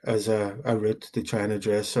considered as a route to try and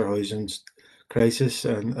address our housing crisis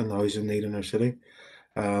and the housing need in our city,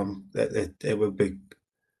 it would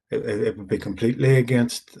be completely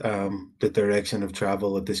against the direction of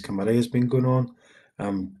travel that this committee has been going on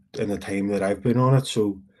in the time that I've been on it.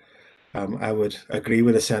 So I would agree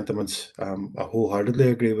with the sentiments. I wholeheartedly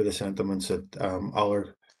agree with the sentiments that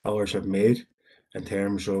others have made in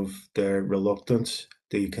terms of their reluctance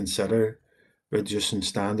to consider reducing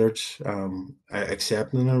standards,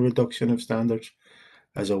 accepting a reduction of standards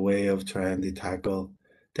as a way of trying to tackle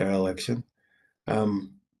dereliction.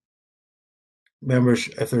 Members,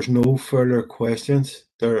 if there's no further questions,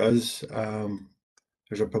 there's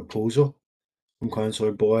a proposal from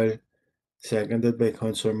Councillor Boyle, seconded by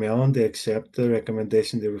Councillor Mellon, to accept the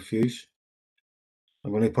recommendation to refuse.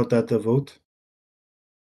 I'm going to put that to vote.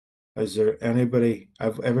 Is there everybody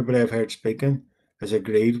I've heard speaking has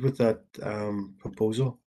agreed with that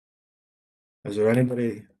proposal? Is there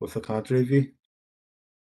anybody with a contrary view?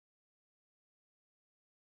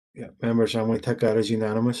 Yeah, members, I'm going to take that as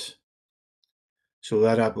unanimous. So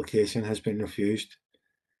that application has been refused.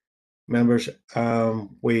 Members,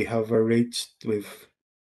 we've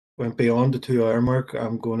went beyond the 2-hour mark.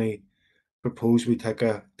 I'm going to propose we take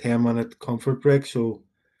a 10-minute comfort break. So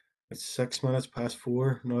it's 6 minutes past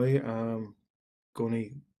 4 now. I'm going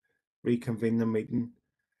to reconvene the meeting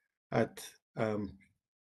at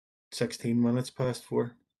 16 minutes past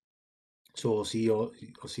 4. So I'll see you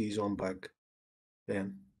on back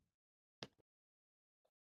then.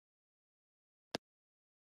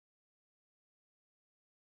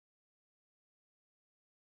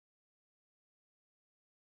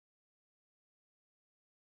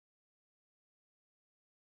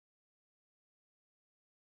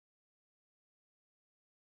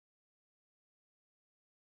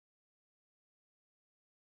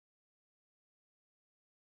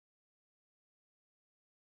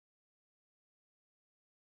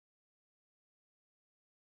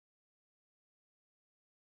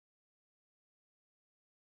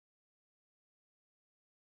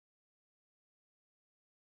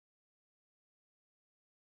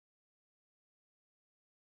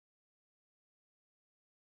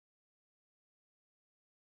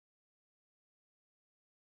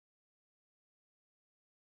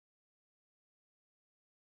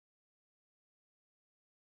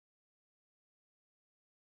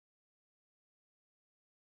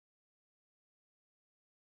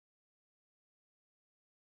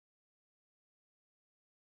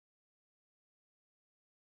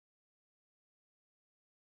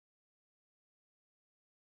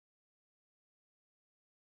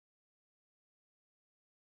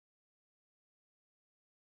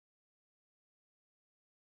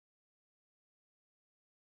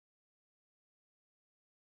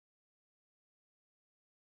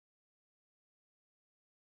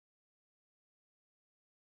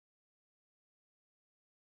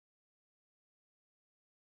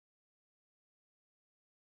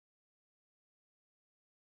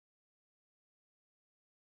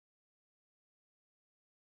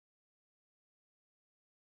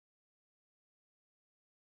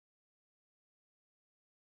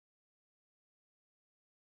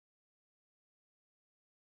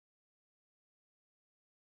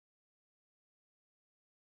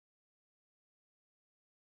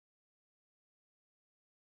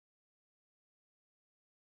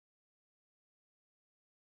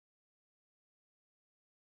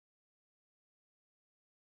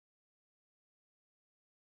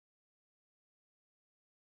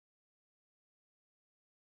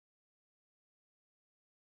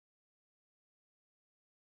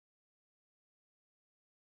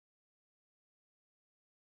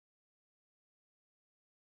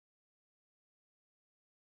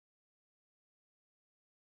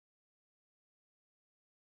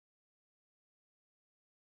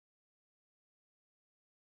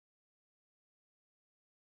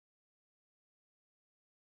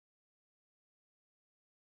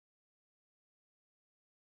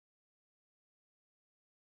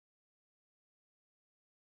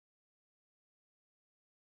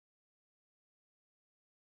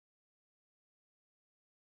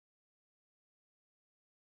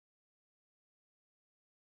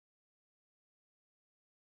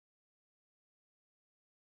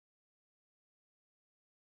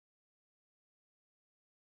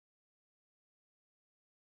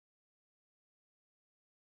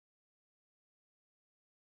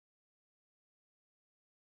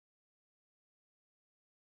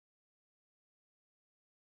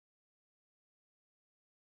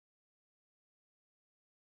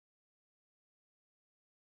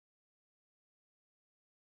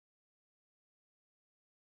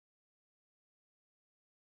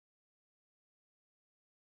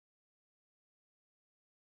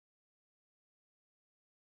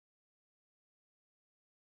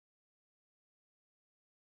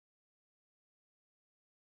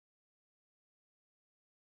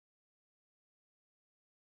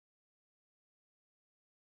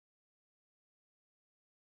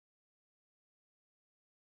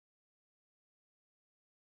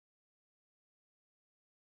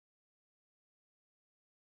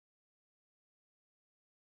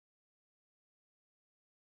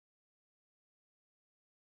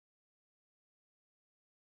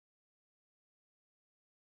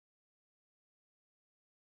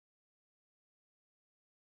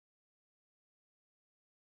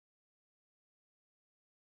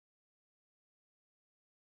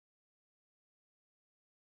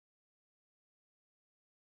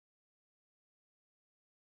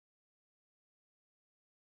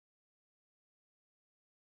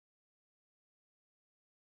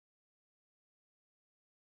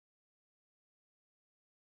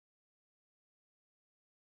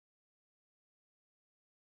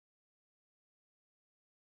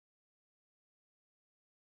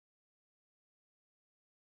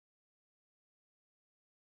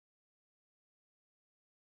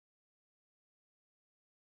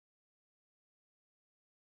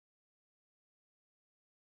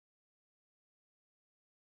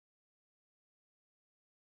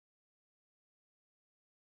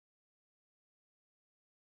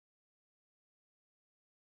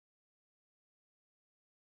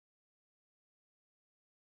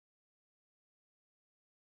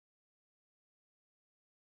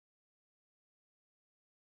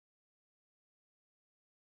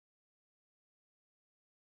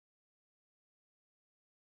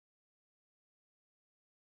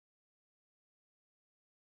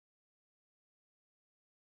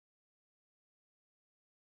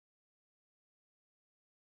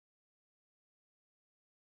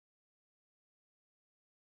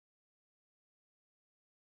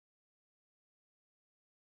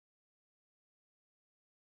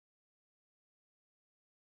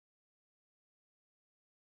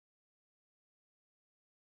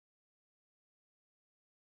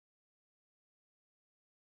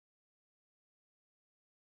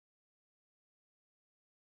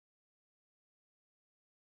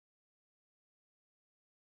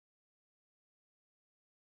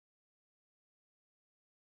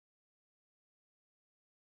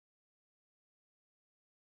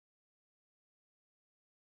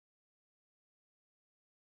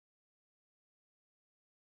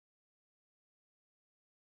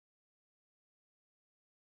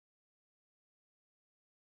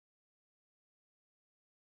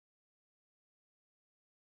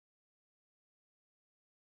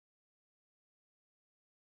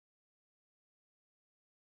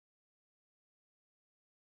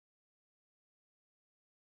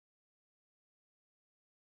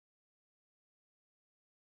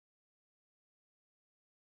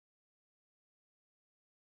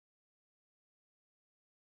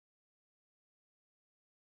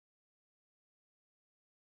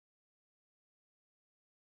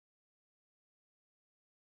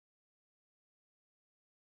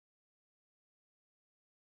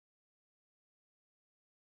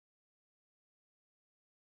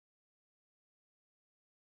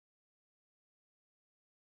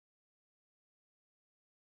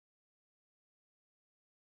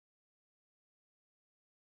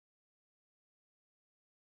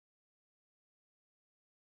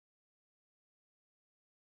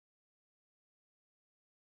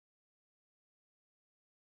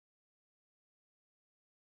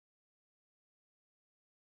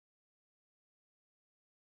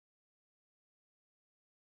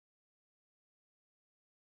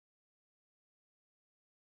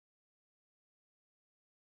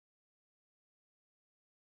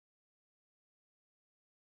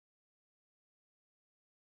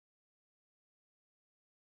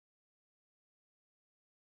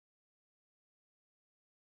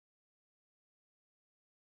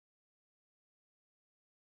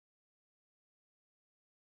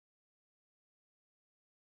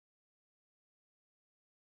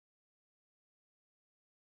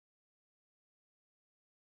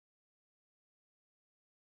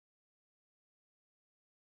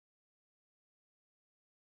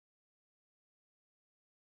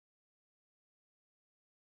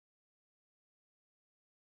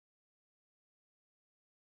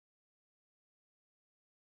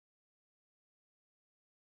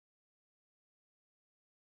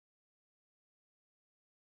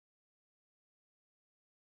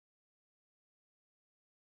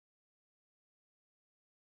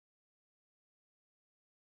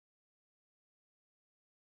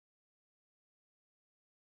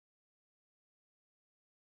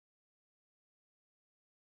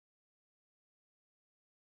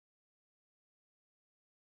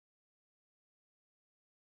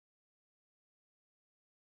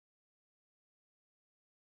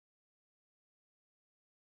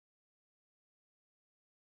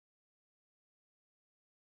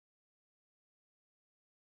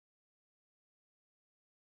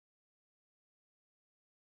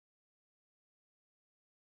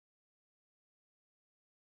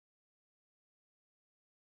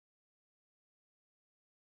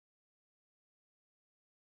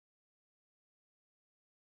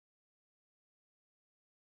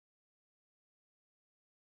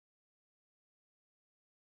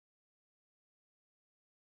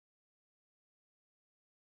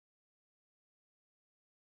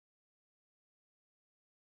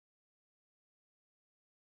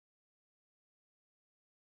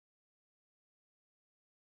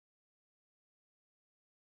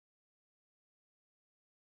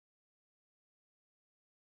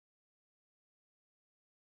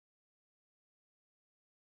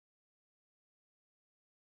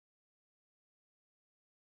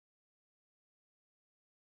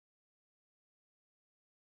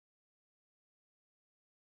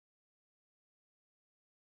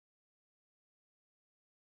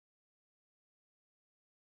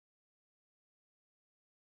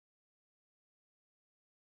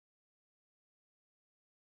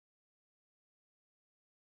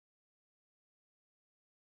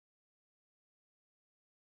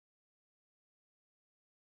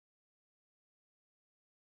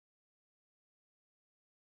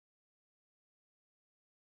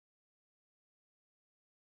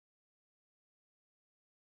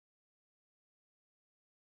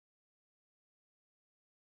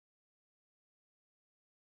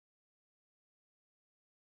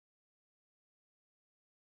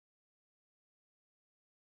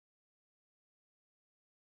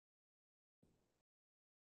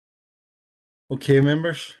 Okay,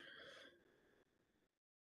 members.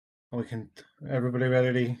 We can, everybody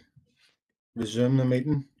ready to resume the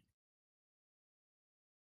meeting?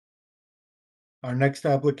 Our next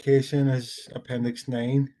application is Appendix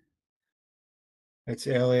 9. It's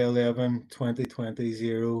LA11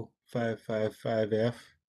 2020-0555F.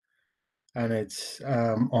 And it's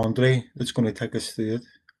Andre that's going to take us through it.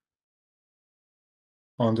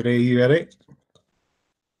 Andre, you ready?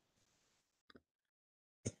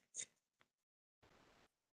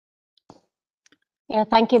 Yeah,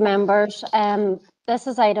 thank you, members. This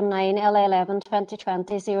is item 9, LA11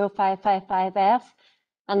 2020-0555F,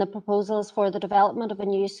 and the proposal is for the development of a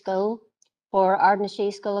new school for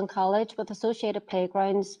Ardnashee School and College with associated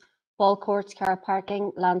playgrounds, ball courts, car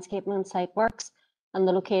parking, landscaping and site works, and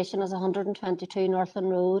the location is 122 Northland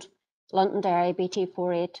Road, Londonderry,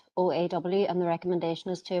 BT480AW, and the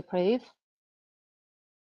recommendation is to approve.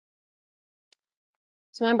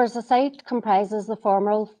 So members, the site comprises the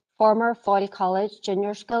former Foyle College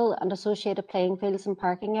Junior School and associated playing fields and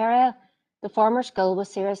parking area. The former school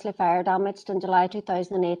was seriously fire damaged in July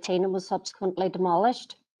 2018 and was subsequently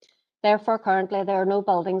demolished. Therefore, currently there are no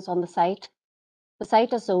buildings on the site. The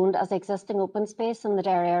site is zoned as existing open space in the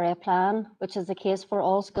Derry area plan, which is the case for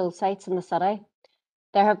all school sites in the city.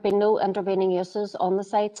 There have been no intervening uses on the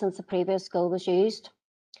site since the previous school was used.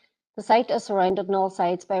 The site is surrounded on all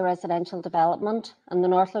sides by residential development, and the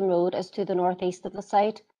Northland Road is to the northeast of the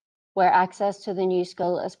site, where access to the new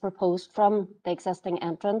school is proposed from the existing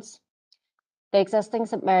entrance. The existing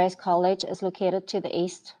St Mary's College is located to the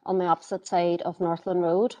east on the opposite side of Northland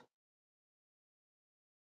Road.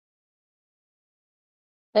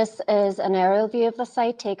 This is an aerial view of the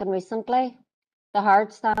site taken recently. The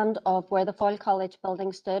hard stand of where the Foyle College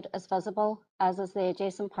building stood is visible, as is the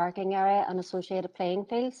adjacent parking area and associated playing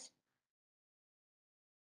fields.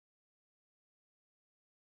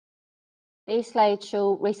 These slides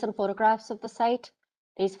show recent photographs of the site.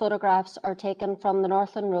 These photographs are taken from the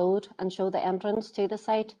Northland Road and show the entrance to the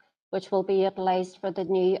site, which will be utilised for the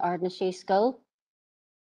new Ardnashee School.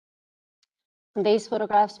 And these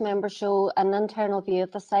photographs, members, show an internal view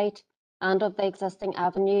of the site and of the existing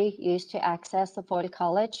avenue used to access the Foyle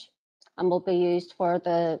College and will be used for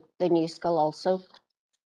the new school also.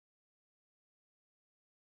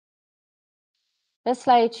 This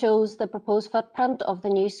slide shows the proposed footprint of the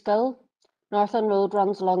new school. Northland Road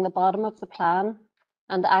runs along the bottom of the plan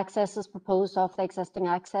and access is proposed off the existing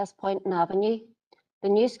access point and avenue. The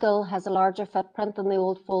new school has a larger footprint than the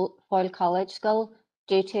old Foyle College school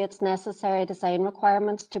due to its necessary design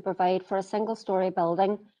requirements to provide for a single-storey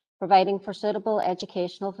building, providing for suitable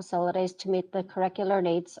educational facilities to meet the curricular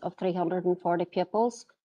needs of 340 pupils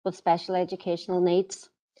with special educational needs.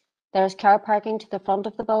 There is car parking to the front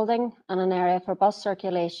of the building and an area for bus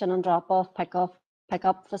circulation and drop-off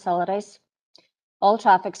pick-up facilities. All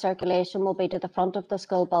traffic circulation will be to the front of the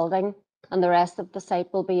school building, and the rest of the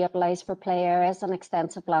site will be utilised for play areas and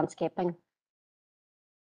extensive landscaping.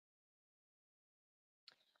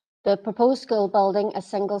 The proposed school building is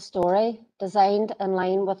single-storey, designed in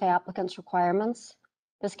line with the applicant's requirements.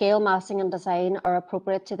 The scale, massing and design are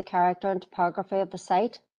appropriate to the character and topography of the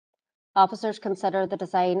site. Officers consider the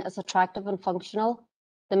design as attractive and functional.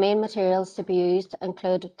 The main materials to be used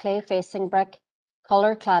include clay facing brick,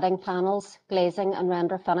 colour cladding panels, glazing and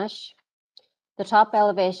render finish. The top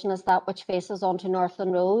elevation is that which faces onto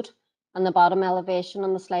Northland Road, and the bottom elevation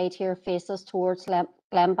on the slide here faces towards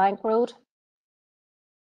Glenbank Road.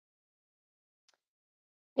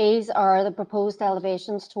 These are the proposed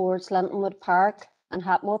elevations towards Lintonwood Park and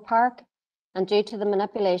Hatmore Park, and due to the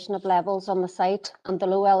manipulation of levels on the site and the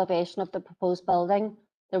low elevation of the proposed building,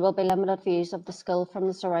 there will be limited views of the school from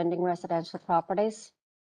the surrounding residential properties.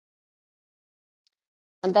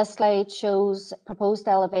 And this slide shows proposed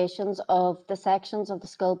elevations of the sections of the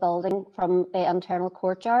school building from the internal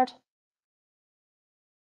courtyard.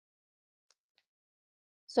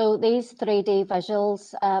 So these 3D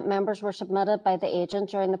visuals, members, were submitted by the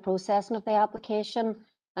agent during the processing of the application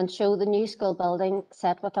and show the new school building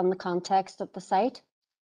set within the context of the site.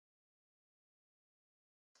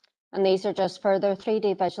 And these are just further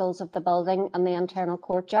 3D visuals of the building and the internal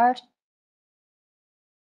courtyard.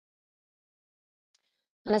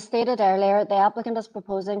 And as stated earlier, the applicant is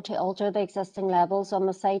proposing to alter the existing levels on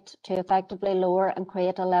the site to effectively lower and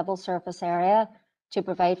create a level surface area to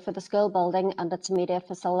provide for the school building and its immediate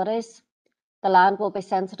facilities. The land will be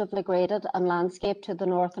sensitively graded and landscaped to the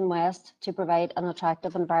north and west to provide an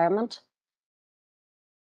attractive environment.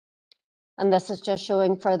 And this is just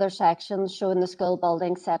showing further sections showing the school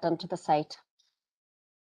building set into the site.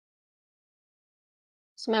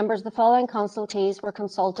 So members, the following consultees were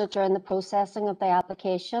consulted during the processing of the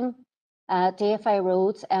application. DFI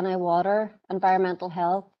Roads, NI Water, Environmental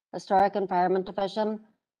Health, Historic Environment Division,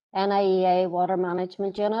 NIEA Water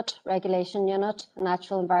Management Unit, Regulation Unit,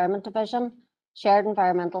 Natural Environment Division, Shared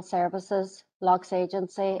Environmental Services, Lochs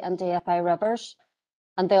Agency and DFI Rivers,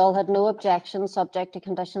 and they all had no objections subject to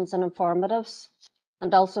conditions and informatives.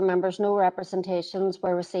 And also members, no representations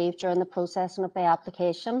were received during the processing of the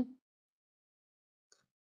application.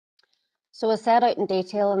 So as set out in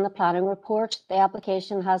detail in the planning report, the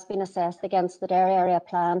application has been assessed against the Derry Area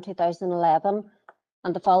Plan 2011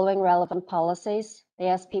 and the following relevant policies: the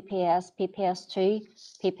SPPS, PPS2,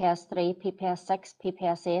 PPS3, PPS6,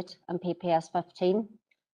 PPS8 and PPS15.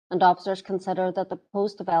 And officers consider that the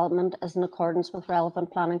proposed development is in accordance with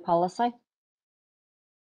relevant planning policy.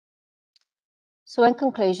 So in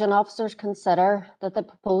conclusion, officers consider that the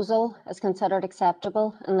proposal is considered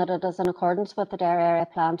acceptable and that it is in accordance with the Derry Area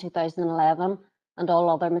Plan 2011 and all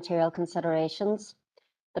other material considerations.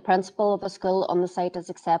 The principle of a school on the site is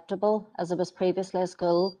acceptable, as it was previously a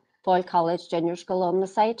school, Foyle College Junior School, on the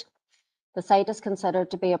site. The site is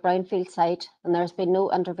considered to be a brownfield site and there has been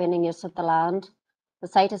no intervening use of the land. The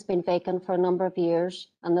site has been vacant for a number of years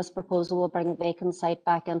and this proposal will bring a vacant site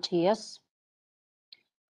back into use.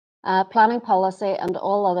 Planning policy and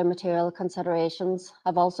all other material considerations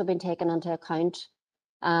have also been taken into account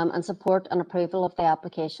and support and approval of the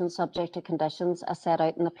application subject to conditions as set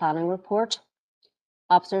out in the planning report.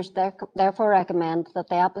 Officers therefore recommend that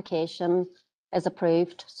the application is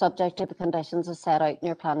approved subject to the conditions as set out in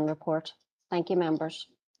your planning report. Thank you, members.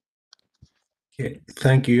 Okay,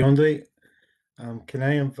 thank you, Andre. Can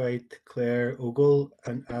I invite Claire Ogle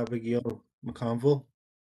and Abigail McConville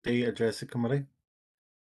to address the committee?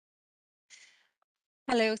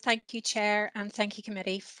 Hello, thank you, Chair, and thank you,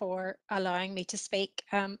 Committee, for allowing me to speak.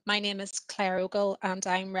 My name is Claire Ogle, and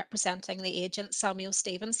I'm representing the agent, Samuel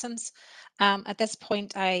Stevenson's. At this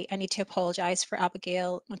point, I need to apologise for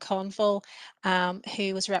Abigail McConville,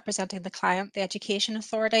 who was representing the client, the Education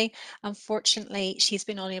Authority. Unfortunately, she's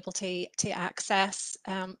been unable to access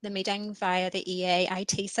the meeting via the EA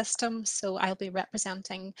IT system, so I'll be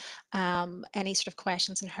representing any sort of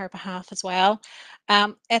questions on her behalf as well.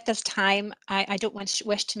 At this time, I don't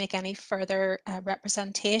wish to make any further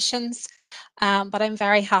representations, but I'm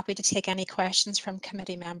very happy to take any questions from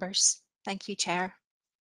committee members. Thank you, Chair.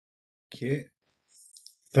 Okay,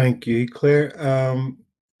 thank you, Claire.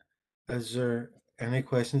 Is there any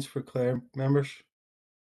questions for Claire, members?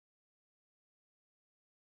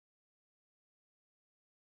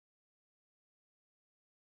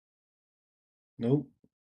 No.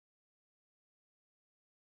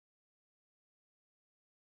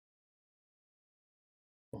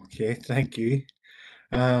 Okay, thank you.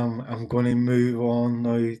 I'm going to move on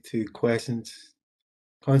now to questions.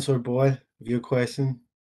 Councillor Boyle, have you a question?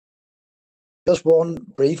 Just one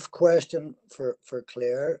brief question for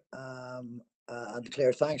Claire. And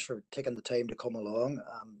Claire, thanks for taking the time to come along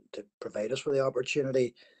to provide us with the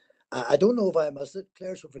opportunity. I don't know if I missed it,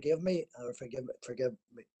 Claire, so forgive me, or forgive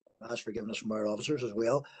me. Ask forgiveness from our officers as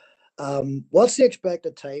well. What's the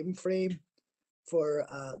expected time frame for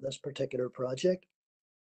this particular project?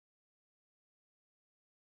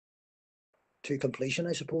 To completion,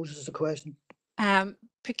 I suppose, is the question.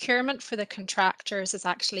 Procurement for the contractors is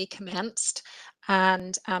actually commenced,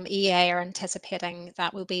 and EA are anticipating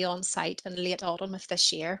that will be on site in late autumn of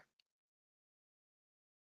this year.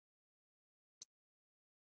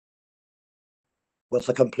 With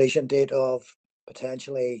the completion date of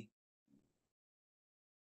potentially?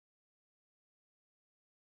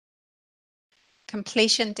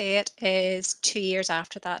 Completion date is 2 years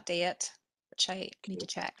after that date, which I need to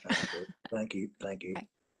check. Thank you. Thank you.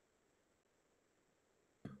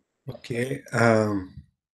 Okay,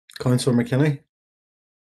 Councillor McKinney.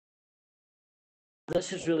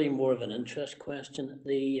 This is really more of an interest question.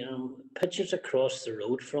 The pitches across the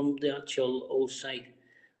road from the actual old site,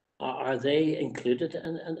 are they included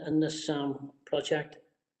in this project?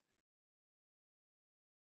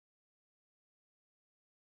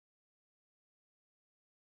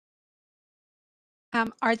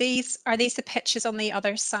 Are these the pitches on the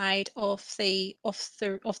other side of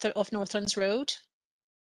Northlands Road?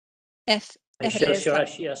 If it is,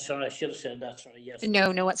 sorry, I should have said that. Sorry, yes.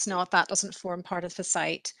 No, it's not. That doesn't form part of the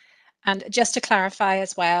site. And just to clarify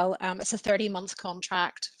as well, it's a 30-month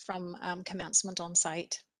contract from commencement on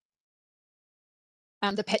site.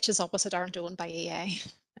 The pitches opposite aren't owned by EA.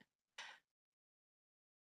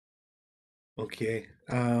 Okay.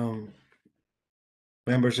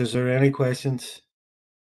 Members, is there any questions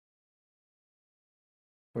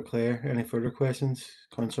for Claire? Any further questions?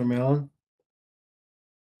 Councillor Mellon?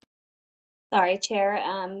 Sorry, Chair.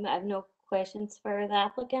 I have no questions for the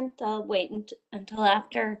applicant. I'll wait until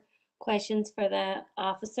after questions for the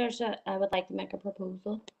officers. I would like to make a proposal,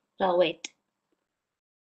 but I'll wait.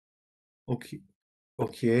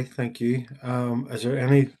 Okay, thank you. Is there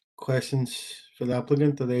any questions for the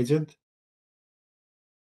applicant or the agent?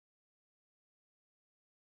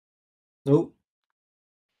 No.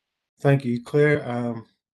 Thank you, Claire.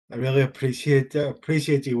 I really appreciate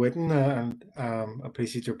you waiting and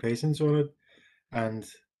appreciate your patience on it. And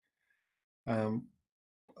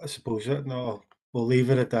I suppose that no, we'll leave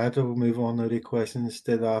it at that. We'll move on to the questions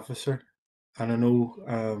to the officer. And I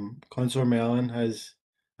know Councillor Mellon has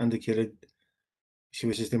indicated she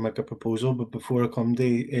wishes to make a proposal, but before I come to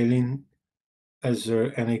Aileen, is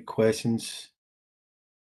there any questions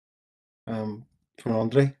for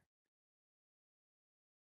Andre?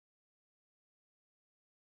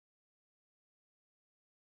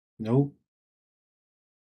 No.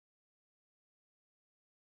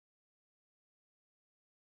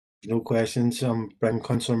 No questions. Bring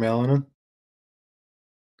Councillor Mellon in.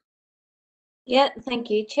 Yeah, thank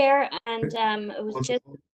you, Chair. And it was just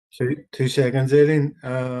 2 seconds, Aileen.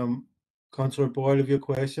 Councillor Boyle, have you a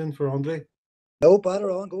question for Andre? No,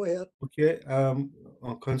 batter on. Go ahead. Okay.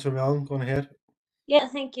 Councillor Mellon, go ahead. yeah,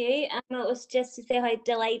 thank you. It was just to say how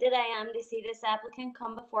delighted I am to see this applicant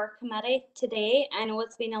come before committee today. I know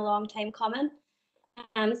it's been a long time coming.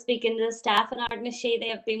 Speaking to the staff in Ardnashee, they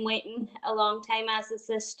have been waiting a long time, as is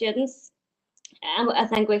the students. I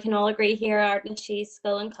think we can all agree here Ardnashee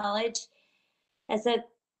School and College is a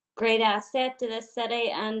great asset to this city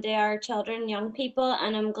and to our children and young people,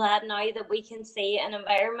 and I'm glad now that we can see an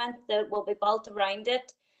environment that will be built around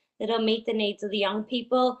it that'll meet the needs of the young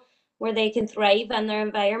people, where they can thrive in their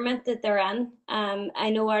environment that they're in. I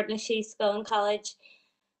know Ardnashee School and College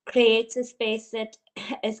creates a space that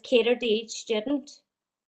is catered to each student,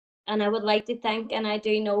 and I would like to think, and I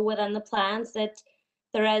do know within the plans, that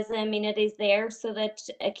there is amenities there so that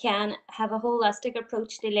it can have a holistic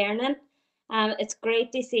approach to learning. It's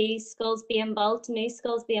great to see schools being built, new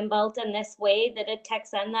schools being built in this way, that it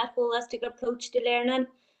takes in that holistic approach to learning.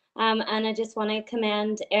 And I just want to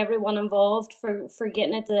commend everyone involved for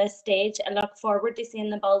getting it to this stage. I look forward to seeing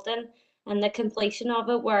the building and the completion of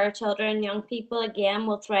it, where our children and young people again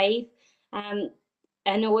will thrive.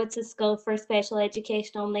 I know it's a school for special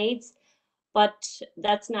educational needs, but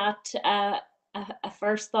that's not a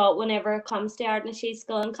first thought whenever it comes to Ardnashee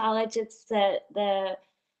School and College. It's the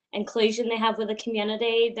inclusion they have with the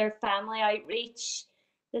community, their family outreach,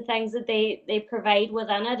 the things that they provide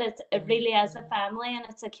within it. It really is a family and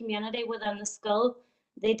it's a community within the school.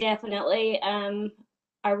 They definitely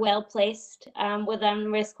are well placed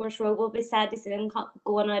within Racecourse Road. We'll be sad to see them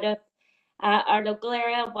going out of our local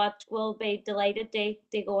area, but we'll be delighted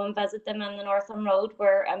to go and visit them on the Northern Road,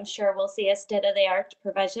 where I'm sure we'll see a state-of-the-art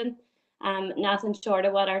provision. Nothing short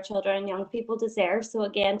of what our children and young people deserve. So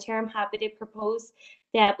again, Chair, I'm happy to propose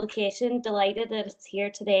the application, delighted that it's here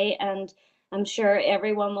today, and I'm sure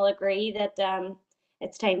everyone will agree that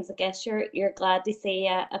it's times I guess you're glad to see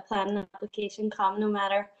a planning application come, no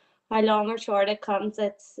matter how long or short it comes.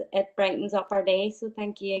 It brightens up our day. So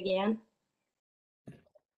thank you again.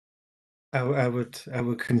 I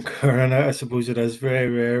would concur, and I suppose it is very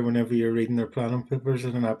rare whenever you're reading their planning papers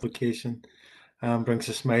that an application brings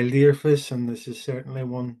a smile to your face, and this is certainly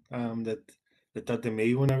one that did to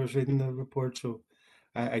me when I was reading the report. So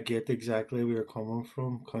I get exactly where you're coming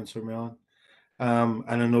from, Councillor Mellon. And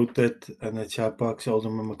I note that in the chat box,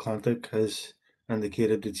 Alderman McClintock has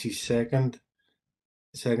indicated that she seconded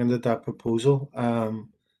that proposal.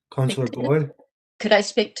 Councillor Boyle. Could I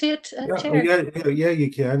speak to it, Chair? Yeah, you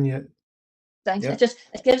can. Yeah. Thanks. Yeah.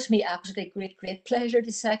 It gives me absolutely great pleasure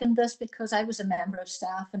to second this, because I was a member of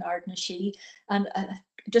staff in Ardnashee, and I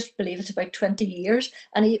just believe it's about 20 years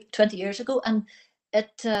ago, and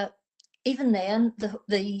it even then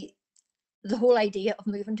the whole idea of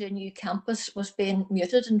moving to a new campus was being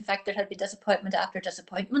muted. In fact, there had been disappointment after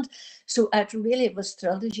disappointment. So I really was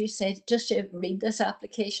thrilled, as you said, just to read this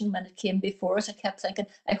application when it came before us. I kept thinking,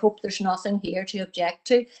 I hope there's nothing here to object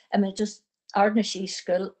to. I mean, just Ardnashee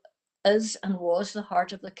School is and was the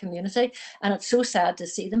heart of the community, and it's so sad to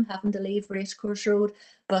see them having to leave Racecourse Road,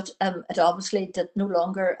 but it obviously did no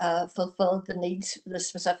longer fulfil the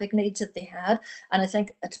specific needs that they had. And I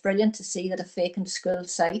think it's brilliant to see that a vacant school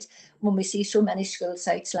site, when we see so many school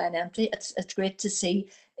sites lying empty, it's great to see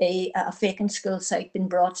a vacant school site being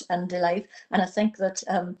brought into life. And I think that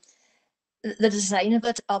the design of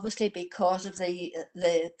it, obviously because of the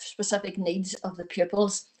specific needs of the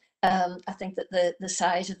pupils, I think that the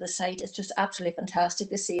size of the site is just absolutely fantastic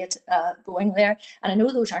to see it going there. And I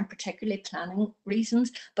know those aren't particularly planning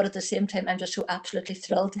reasons, but at the same time, I'm just so absolutely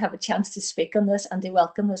thrilled to have a chance to speak on this and to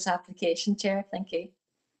welcome this application, Chair. Thank you.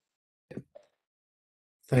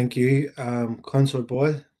 Thank you. Councillor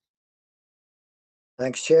Boyle.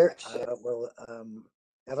 Thanks, Chair. Well,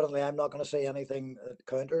 evidently, I'm not going to say anything that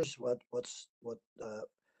counters what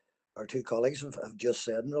our two colleagues have just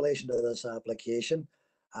said in relation to this application.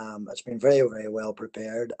 It's been very, very well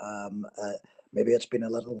prepared. Maybe it's been a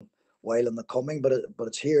little while in the coming, but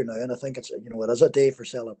it's here now, and I think it's, it is a day for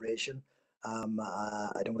celebration.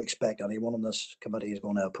 I don't expect anyone on this committee is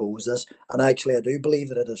going to oppose this, and actually, I do believe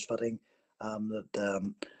that it is fitting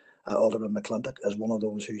that Alderman McClintock is one of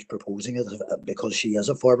those who's proposing it because she is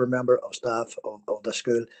a former member of staff of the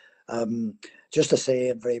school. Just to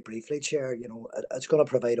say very briefly, Chair, it's going to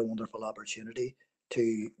provide a wonderful opportunity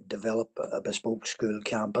to develop a bespoke school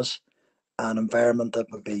campus, an environment that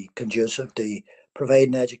would be conducive to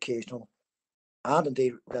providing educational and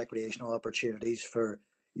indeed recreational opportunities for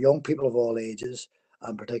young people of all ages,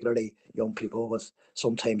 and particularly young people with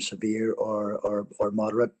sometimes severe or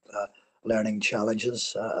moderate learning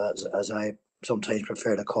challenges, as I sometimes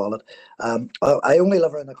prefer to call it. I only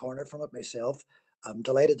live around the corner from it myself. I'm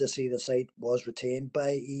delighted to see the site was retained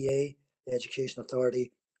by EA, the Education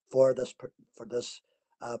Authority, for this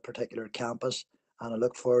particular campus, and I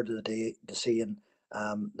look forward to the day to seeing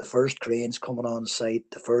the first cranes coming on site,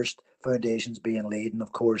 the first foundations being laid, and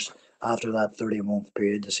of course after that 30-month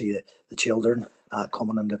period to see the children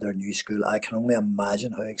coming into their new school. I can only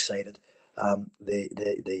imagine how excited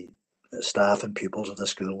the staff and pupils of the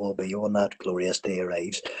school will be when that glorious day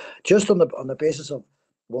arrives. Just on the basis of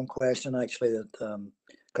one question actually that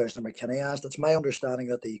Councillor McKinney asked, it's my understanding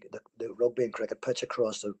that the rugby and cricket pitch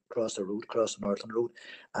across the road, across the Northern Road,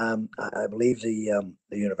 I believe the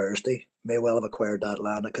university may well have acquired that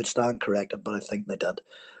land. I could stand corrected, but I think they did.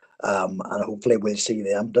 And hopefully we'll see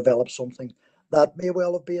them develop something that may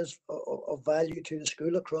well be of value to the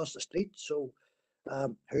school across the street. So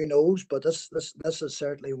who knows? But this is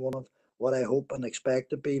certainly one of what I hope and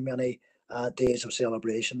expect to be many days of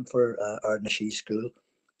celebration for Ardnashee School.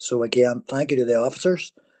 So again, thank you to the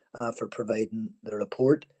officers for providing the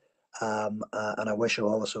report, and I wish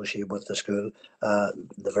all associated with the school all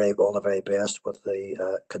the very best with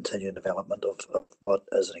the continued development of what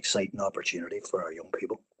is an exciting opportunity for our young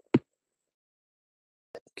people.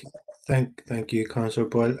 Thank you, Councillor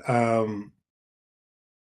Boyle.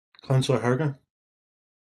 Councillor Horgan.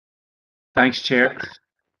 Thanks, Chair.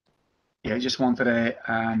 Yeah, I just wanted to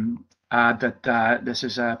add that this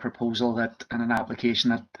is a proposal and an application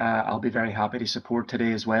that I'll be very happy to support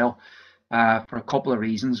today as well, for a couple of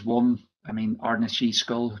reasons. One, I mean, Ardnashee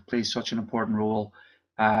School plays such an important role,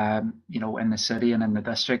 in the city and in the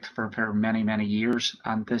district for many, many years,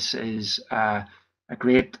 and this is a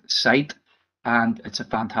great site, and it's a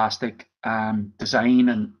fantastic design,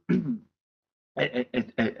 and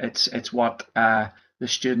it's what the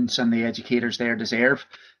students and the educators there deserve.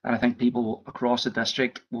 And I think people across the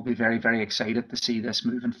district will be very, very excited to see this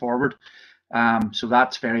moving forward. So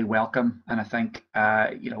that's very welcome. And I think,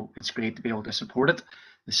 it's great to be able to support it.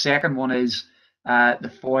 The second one is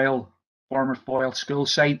the former Foyle school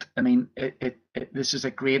site. I mean, this is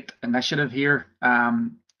a great initiative here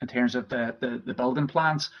in terms of the building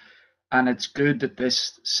plans. And it's good that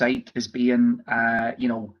this site is being,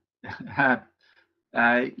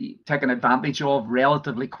 taken advantage of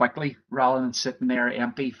relatively quickly rather than sitting there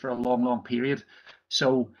empty for a long, long period.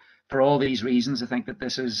 So for all these reasons, I think that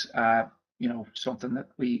this is, something that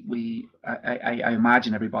I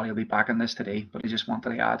imagine everybody will be backing this today, but I just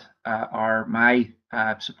wanted to add my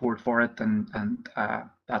support for it, and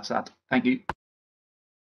that's that. Thank you.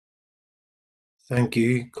 Thank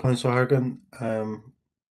you, Councillor Horgan.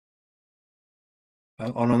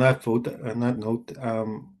 On that note,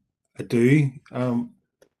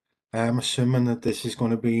 I am assuming that this is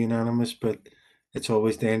going to be unanimous, but it's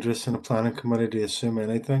always dangerous in a planning committee to assume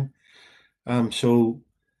anything. So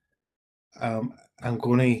I'm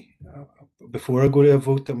going to, before I go to a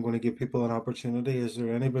vote, I'm going to give people an opportunity. Is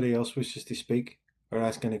there anybody else wishes to speak or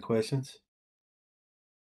ask any questions?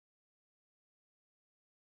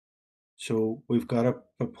 So we've got a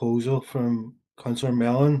proposal from Councillor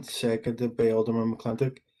Mellon, seconded by Alderman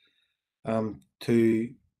McClintock, to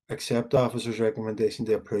accept the officer's recommendation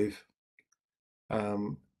to approve.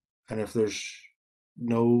 And if there's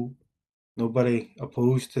nobody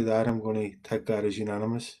opposed to that, I'm going to take that as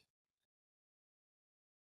unanimous.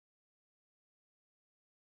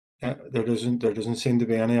 There doesn't seem to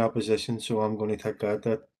be any opposition, so I'm going to take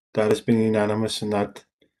that has been unanimous and that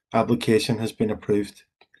application has been approved.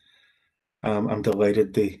 I'm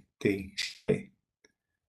delighted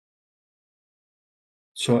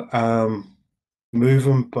so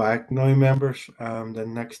moving back now, members, the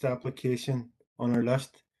next application on our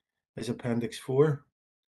list is Appendix 4.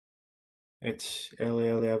 It's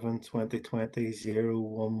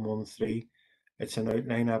LA11-2020-0113. It's an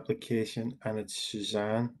outline application, and it's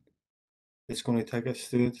Suzanne that's going to take us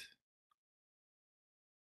through it.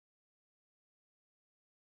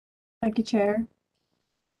 Thank you, Chair.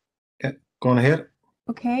 Yeah, go on ahead.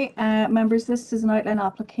 Okay, members, this is an outline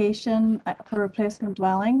application for replacement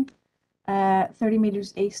dwelling, 30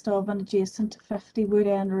 metres east of and adjacent to 50 Wood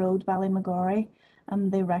End Road, Ballymagorry,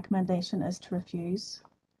 and the recommendation is to refuse.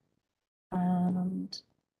 And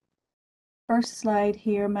first slide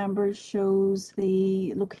here, members, shows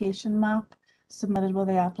the location map submitted with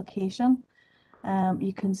the application.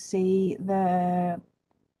 You can see the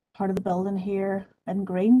part of the building here in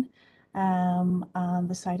green, and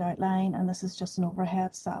the site outline, and this is just an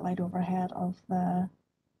overhead, satellite overhead of the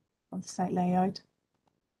site layout.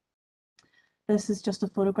 This is just a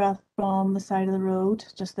photograph from the side of the road.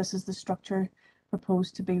 Just this is the structure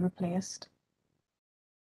proposed to be replaced.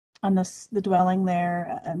 And this, the dwelling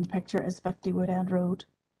there in the picture is 50 Wood End Road.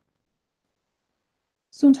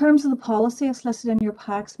 So in terms of the policy, it's listed in your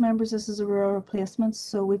packs, members. This is a rural replacement.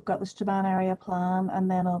 So we've got the Strabane area plan,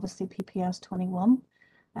 and then obviously PPS 21.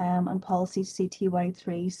 And policy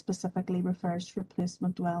CTY3 specifically refers to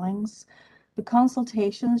replacement dwellings. The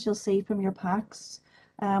consultations you'll see from your packs,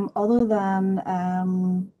 other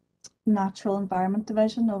than Natural Environment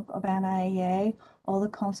Division of NIEA, all the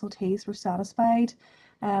consultees were satisfied.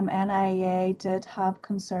 NIEA did have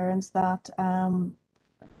concerns that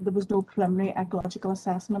there was no preliminary ecological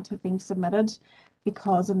assessment had been submitted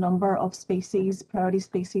because a number of species, priority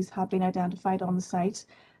species, have been identified on the site,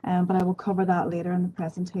 but I will cover that later in the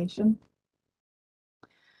presentation.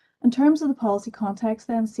 In terms of the policy context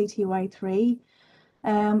then, CTY3,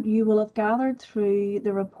 you will have gathered through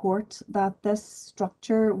the report that this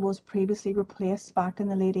structure was previously replaced back in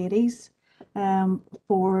the late 80s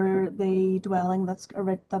for the dwelling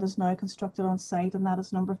that is now constructed on site, and that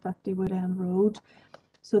is number 50 Wood End Road.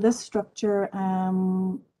 So this structure,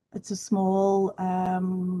 it's a small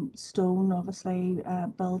stone, obviously,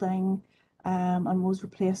 building, and was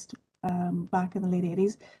replaced back in the late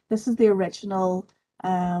 80s. This is the original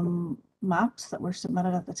maps that were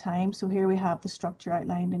submitted at the time. So here we have the structure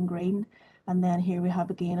outlined in green, and then here we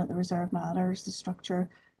have again at the reserve matters the structure,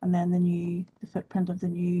 and then the footprint of the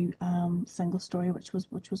new single story which was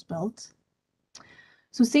built.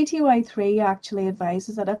 So CTY3 actually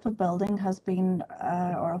advises that if a building has been,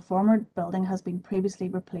 or a former building has been previously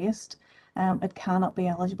replaced, it cannot be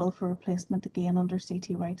eligible for replacement again under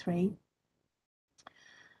CTY3.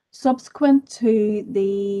 Subsequent to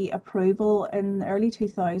the approval in early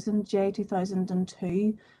 2000,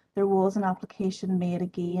 J2002, there was an application made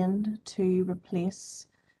again to replace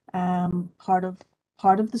part of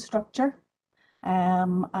the structure.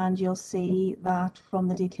 And you'll see that from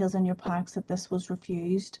the details in your packs that this was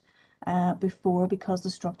refused before, because the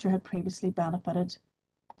structure had previously benefited,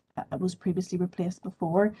 it was previously replaced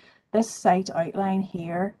before. This site outline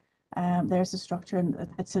here, there's the structure, and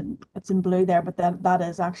it's in blue there, but that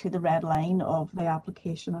is actually the red line of the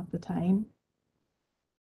application at the time.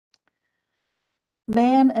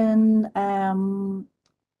 Then in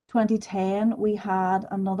 2010, we had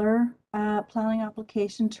another planning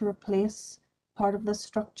application to replace part of this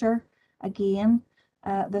structure. Again,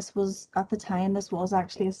 this was, at the time, this was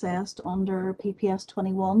actually assessed under PPS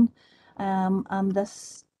 21, and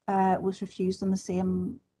this was refused on the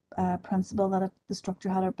same principle that the structure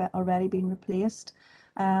had already been replaced,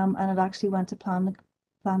 and it actually went to plan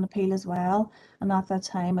appeal as well, and at that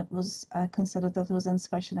time it was considered that there was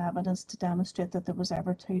insufficient evidence to demonstrate that there was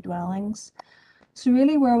ever two dwellings. So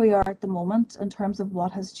really where we are at the moment in terms of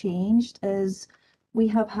what has changed is we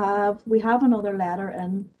have another letter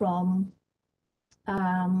in from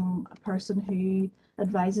a person who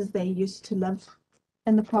advises they used to live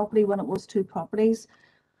in the property when it was two properties.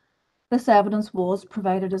 This evidence was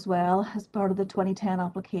provided as well as part of the 2010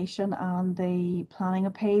 application and the planning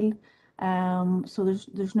appeal. So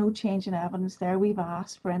there's no change in evidence there. We've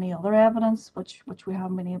asked for any other evidence which we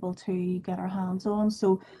haven't been able to get our hands on.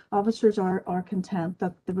 So officers are content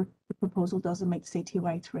that the proposal doesn't meet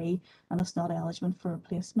CTY3 and it's not eligible for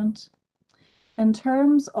replacement. In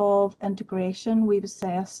terms of integration, we've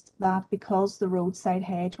assessed that because the roadside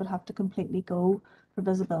hedge would have to completely go for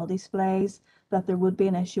visibility displays, that there would be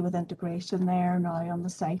an issue with integration there now on the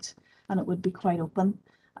site, and it would be quite open.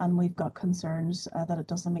 And we've got concerns that it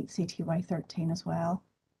doesn't meet CTY 13 as well.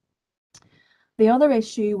 The other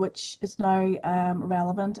issue which is now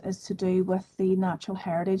relevant is to do with the natural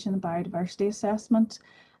heritage and biodiversity assessment.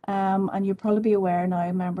 And you'll probably be aware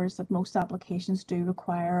now, members, that most applications do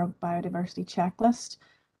require a biodiversity checklist.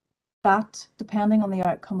 That, depending on the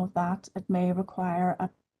outcome of that, it may require a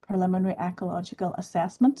preliminary ecological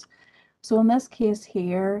assessment. So in this case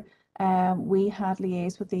here, we had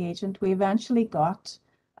liaised with the agent. We eventually got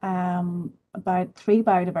about 3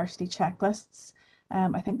 biodiversity checklists.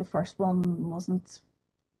 I think the first one wasn't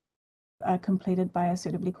completed by a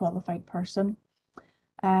suitably qualified person.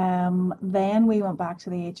 Then we went back to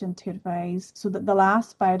the agent to advise, so that the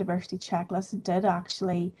last biodiversity checklist did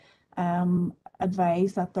actually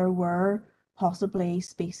advise that there were possibly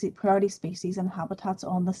priority species and habitats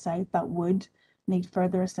on the site that would need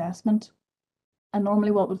further assessment. And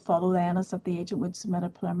normally what would follow then is that the agent would submit a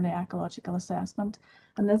preliminary ecological assessment.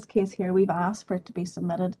 In this case here, we've asked for it to be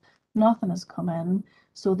submitted. Nothing has come in.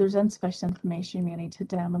 So there's insufficient information really to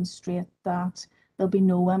demonstrate that there'll be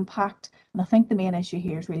no impact. And I think the main issue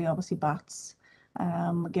here is really obviously bats,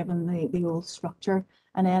 given the old structure.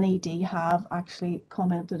 And NED have actually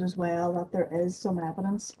commented as well that there is some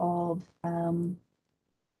evidence of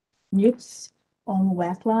newts on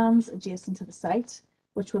wetlands adjacent to the site,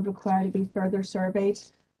 which would require to be further surveyed,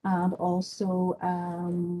 and also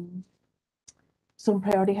some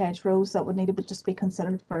priority hedgerows that would need to just be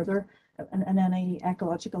considered further in any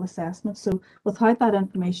ecological assessment. So without that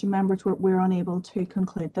information, members, we're unable to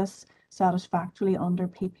conclude this satisfactorily under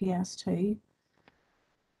PPS2.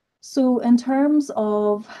 So in terms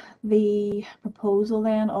of the proposal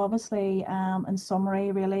then, obviously, in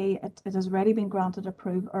summary, really, it has already been granted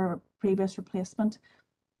previous replacement.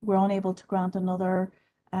 We're unable to grant another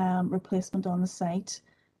replacement on the site.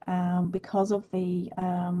 Because of the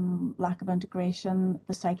lack of integration,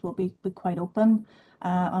 the site will be quite open,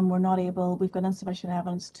 and we've got insufficient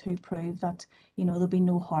evidence to prove that, there'll be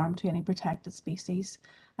no harm to any protected species.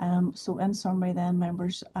 So in summary then,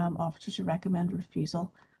 members, officers should recommend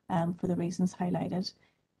refusal for the reasons highlighted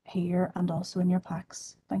here and also in your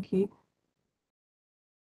packs. Thank you.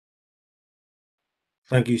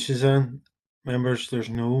 Thank you, Suzanne. Members, there's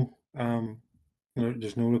no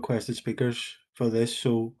requested speakers for this,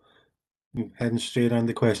 so I'm heading straight on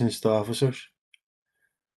the questions to officers.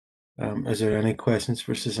 Is there any questions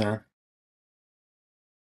for Suzanne?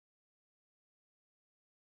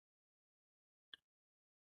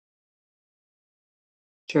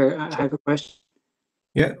 Chair, I have a question.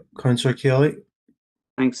 Yeah, Councillor Kelly.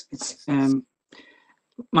 Thanks. It's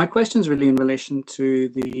my question is really in relation to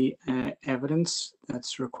the evidence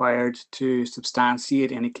that's required to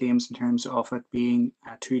substantiate any claims in terms of it being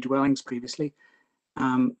 2 dwellings previously.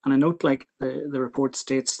 And I note, like the report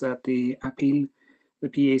states that the appeal, the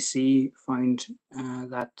PAC found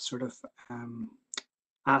that sort of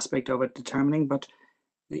aspect of it determining, but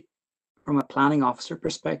from a planning officer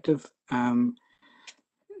perspective,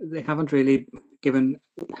 they haven't really given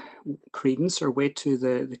credence or weight to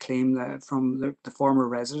the claim that from the former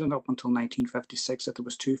resident up until 1956 that there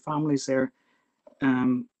was 2 families there,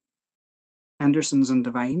 Hendersons and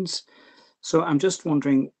Devines. So I'm just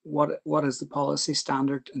wondering what is the policy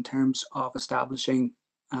standard in terms of establishing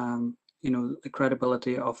the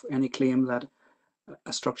credibility of any claim that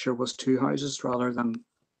a structure was 2 houses rather than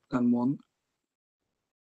 1.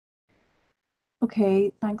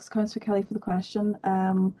 Okay, thanks, Councillor Kelly, for the question.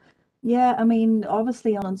 Yeah, I mean,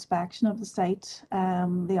 obviously on inspection of the site,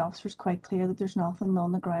 the officer's quite clear that there's nothing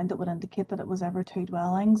on the ground that would indicate that it was ever 2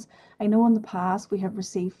 dwellings. I know in the past we have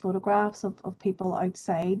received photographs of people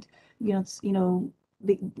outside units,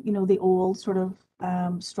 the old sort of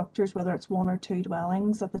structures, whether it's 1 or 2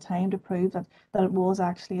 dwellings at the time, to prove that it was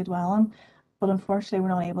actually a dwelling. But unfortunately, we're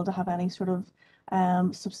not able to have any sort of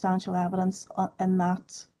substantial evidence in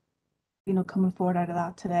that, coming forward out of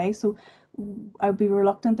that today. So I'd be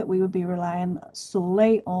reluctant that we would be relying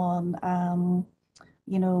solely on,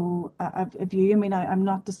 a view. I mean, I'm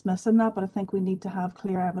not dismissing that, but I think we need to have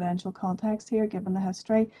clear evidential context here, given the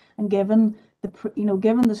history and given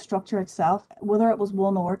the structure itself, whether it was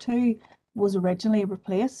 1 or 2 was originally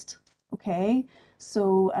replaced. Okay,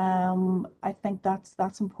 so I think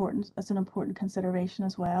that's important. It's an important consideration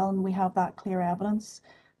as well, and we have that clear evidence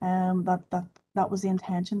that was the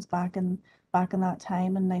intentions back in that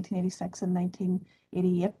time in 1986 and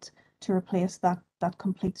 1988 to replace that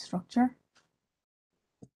complete structure.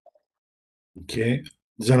 Okay,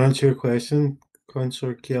 does that answer your question,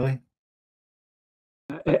 Councillor Kelly?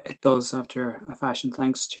 It does, after a fashion.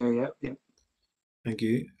 Thanks, Chair. Yeah. Thank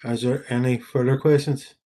you. Is there any further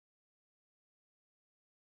questions?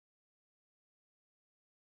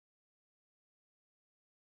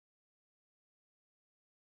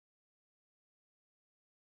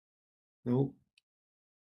 No.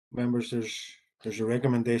 Members, there's a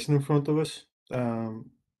recommendation in front of us,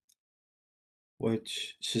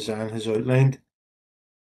 which Suzanne has outlined.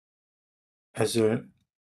 Is there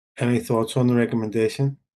any thoughts on the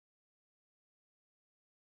recommendation?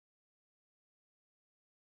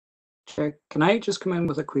 Chair, can I just come in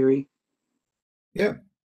with a query? Yeah.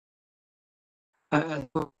 I'm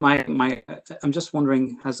just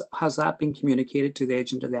wondering, has that been communicated to the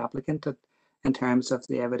agent or the applicant that, in terms of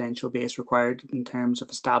the evidential base required, in terms of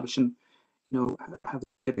establishing, have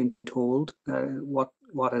they been told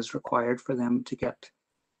what is required for them to get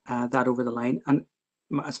that over the line? And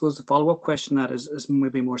I suppose the follow-up question that is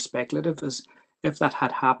maybe more speculative is, if that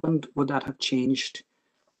had happened, would that have changed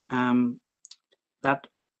that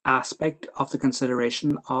aspect of the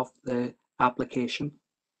consideration of the application?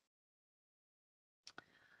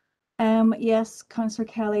 Yes, Councillor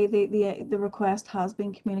Kelly, the request has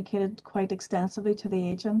been communicated quite extensively to the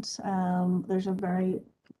agent. There's a very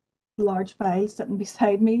large file sitting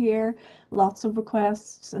beside me here, lots of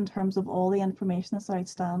requests in terms of all the information that's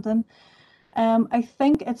outstanding. I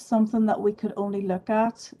think it's something that we could only look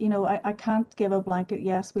at. I can't give a blanket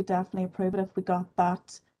yes, we definitely approve it if we got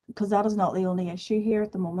that, because that is not the only issue here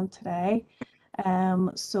at the moment today.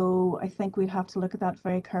 So I think we'd have to look at that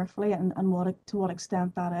very carefully and to what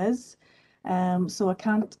extent that is. So I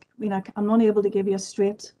can't, I'm not able to give you a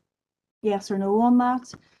straight yes or no on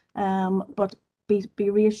that. But be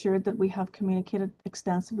reassured that we have communicated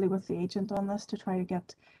extensively with the agent on this to try to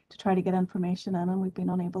get information in, and we've been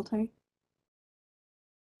unable to.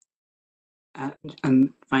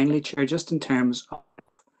 And finally, Chair, just in terms of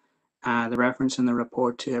the reference in the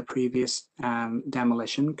report to a previous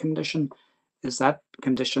demolition condition, is that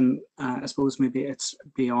condition, I suppose maybe it's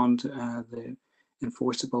beyond the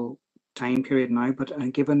enforceable time period now, but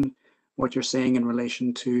given what you're saying in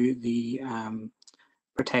relation to the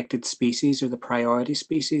protected species or the priority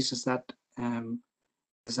species, is that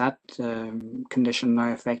condition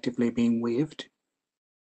now effectively being waived?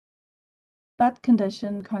 That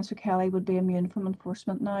condition, Councillor Kelly, would be immune from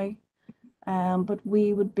enforcement now. But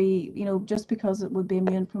we would be, just because it would be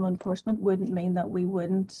immune from enforcement wouldn't mean that we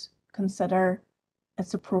wouldn't consider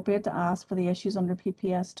it's appropriate to ask for the issues under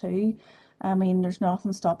PPS2. I mean, there's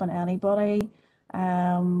nothing stopping anybody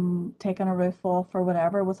taking a roof off or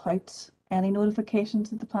whatever without any notification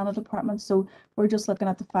to the planning department. So we're just looking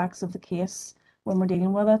at the facts of the case when we're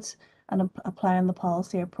dealing with it and applying the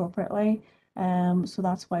policy appropriately. So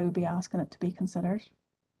that's why we'd be asking it to be considered.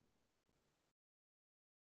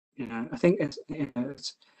 Yeah, I think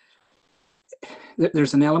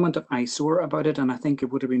there's an element of eyesore about it, and I think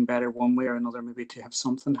it would have been better one way or another maybe to have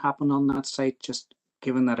something happen on that site, just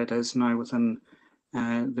given that it is now within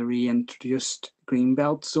the reintroduced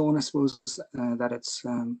greenbelt zone. I suppose that it's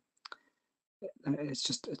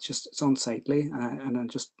unsightly, and I'll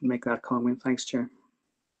just make that comment. Thanks, Chair.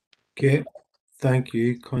 Okay, thank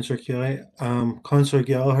you, Councillor Kelly. Councillor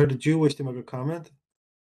Gallagher, did you wish to make a comment?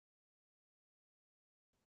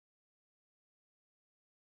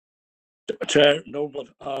 Chair, no, but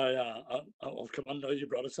I'll come on now. You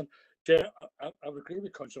brought us in. Chair, I would agree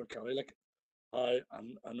with Councillor Kelly. Like, I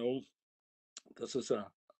know this is a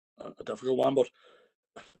difficult one, but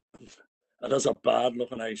it is a bad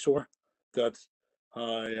looking eyesore that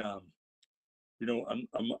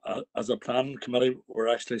as a planning committee, we're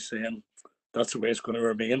actually saying that's the way it's going to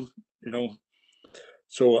remain.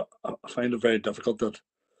 So I find it very difficult that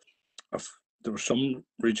if there was some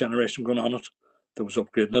regeneration going on it, that was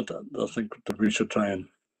upgrading it, I think that we should try and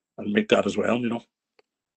make that as well,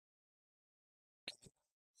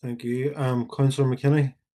 Thank you. Councillor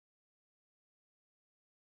McKinney?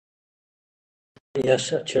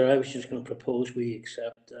 Yes, Chair, I was just going to propose we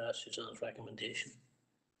accept Suzanne's recommendation.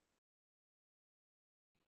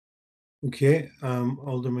 Okay,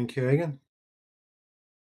 Alderman Kerrigan?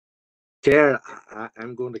 Chair,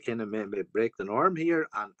 I'm going to kind of maybe break the norm here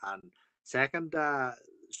and second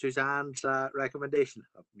Suzanne's recommendation.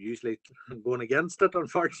 I'm usually going against it,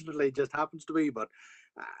 unfortunately, it just happens to be, but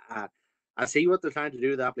I see what they're trying to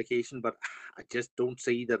do with the application, but I just don't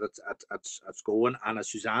see that it's going. And as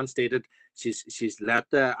Suzanne stated, she's let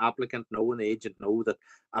the applicant know and the agent know that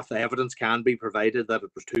if the evidence can be provided that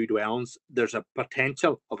it was two dwellings, there's a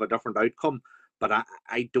potential of a different outcome, but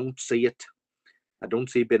I don't see it. I don't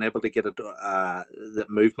see being able to get it, the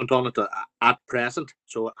movement on it at present.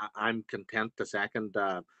 So I'm content to second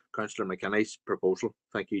Councillor McKinney's proposal.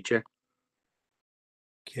 Thank you, Chair.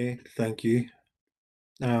 Okay, thank you.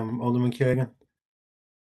 Alderman Kerrigan.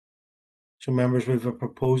 So members, we have a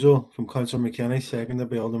proposal from Councillor McKinney, seconded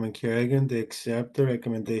by Alderman Kerrigan, to accept the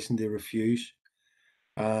recommendation to refuse.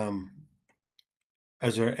 Is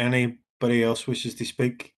there any anybody else wishes to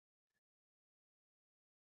speak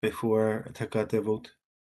before I take out the vote?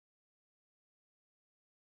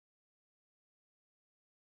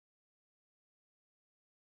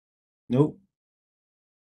 No.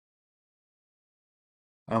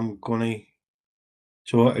 I'm going to.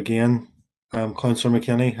 So again, Councillor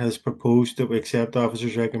McKinney has proposed that we accept the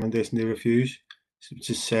officer's recommendation to refuse, which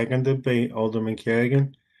is seconded by Alderman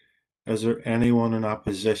Kerrigan. Is there anyone in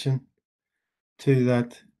opposition to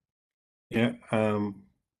that? Yeah. And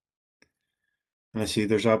I see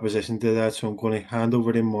there's opposition to that, so I'm going to hand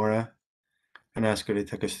over to Maura and ask her to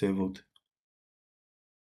take us to a vote.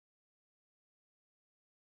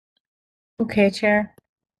 Okay, Chair.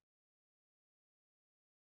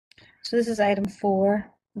 So this is item 4.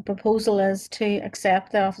 The proposal is to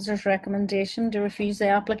accept the officer's recommendation to refuse the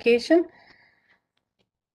application.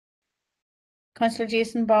 Councillor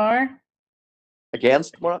Jason Barr.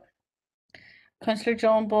 Against, Maura. Councillor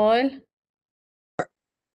John Boyle.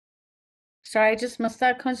 Sorry, I just missed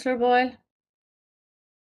that, Councillor Boyle.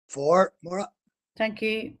 For, Maura. Thank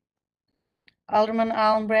you. Alderman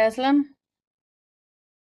Alan Breslin.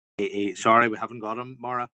 Sorry, we haven't got him,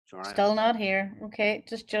 Maura. Sorry. Still not here. Okay,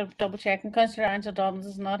 just double checking. Councillor Angela Dobbins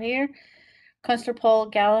is not here. Councillor Paul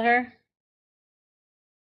Gallagher.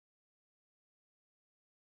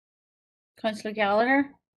 Councillor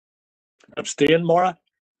Gallagher. Abstain, Maura.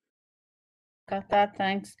 Got that,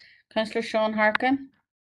 thanks. Councillor Sean Harkin.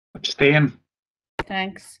 Abstain.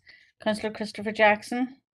 Thanks. Councillor Christopher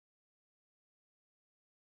Jackson.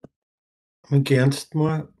 I'm against,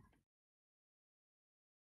 Maura.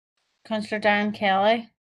 Councillor Dan Kelly.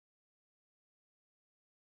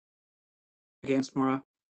 Against, Maura.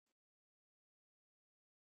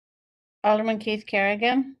 Alderman Keith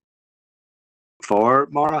Kerrigan. For,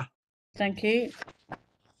 Maura. Thank you.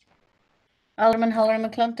 Alderman Hillary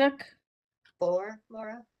McClintock. For,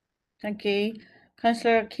 Maura. Thank you.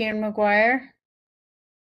 Councillor Kieran Maguire.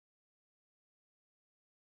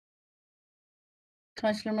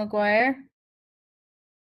 Councillor Maguire.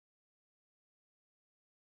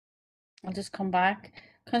 I'll just come back.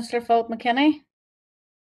 Councillor Philip McKinney.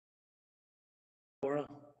 Maura,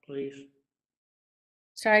 please.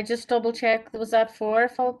 Sorry, just double check. Was that for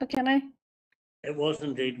Philip McKinney? It was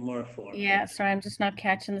indeed Maura for. Yeah, sorry, I'm just not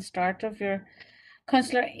catching the start of your.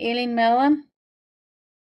 Councillor Aileen Mellon.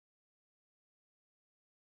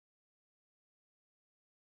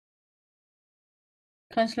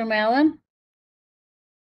 Councillor Mellon.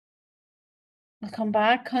 I'll come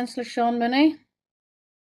back. Councillor Sean Mooney.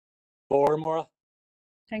 For, Maura.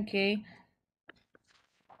 Thank you.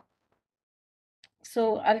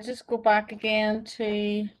 So I'll just go back again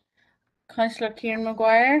to Councillor Kieran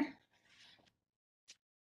Maguire.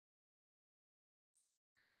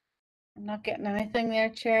 I'm not getting anything there,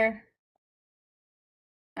 Chair.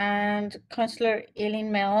 And Councillor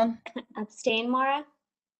Aileen Mellon. Abstain, Maura.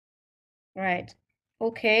 Right.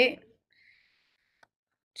 Okay.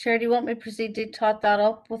 Chair, do you want me to proceed to tot that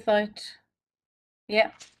up without?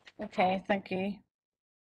 Yeah. Okay, thank you.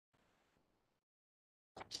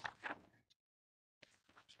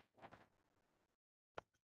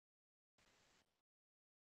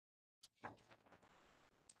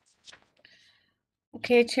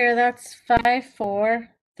 Okay, Chair, that's 5 for,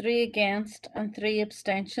 3 against, and 3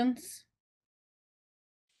 abstentions.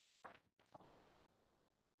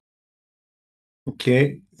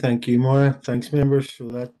 Okay, thank you, Maura. Thanks, members. So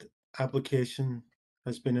that application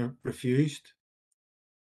has been refused.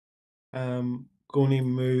 Going to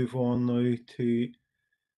move on now to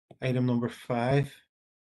item number 5,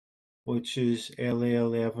 which is LA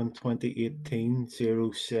 11 2018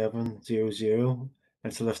 0700.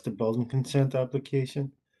 It's a listed building consent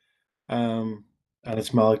application. And it's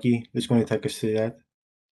Malky who's going to take us through that.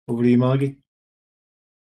 Over to you, Malky.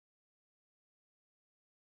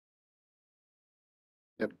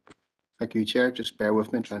 Yep. Thank you, Chair. Just bear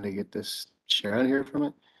with me, trying to get this share in here from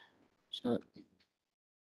it. So,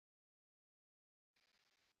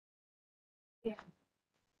 yeah.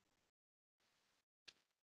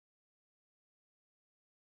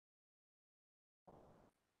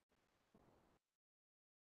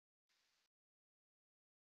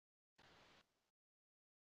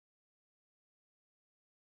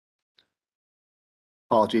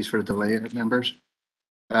 apologies for the delay, members.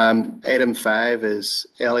 Item 5 is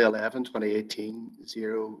LA 11 2018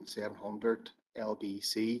 0700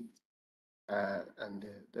 LBC. And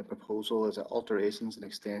the proposal is alterations and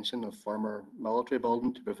extension of former military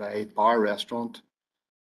building to provide bar, restaurant,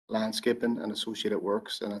 landscaping and associated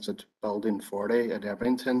works, and it's at Building 40 at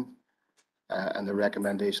Everington. And the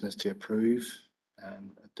recommendation is to approve.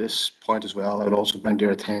 At this point as well, I would also bring to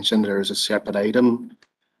your attention there is a separate item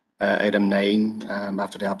Item 9,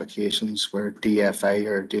 after the applications, where DFI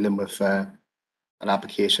are dealing with an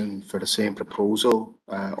application for the same proposal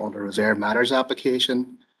on the reserve matters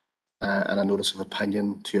application, and a notice of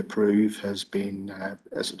opinion to approve has been,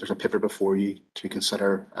 there's a paper before you to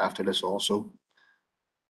consider after this also.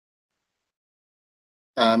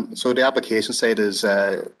 So the application site is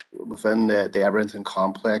within the Everington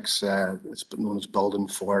complex. It's known as Building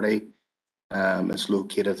 40. It's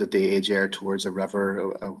located at the edge area towards the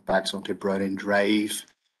river, backs onto Browning Drive,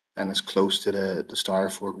 and it's close to the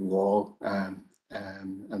Starford Wall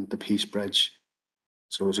and the Peace Bridge.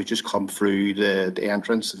 So as you just come through the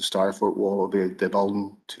entrance to the Starford Wall, will be the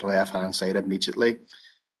building to the left-hand side immediately.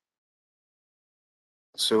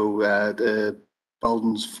 So the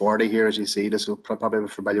building's 40 here, as you see. This will probably be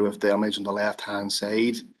familiar with the image on the left-hand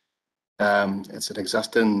side. It's a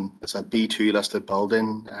B2 listed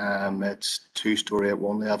building. It's 2-story at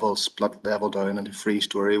one level, split level down into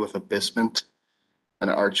 3-story with a basement and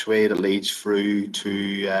an archway that leads through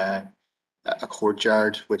to a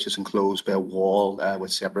courtyard, which is enclosed by a wall,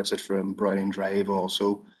 which separates it from Browning Drive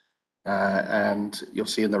also. And you'll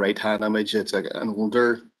see in the right-hand image, it's an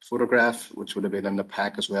older photograph, which would have been in the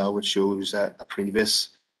pack as well, which shows a previous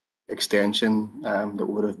extension that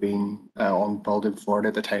would have been on Building 40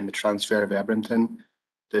 at the time of the transfer of Everington.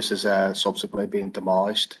 This is subsequently being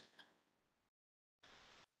demolished.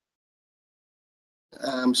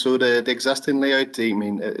 So the existing layout, I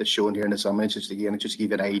mean, it's shown here in this image. It's again, just to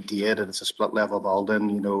give you an idea that it's a split level building.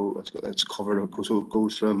 You know, it's covered. It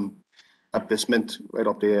goes from a basement right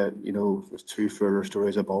up there. You know, with 2 further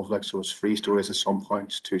stories above. Like, so it's 3 stories at some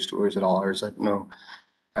points, 2 stories at others. You know,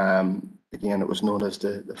 again, it was known as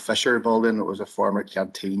the Fisher Building. It was a former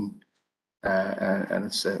canteen, and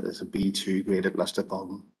it's a B2 graded listed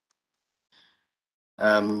building.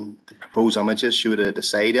 The proposed images show the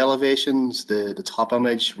side elevations. The top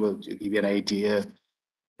image will give you an idea.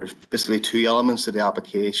 There's basically 2 elements to the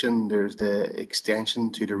application. There's the extension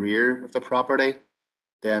to the rear of the property.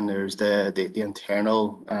 Then there's the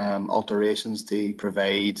internal alterations to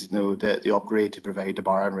provide, you know, the upgrade to provide the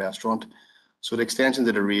bar and restaurant. So the extension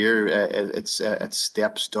to the rear, it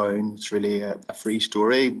steps down. It's really a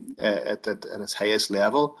 3-story at its highest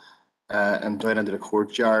level. And down into the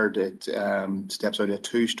courtyard, it steps out to a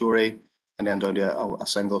 2-story and then down to a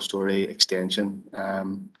single-story extension.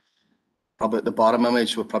 Probably the bottom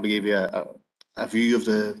image will probably give you a view of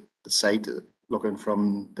the site looking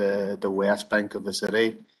from the west bank of the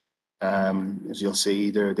city. As you'll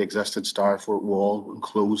see, the existing Starford Wall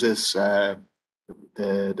encloses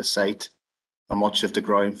the site, and much of the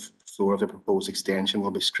ground floor of the proposed extension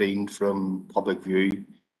will be screened from public view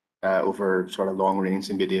over sort of long range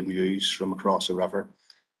and medium views from across the river.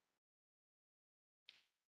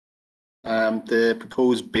 The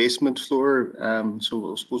proposed basement floor,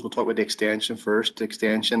 so I suppose we'll talk about the extension first. The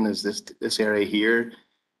extension is this area here.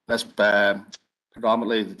 That's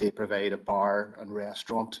predominantly they provide a bar and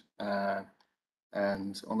restaurant.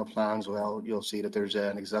 And on the plans, well, you'll see that there's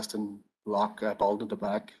an existing block built at the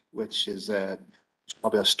back, which is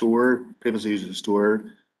probably a store, previously used as a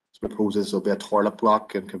store. Proposes there'll be a toilet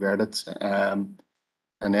block and converted. And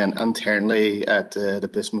then internally at the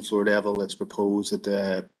basement floor level, it's proposed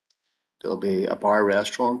that there'll be a bar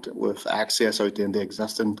restaurant with access out in the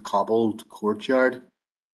existing cobbled courtyard,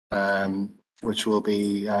 which will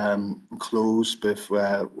be enclosed with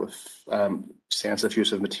sensitive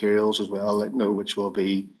use of materials as well, you know, which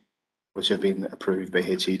have been approved by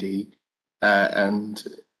HED. And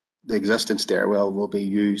the existing stairwell will be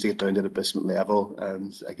used to get down to the basement level,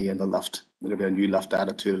 and again the lift, there'll be a new lift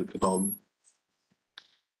added to the building.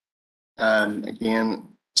 Again,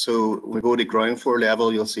 so when we go to ground floor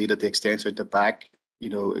level, you'll see that the extension at the back, you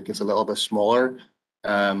know, it gets a little bit smaller.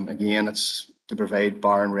 Again, it's to provide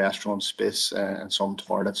bar and restaurant space and some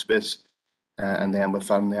toilet space. And then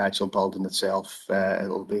within the actual building itself,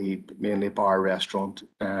 it'll be mainly bar restaurant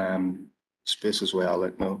space as well,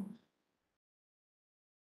 you know.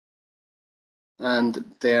 And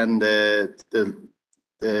then the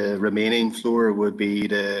remaining floor would be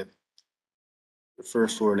the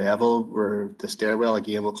first floor level, where the stairwell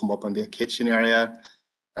again will come up in the kitchen area,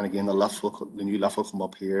 and again the new lift will come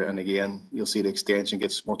up here, and again you'll see the extension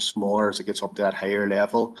gets much smaller as it gets up to that higher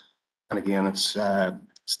level, and again it's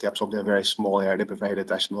steps up to a very small area to provide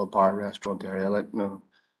additional bar restaurant area, like, you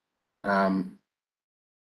know.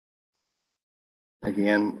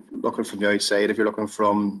 Again, looking from the outside, if you're looking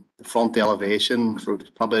from the front elevation, so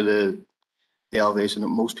probably the elevation that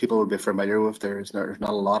most people would be familiar with, there's not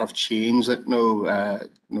a lot of change that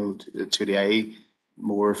to the eye.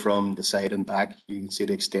 More from the side and back, you can see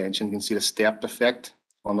the extension, you can see the step effect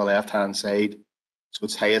on the left hand side. So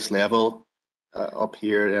it's highest level up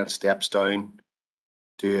here, and it steps down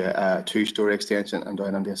to a 2-story extension and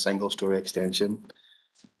down into a 1-story extension.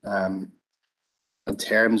 In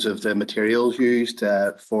terms of the materials used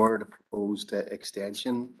for the proposed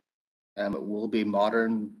extension, it will be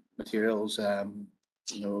modern materials,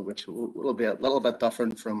 which will be a little bit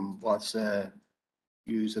different from what's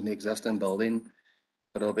used in the existing building.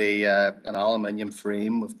 But it'll be an aluminium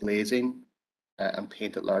frame with glazing and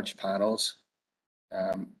painted large panels.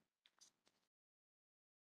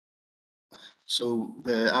 So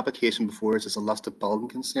the application before us is a listed building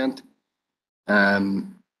consent.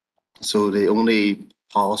 So the only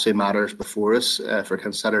policy matters before us for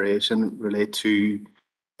consideration relate to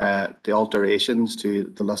the alterations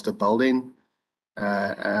to the listed building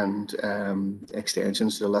and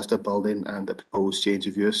extensions to the listed building and the proposed change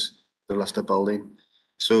of use to the listed building.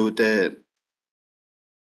 So the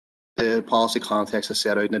policy context is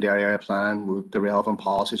set out in the Derry area plan with the relevant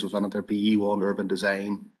policies within their BE1 urban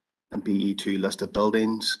design and BE2 listed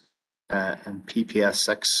buildings. And PPS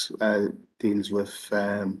 6 deals with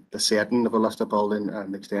the setting of a listed building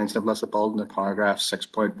and the extension of a listed building in paragraphs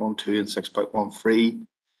 6.12 and 6.13.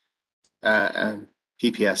 And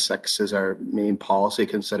PPS 6 is our main policy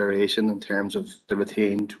consideration in terms of the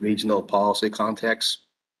retained regional policy context.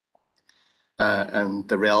 And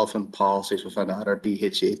the relevant policies within that are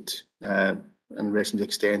BH8 in relation to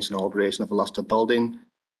extension or alteration of a listed building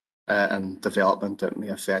and development that may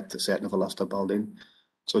affect the setting of a listed building.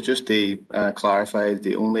 So just to clarify,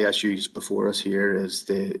 the only issues before us here is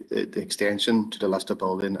the extension to the listed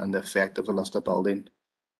building and the effect of the listed building.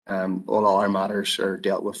 All our matters are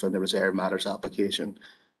dealt with in the reserved matters application.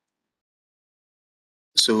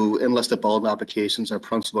 So in listed building applications, our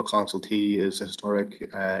principal consultee is the Historic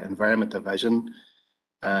Environment Division.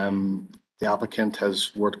 The applicant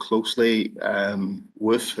has worked closely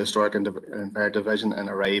with Historic Environment Division in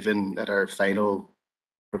arriving at our final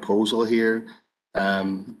proposal here.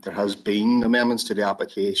 There has been amendments to the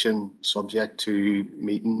application subject to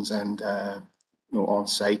meetings and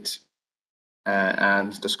on-site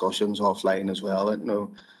and discussions offline as well.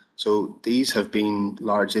 So these have been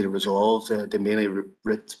largely resolved. They mainly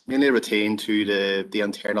retain to the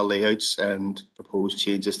internal layouts and proposed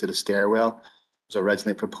changes to the stairwell. It was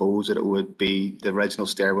originally proposed that it would be the original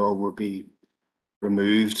stairwell would be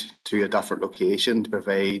removed to a different location to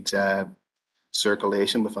provide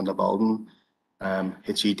circulation within the building.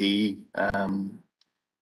 HED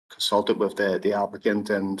consulted with the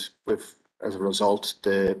applicant, and as a result,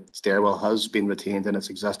 the stairwell has been retained in its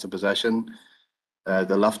existing position.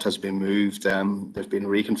 The lift has been moved. There's been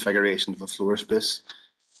reconfiguration of the floor space,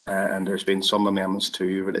 and there's been some amendments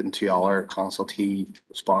relating to our consultee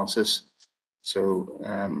responses. So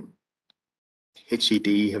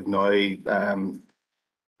HED have now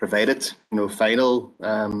provided final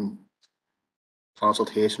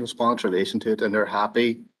consultation response in relation to it, and they're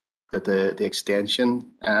happy that the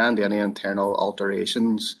extension and any internal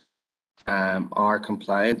alterations are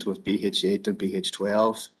compliant with BH8 and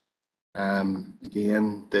BH12.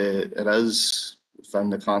 Again, it is within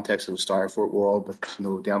the context of the Starfort wall, but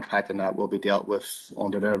the impact on that will be dealt with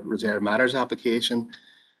under the reserved matters application.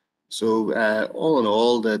 So all in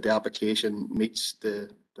all, the application meets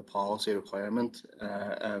the policy requirement,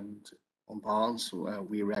 and on balance,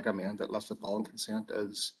 we recommend that listed building consent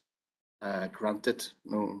is granted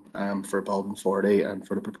for building 40 and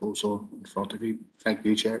for the proposal in front of you. Thank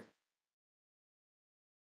you, Chair.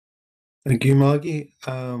 Thank you, Maggie.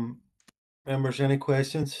 Members, any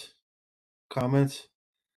questions, comments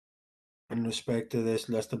in respect to this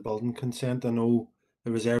listed building consent? I know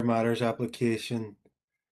the reserved matters application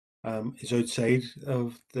is outside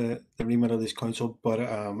of the remit of this council, but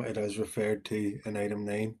it is referred to in item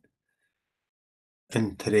 9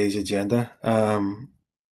 in today's agenda.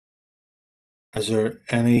 Is there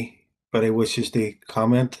anybody wishes to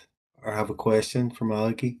comment or have a question for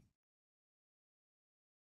Malachy?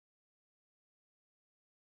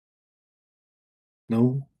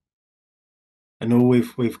 No. I know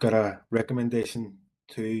we've got a recommendation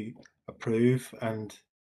to approve, and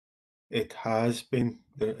it has been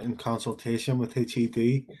in consultation with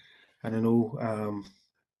HED, and I know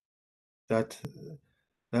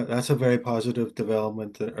that's a very positive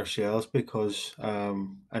development ourselves, because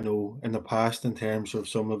I know in the past, in terms of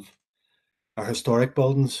some of our historic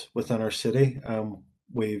buildings within our city,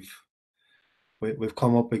 we've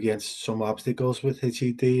come up against some obstacles with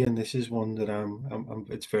HED, and this is one that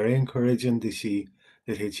it's very encouraging to see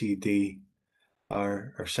that HED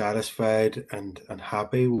are satisfied and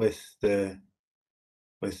happy with the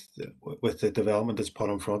development that's put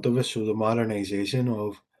in front of us. So the modernisation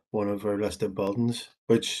of one of our listed buildings,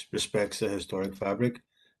 which respects the historic fabric.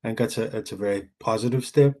 I think it's a very positive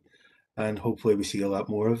step, and hopefully we see a lot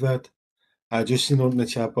more of that. I just seen out in the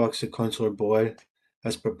chat box that Councillor Boyle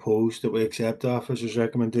has proposed that we accept the officer's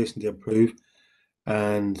recommendation to approve,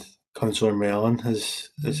 and Councillor Mellon has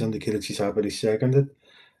indicated she's happy to second it.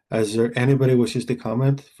 Is there anybody wishes to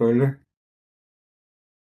comment further?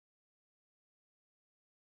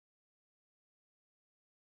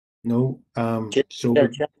 No. So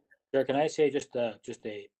Chair, can I say just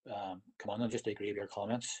come on and just agree with your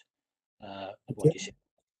comments with what you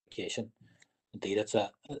said. Indeed, it's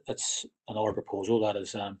another proposal that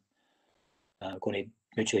is going to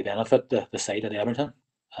mutually benefit the site at Edmonton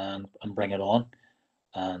and bring it on.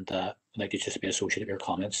 And I'd like to just be associated with your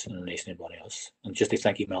comments in relation to everybody else. And just to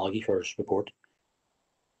thank you, Malachy, for his report.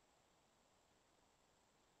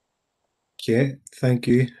 Okay, thank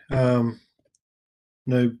you. Now,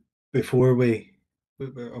 before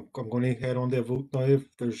I'm going to head on to a vote now if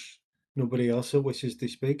there's nobody else that wishes to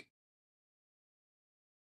speak.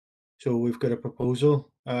 So we've got a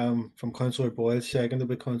proposal from Councillor Boyle, seconded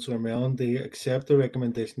by Councillor Mellon, to accept the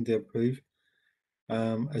recommendation to approve.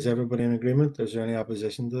 Is everybody in agreement? Is there any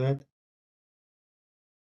opposition to that?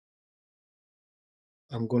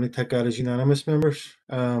 I'm going to take that as unanimous, members.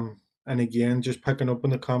 And again, just picking up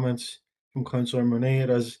on the comments from Councillor Mooney, it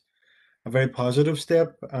is a very positive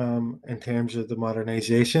step in terms of the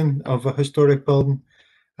modernisation of a historic building.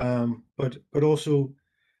 But also,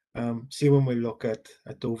 see, when we look at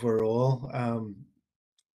the overall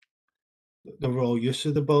use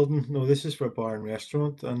of the building, no, this is for a bar and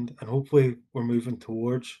restaurant, and hopefully we're moving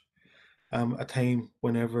towards a time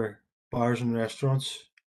whenever bars and restaurants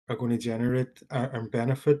are going to generate and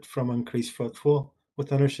benefit from increased footfall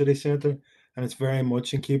within our city centre, and it's very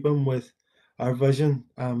much in keeping with our vision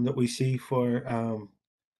that we see for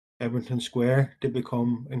Edmonton Square to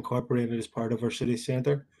become incorporated as part of our city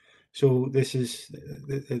centre. So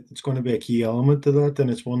it's going to be a key element to that, and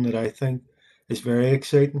it's one that I think is very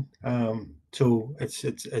exciting. So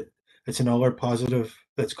it's another positive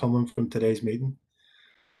that's coming from today's meeting.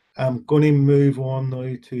 I'm going to move on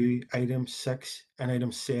now to item 6 and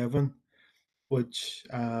item 7, which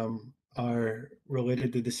are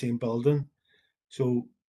related to the same building. So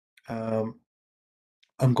I'm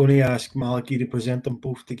going to ask Malachy to present them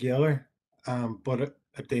both together, but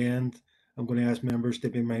at the end, I'm going to ask members to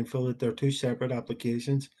be mindful that they're two separate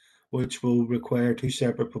applications, which will require two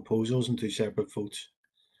separate proposals and two separate votes.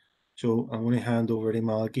 So I'm going to hand over to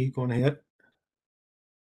Malachy. Go on ahead.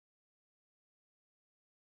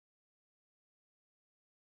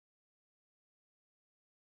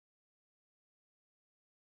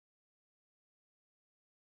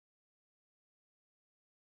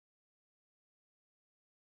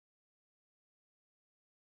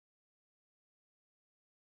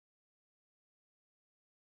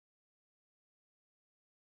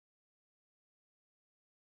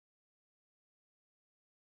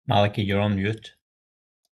 Malachy, you're on mute.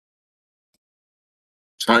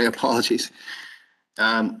 Sorry, apologies.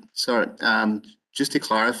 Sorry, just to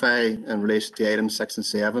clarify in relation to items 6 and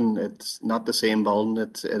 7, it's not the same building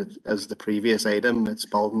as the previous item. It's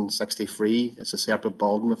building 63. It's a separate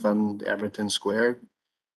building within Edmonton Square.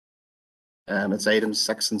 It's items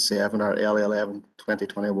 6 and 7 are L11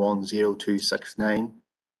 2021 0269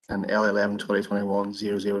 and L11 2021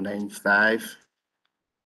 0095.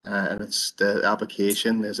 And it's the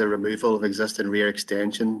application is a removal of existing rear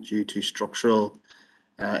extension due to structural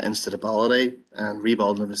instability and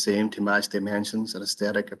rebuilding of the same to match dimensions and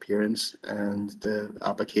aesthetic appearance. And the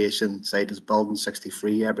application site is building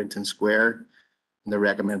 63 Edmonton Square, and the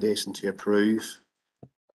recommendation to approve.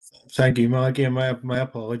 Thank you, Malachy. My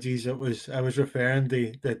apologies. I was referring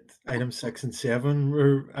to that item 6 and 7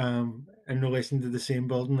 were in relation to the same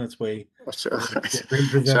building. That's why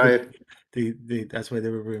Sorry. That's why they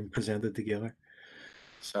were being presented together.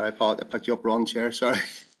 Sorry, Paul, I picked you up wrong, Chair. Sorry.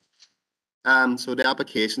 So the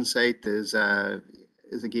application site is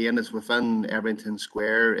again within Edmonton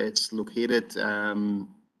Square. It's located,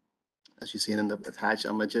 as you've seen in the attached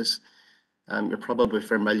images. You're probably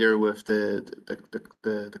familiar with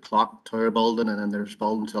the clock tower building, and then there's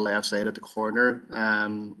building to the left side at the corner,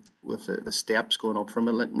 with the steps going up from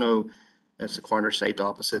it. No, it's the corner site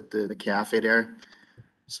opposite the cafe there.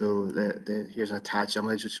 So here's an attached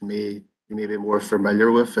image which you may be more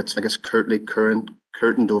familiar with. It's I guess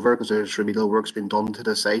curtained over because there's remedial work's been done to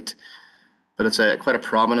the site. But it's quite a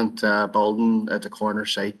prominent building at the corner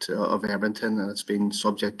site of Edmonton, and it's been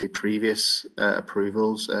subject to previous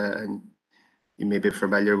approvals. And you may be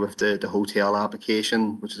familiar with the hotel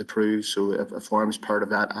application, which is approved, so it forms part of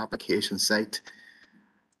that application site.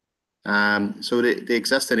 So the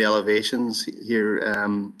existing elevations here,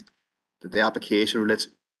 the application relates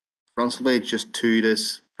principally just to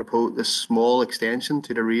this small extension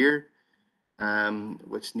to the rear,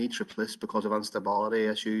 which needs replaced because of instability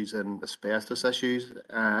issues and asbestos issues.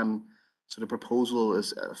 So the proposal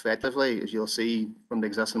is effectively, as you'll see from the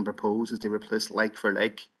existing proposal, is to replace like for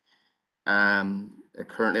like. It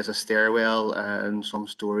currently has a stairwell and some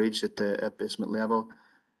storage at the basement level.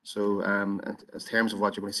 So in terms of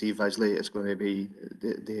what you're going to see visually, it's going to be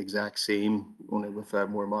the exact same, only with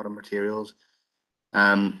more modern materials.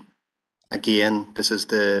 Again, this is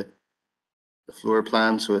the floor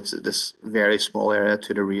plan, so it's this very small area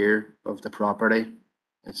to the rear of the property.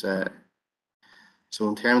 It's so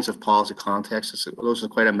in terms of policy context, those are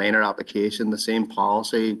quite a minor application. The same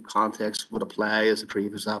policy context would apply as the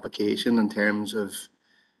previous application in terms of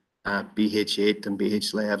BH8 and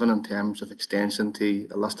BH11 in terms of extension to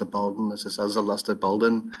a listed building. This is a listed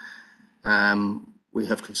building. We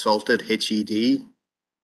have consulted HED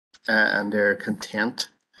and they're content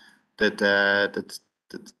that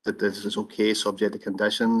this is okay subject to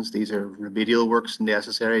conditions. These are remedial works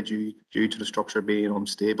necessary due to the structure being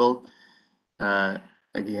unstable.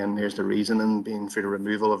 Again, here's the reasoning being for the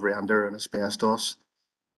removal of render and asbestos.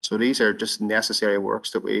 So these are just necessary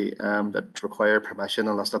works that we that require permission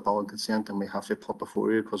and listed building consent, and we have to put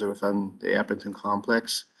before you because they're within the Ebrington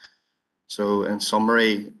complex. So in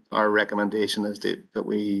summary, our recommendation is that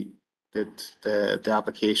the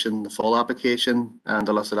application, the full application and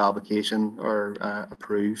the listed application are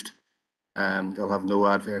approved. They'll have no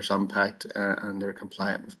adverse impact and they're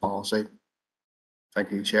compliant with policy.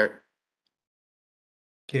 Thank you, Chair.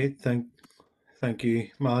 Okay, thank you,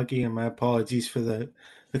 Malachy, and my apologies for the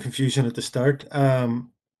confusion at the start.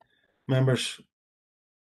 Members,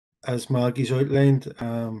 as Malachy's outlined,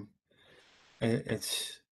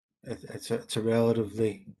 it's a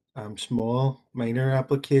relatively small, minor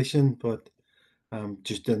application, but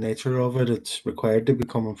just the nature of it, it's required to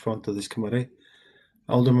become in front of this committee.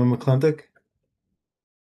 Alderman McClintock.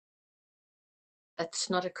 It's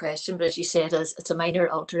not a question, but as you said, it's a minor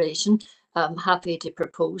alteration. I'm happy to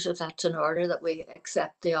propose, if that's in order, that we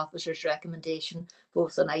accept the officer's recommendation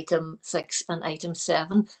both on item 6 and item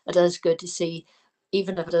 7. It is good to see,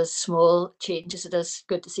 even if it is small changes, it is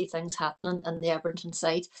good to see things happening in the Ebrington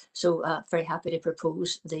site. So very happy to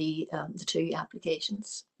propose the two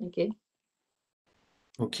applications. Thank you.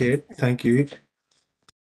 Okay, thank you.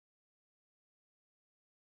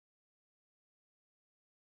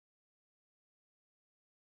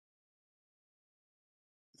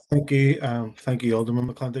 Thank you, Alderman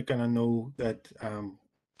McClintock, and I know that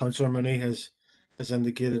Councillor Mooney has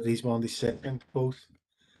indicated he's wanting to second both.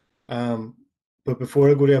 But before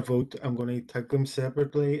I go to a vote, I'm going to take them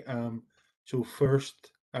separately. So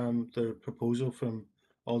first, the proposal from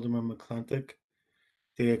Alderman McClintock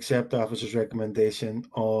to accept the officer's recommendation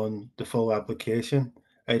on the full application,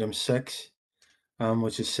 item 6,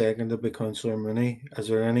 which is seconded by Councillor Mooney. Is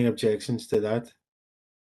there any objections to that?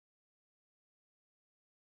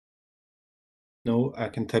 No, I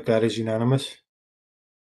can take that as unanimous.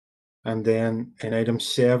 And then in item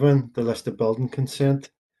 7, the list of building consent,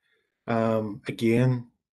 again,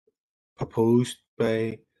 proposed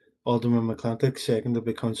by Alderman McClintock, seconded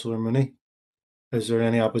by Councillor Mooney. Is there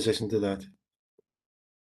any opposition to that?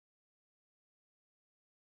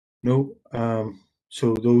 No.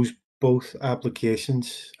 So those both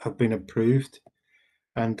applications have been approved,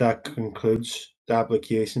 and that concludes the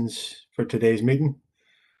applications for today's meeting.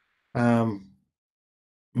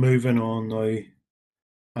 Moving on now,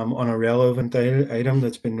 on a relevant item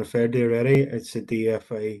that's been referred to already, it's a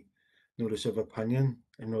DFI notice of opinion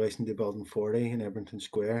in relation to Building 40 in Ebrington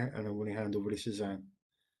Square, and I'm going to hand over to Suzanne.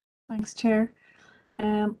 Thanks, Chair.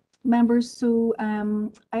 Members, so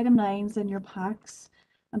item 9 is in your packs,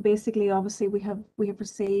 and basically, obviously, we have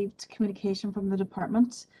received communication from the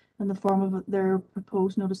department in the form of their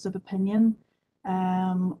proposed notice of opinion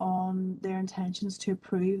on their intentions to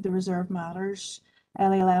approve the reserve matters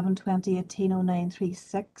LA 11 2018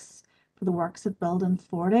 0936 for the works at Building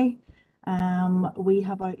 40. We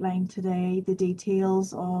have outlined today the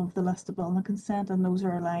details of the list of building consent, and those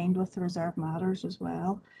are aligned with the reserve matters as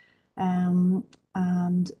well. And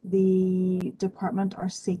the department are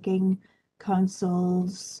seeking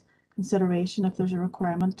council's consideration if there's a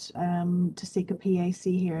requirement to seek a PAC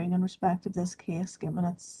hearing in respect of this case, given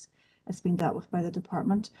it's been dealt with by the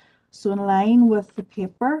department. So in line with the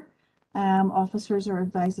paper, officers are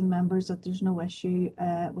advising members that there's no issue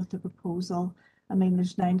with the proposal. I mean,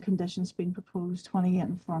 there's 9 conditions being proposed, 28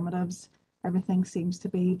 informatives. Everything seems to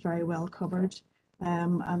be very well covered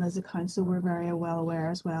And as a council, we're very well aware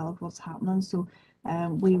as well of what's happening. So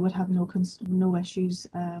we would have no issues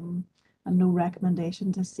and no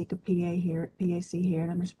recommendation to seek a PAC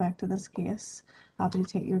hearing in respect to this case. Happy to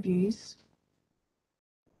take your views.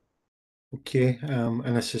 Okay,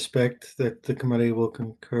 and I suspect that the committee will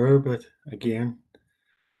concur, but again,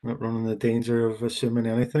 not running the danger of assuming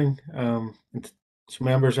anything. So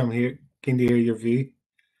members, I'm here keen to hear your view.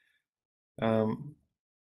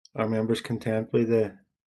 Are members content with the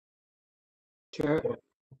Chair?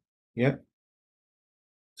 Yeah.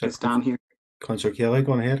 It's Dan here. Councillor Kelly,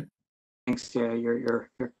 go on ahead. Thanks. Yeah, you're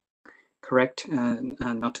correct, and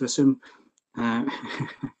not to assume. No,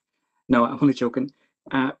 I'm only joking.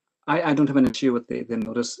 I don't have an issue with the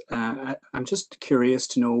notice. I'm just curious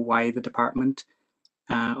to know why the department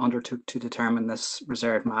undertook to determine this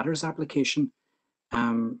reserved matters application.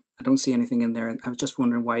 I don't see anything in there. I was just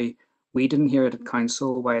wondering why we didn't hear it at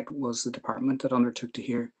council, why it was the department that undertook to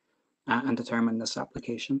hear and determine this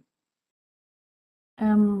application.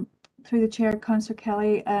 Through the chair, Councillor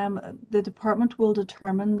Kelly, the department will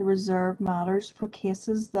determine the reserved matters for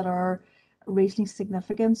cases that are regionally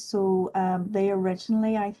significant. So they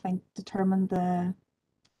originally, I think, determined the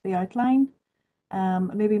outline.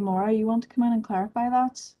 Maybe Maura, you want to come in and clarify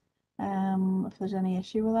that, if there's any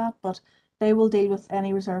issue with that, but they will deal with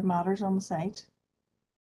any reserved matters on the site.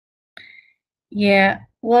 Yeah,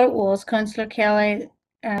 what it was, Councillor Kelly,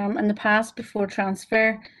 in the past before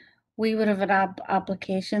transfer, we would have had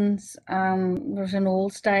applications. There's an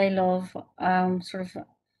old style of sort of,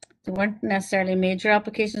 they weren't necessarily major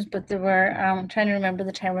applications, but they were, I'm trying to remember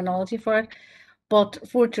the terminology for it. But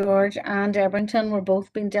Fort George and Ebrington were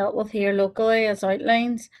both being dealt with here locally as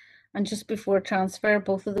outlines. And just before transfer,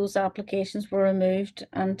 both of those applications were removed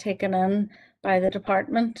and taken in by the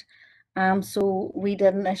department. So we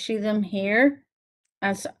didn't issue them here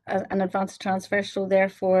as an advance transfer. So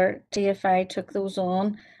therefore, DFI took those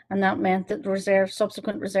on, and that meant that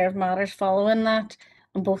subsequent reserve matters following that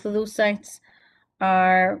on both of those sites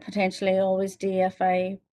are potentially always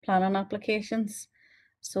DFI planning applications.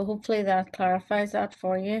 So hopefully that clarifies that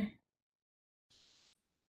for you.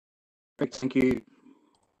 Great, thank you.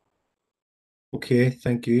 Okay,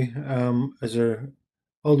 thank you. Is there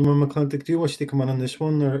Alderman McClintock, do you wish to come on this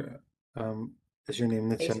one, or is your name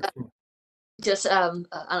that's in? Just and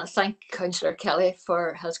I thank Councillor Kelly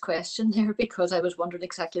for his question there, because I was wondering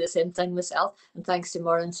exactly the same thing myself. And thanks to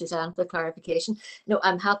Maura and Suzanne for the clarification. No,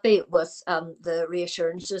 I'm happy with the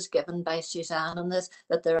reassurances given by Suzanne on this,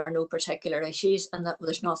 that there are no particular issues and that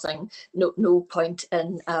there's no point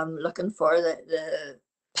in looking for the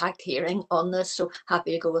packed hearing on this. So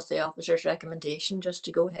happy to go with the officer's recommendation just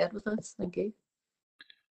to go ahead with this. Thank you.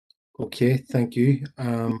 Okay, thank you.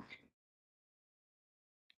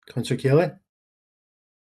 Councillor Kelly?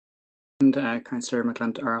 And Councillor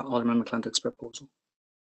McClintock, or Alderman McClintock's proposal.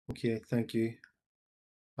 Okay, thank you.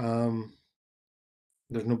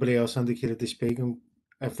 There's nobody else indicated to speak.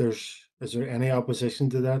 If is there any opposition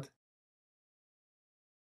to that?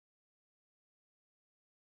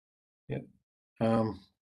 Yeah. Going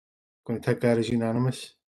to take that as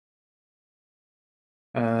unanimous.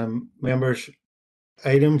 Members,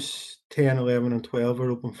 items 10, 11 and 12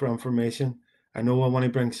 are open for information. I know I want to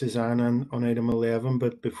bring Suzanne in on item 11,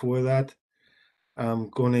 but before that,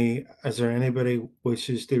 is there anybody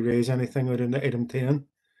wishes to raise anything out in item 10,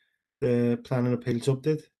 the planning appeals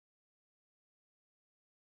update?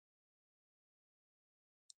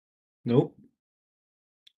 No.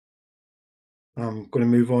 I'm going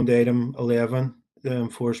to move on to item 11, the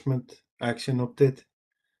enforcement action update.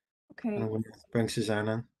 Okay. I'm going to bring Suzanne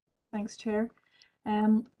in. Thanks, Chair.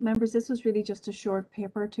 Members, this was really just a short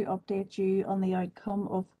paper to update you on the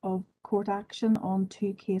outcome of court action on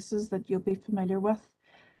two cases that you'll be familiar with,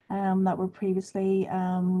 that were previously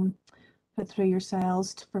put through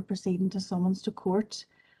yourselves for proceeding to summons to court.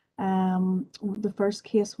 The first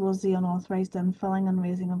case was the unauthorised infilling and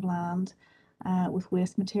raising of land with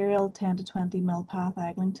waste material, 10 to 20 Millpath,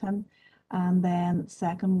 Eglinton. And then the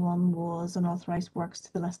second one was unauthorised works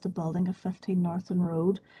to the listed building of 15 Northern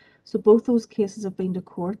Road. So both those cases have been to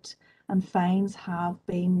court and fines have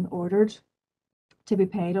been ordered to be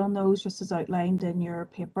paid on those, just as outlined in your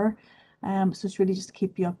paper. So it's really just to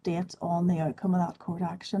keep you updated on the outcome of that court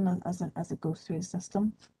action as it goes through the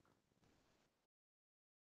system.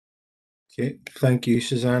 Okay, thank you,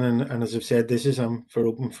 Suzanne. And as I've said, this is for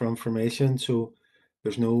open for information, so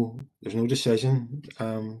there's no decision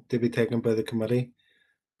to be taken by the committee.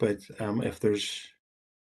 But if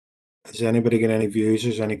has anybody got any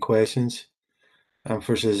views or any questions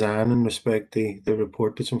for Suzanne in respect to the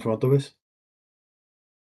report that's in front of us?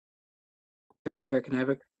 Can I have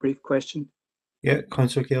a brief question? Yeah,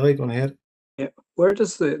 Councillor Kelly, go ahead. Yeah, where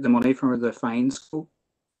does the money for the fines go?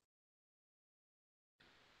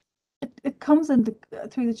 It comes into,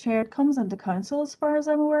 through the chair, it comes into council as far as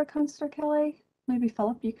I'm aware, Councillor Kelly. Maybe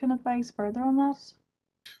Philip, you can advise further on that.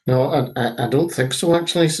 No, I don't think so,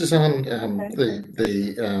 actually, Suzanne. Okay.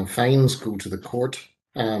 The fines go to the court.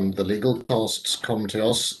 The legal costs come to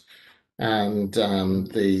us, and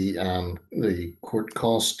the court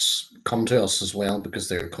costs come to us as well, because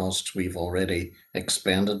they're costs we've already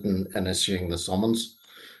expended in issuing the summons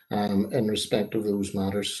in respect of those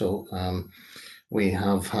matters. So we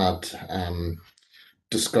have had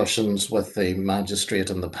discussions with the magistrate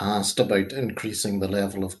in the past about increasing the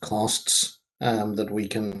level of costs that we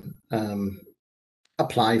can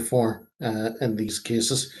apply for in these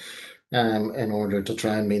cases, in order to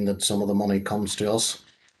try and mean that some of the money comes to us.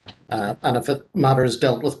 And if it matter is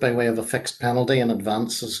dealt with by way of a fixed penalty in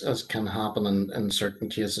advance, as can happen in certain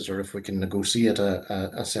cases, or if we can negotiate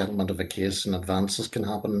a settlement of a case in advance, as can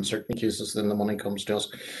happen in certain cases, then the money comes to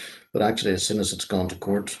us. But actually, as soon as it's gone to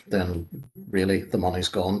court, then really the money's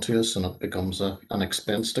gone to us, and it becomes an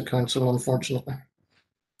expense to council, unfortunately.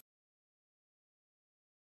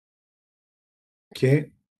 Okay,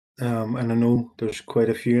 and I know there's quite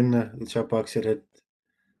a few in the chat box that had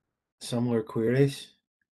similar queries.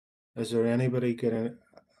 Is there anybody got a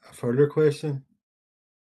further question?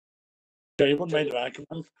 Yeah, you wouldn't mind if I come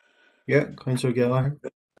in? Yeah, Councillor Gallagher.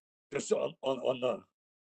 Just on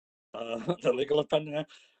the legal opinion.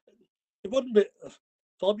 It wouldn't be,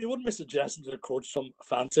 Philip, you wouldn't be suggesting to the court some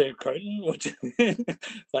fancy accounting, would you?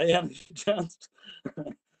 By any chance?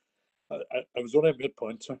 I was only a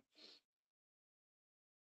mid-point, sir.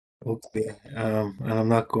 Okay, and I'm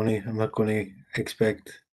not going to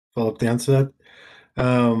expect Philip to answer that.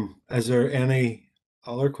 Is there any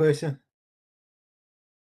other question?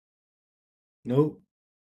 No.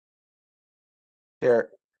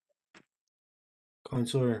 Here,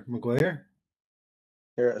 Councillor Maguire.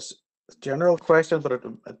 here is a general question, but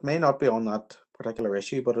it may not be on that particular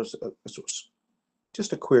issue, but it's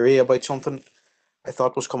just a query about something I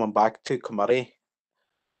thought was coming back to committee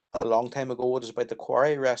a long time ago. It is about the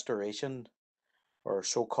quarry restoration, or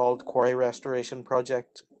so-called quarry restoration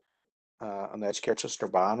project on the outskirts of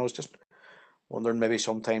Strabane. I was just wondering, maybe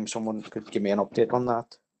sometime someone could give me an update on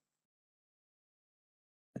that.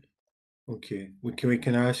 Okay, we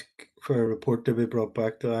can ask for a report to be brought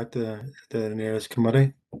back to that the nearest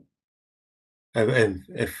committee.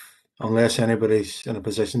 If unless anybody's in a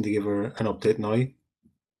position to give her an update now.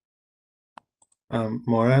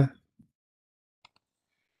 Maura.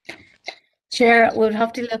 Chair, we'll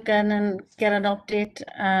have to look in and get an update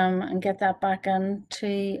and get that back in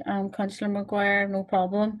to Councillor Maguire, no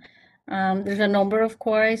problem. There's a number of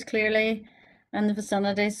quarries clearly in the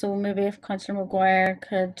vicinity, so maybe if Councillor Maguire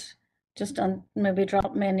could just maybe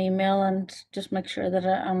drop me an email and just make sure that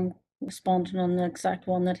I'm responding on the exact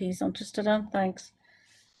one that he's interested in. Thanks.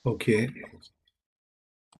 Okay.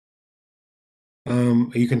 Are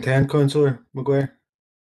you content, Councillor Maguire?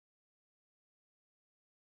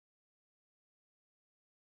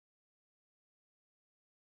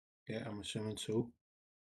 Yeah, I'm assuming so.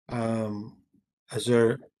 Is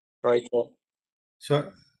there Right.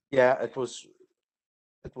 so? Yeah, it was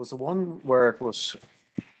the one where it was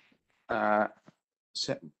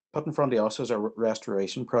put in front of us as a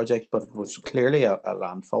restoration project, but it was clearly a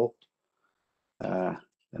landfill,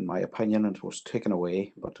 in my opinion, and it was taken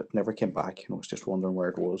away, but it never came back. And I was just wondering where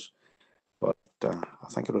it was. But I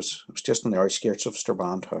think it was just on the outskirts of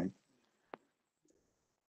Strabane town.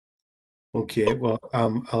 Okay, well,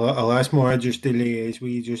 I'll ask Maura just to liaise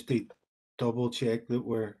with you, just to double check that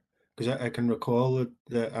we're, because I can recall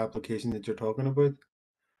the application that you're talking about,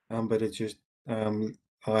 but it's just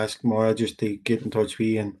I'll ask Maura just to get in touch with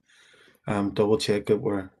you and double check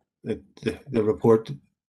that the report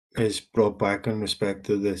is brought back in respect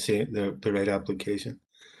to the right application.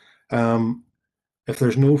 If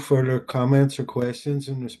there's no further comments or questions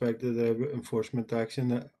in respect to the enforcement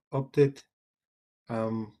action update,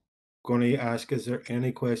 going to ask, is there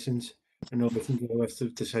any questions in relation to the list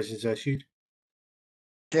of decisions issued?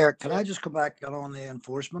 Chair, can I just come back on the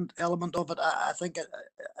enforcement element of it? I think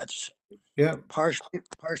it's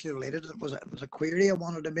partially related. It was a query I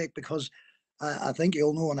wanted to make, because I think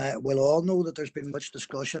you'll know, and I will all know, that there's been much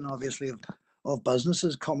discussion, obviously, of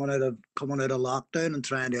businesses coming out of lockdown and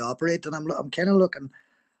trying to operate, and I'm kind of looking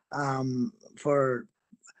for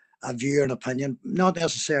a view and opinion, not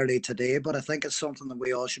necessarily today, but I think it's something that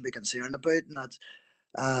we all should be concerned about, and that's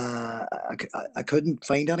I couldn't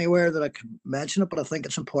find anywhere that I could mention it, but I think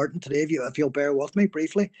it's important today, if you'll bear with me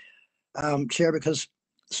briefly, Chair, because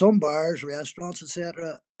some bars, restaurants,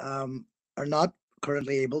 etc., are are not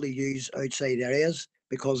currently able to use outside areas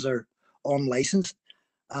because they're unlicensed.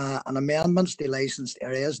 And amendments to licensed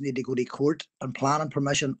areas need to go to court, and planning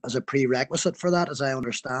permission is a prerequisite for that, as I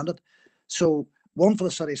understand it. So one for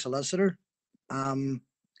the city solicitor, and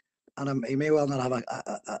he may well not have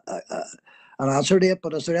an answer to it,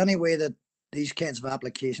 but is there any way that these kinds of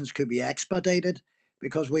applications could be expedited?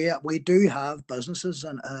 Because we do have businesses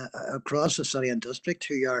and across the city and district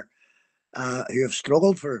who have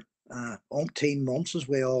struggled for umpteen months, as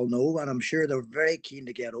we all know, and I'm sure they're very keen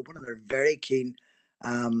to get open, and they're very keen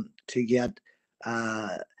to get.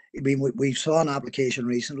 I mean, we saw an application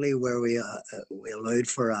recently where we allowed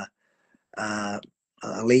for a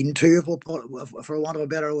lean-to, for want of a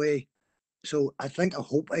better way. So I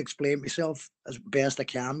hope I explained myself as best I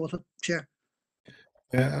can with it, Chair.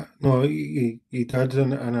 Yeah, no, you did,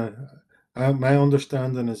 and my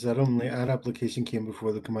understanding is that only that application came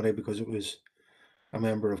before the committee because it was a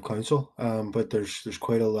member of council. But there's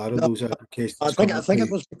quite a lot of No, those applications. I think it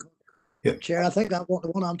was. Yeah. Chair, I think that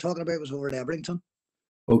the one I'm talking about was over at Ebrington.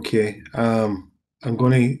 Okay. I'm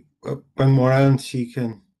going to bring Maura in. She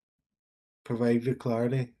can provide the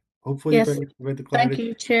clarity. Hopefully, Yes, provide the clarity. thank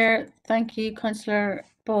you, Chair. Thank you, Councillor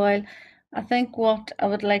Boyle. I think what I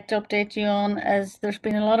would like to update you on is there's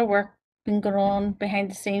been a lot of work been going on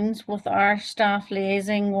behind the scenes with our staff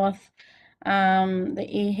liaising with the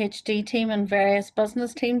EHD team and various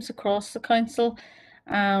business teams across the council.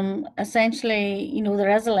 Essentially, you know,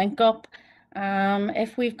 there is a link up.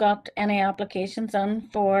 If we've got any applications in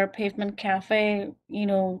for pavement cafe, you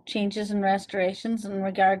know, changes and restorations in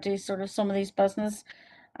regard to sort of some of these business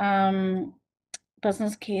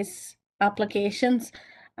case applications,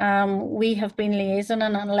 we have been liaising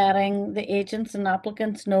and letting the agents and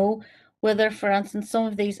applicants know whether, for instance, some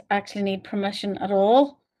of these actually need permission at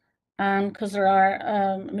all. And because there are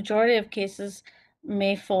a majority of cases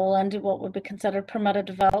may fall into what would be considered permitted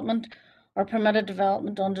development or permitted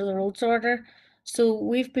development under the roads order. So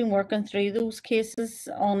we've been working through those cases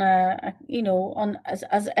on as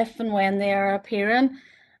if and when they are appearing.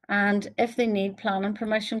 And if they need planning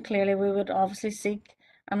permission, clearly we would obviously seek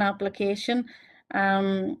an application.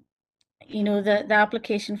 You know, the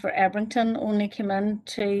application for Ebrington only came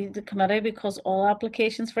into the committee because all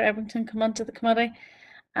applications for Ebrington come into the committee.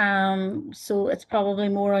 So it's probably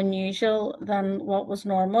more unusual than what was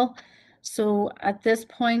normal. So at this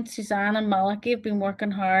point, Suzanne and Malachy have been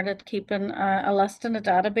working hard at keeping a list and a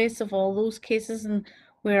database of all those cases, and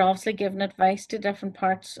we're obviously giving advice to different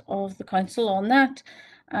parts of the council on that.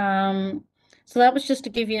 So that was just to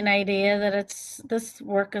give you an idea that this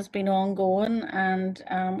work has been ongoing, and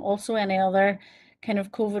also any other kind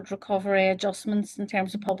of COVID recovery adjustments in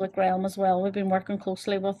terms of public realm as well. We've been working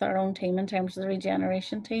closely with our own team in terms of the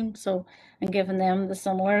regeneration team, and giving them the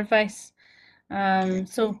similar advice.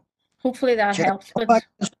 So hopefully that Chair, helps. But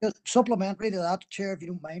just supplementary to that, Chair, if you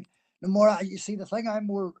don't mind. The more you see, the thing I'm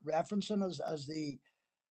more referencing is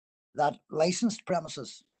that licensed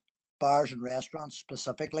premises, bars and restaurants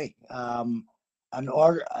specifically, and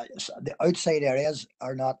the outside areas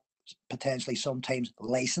are not potentially sometimes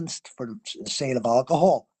licensed for the sale of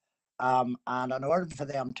alcohol. And in order for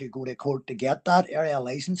them to go to court to get that area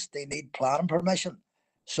licensed, they need planning permission.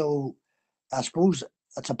 So I suppose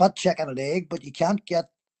it's a bit chicken and egg, but you can't get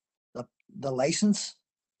the license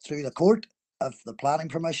through the court if the planning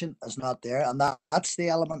permission is not there. And that's the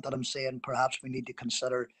element that I'm saying perhaps we need to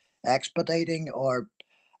consider expediting, or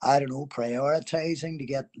I don't know, prioritizing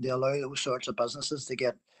to allow those sorts of businesses to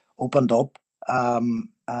get opened up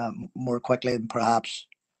more quickly than perhaps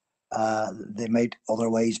they might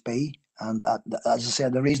otherwise be. And as I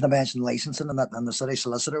said, the reason I mentioned licensing and the city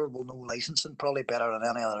solicitor will know licensing probably better than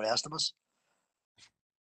any of the rest of us.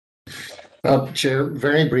 Chair,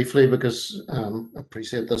 very briefly, because I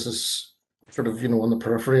appreciate this is sort of, on the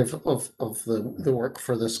periphery of the work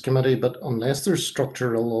for this committee, but unless there's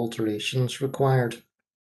structural alterations required,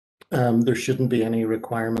 there shouldn't be any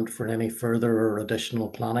requirement for any further or additional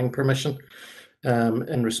planning permission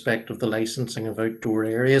in respect of the licensing of outdoor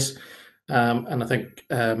areas. And I think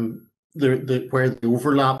where the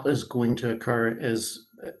overlap is going to occur is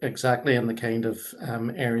exactly in the kind of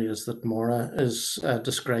areas that Maura is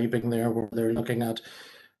describing there, where they're looking at,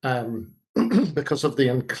 because of the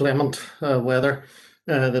inclement weather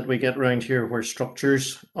that we get around here, where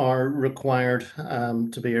structures are required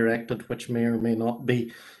to be erected, which may or may not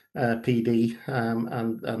be PD,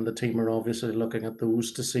 and the team are obviously looking at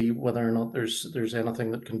those to see whether or not there's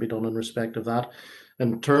anything that can be done in respect of that.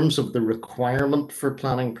 In terms of the requirement for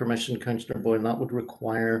planning permission, Councillor Boyle, that would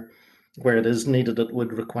require, where it is needed, it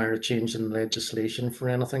would require a change in legislation for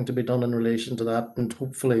anything to be done in relation to that, and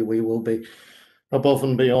hopefully we will be above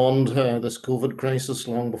and beyond this COVID crisis,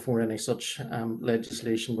 long before any such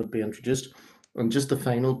legislation would be introduced. And just the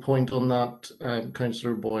final point on that,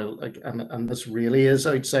 Councillor Boyle, and this really is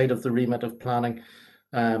outside of the remit of planning.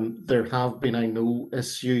 There have been, I know,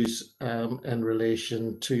 issues in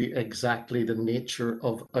relation to exactly the nature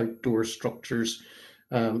of outdoor structures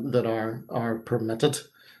that are permitted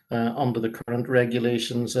under the current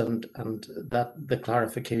regulations, and that the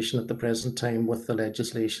clarification at the present time with the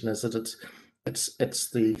legislation is that it's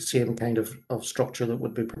the same kind of structure that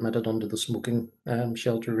would be permitted under the smoking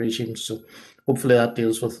shelter regime. So hopefully that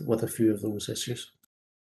deals with a few of those issues.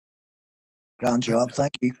 Grand job,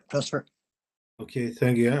 thank you, Christopher. Okay,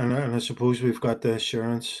 thank you. And I suppose we've got the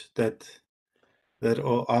assurance that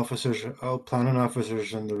all officers, all planning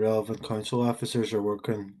officers and the relevant council officers are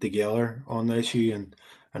working together on the issue,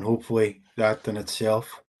 and hopefully that in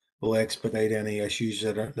itself will expedite any issues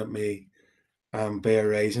that may be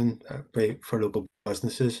arising for local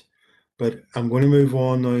businesses. But I'm going to move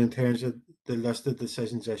on now in terms of the list of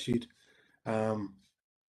decisions issued. Are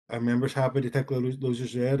members happy to take those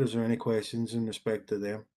as read? Is there any questions in respect to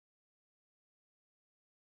them?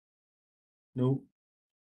 No.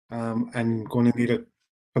 I'm going to need a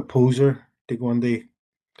proposer to go on the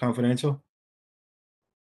confidential.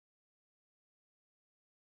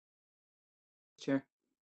 Chair.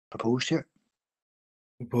 Proposed here.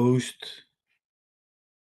 Opposed.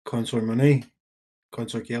 Councillor Money.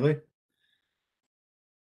 Councillor Kelly.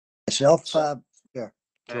 Myself, yeah.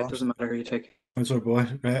 It doesn't matter who you take. Councillor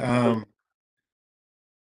Boyd. Right.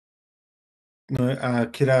 No.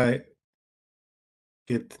 Could I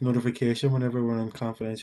get notification whenever we're on confidential?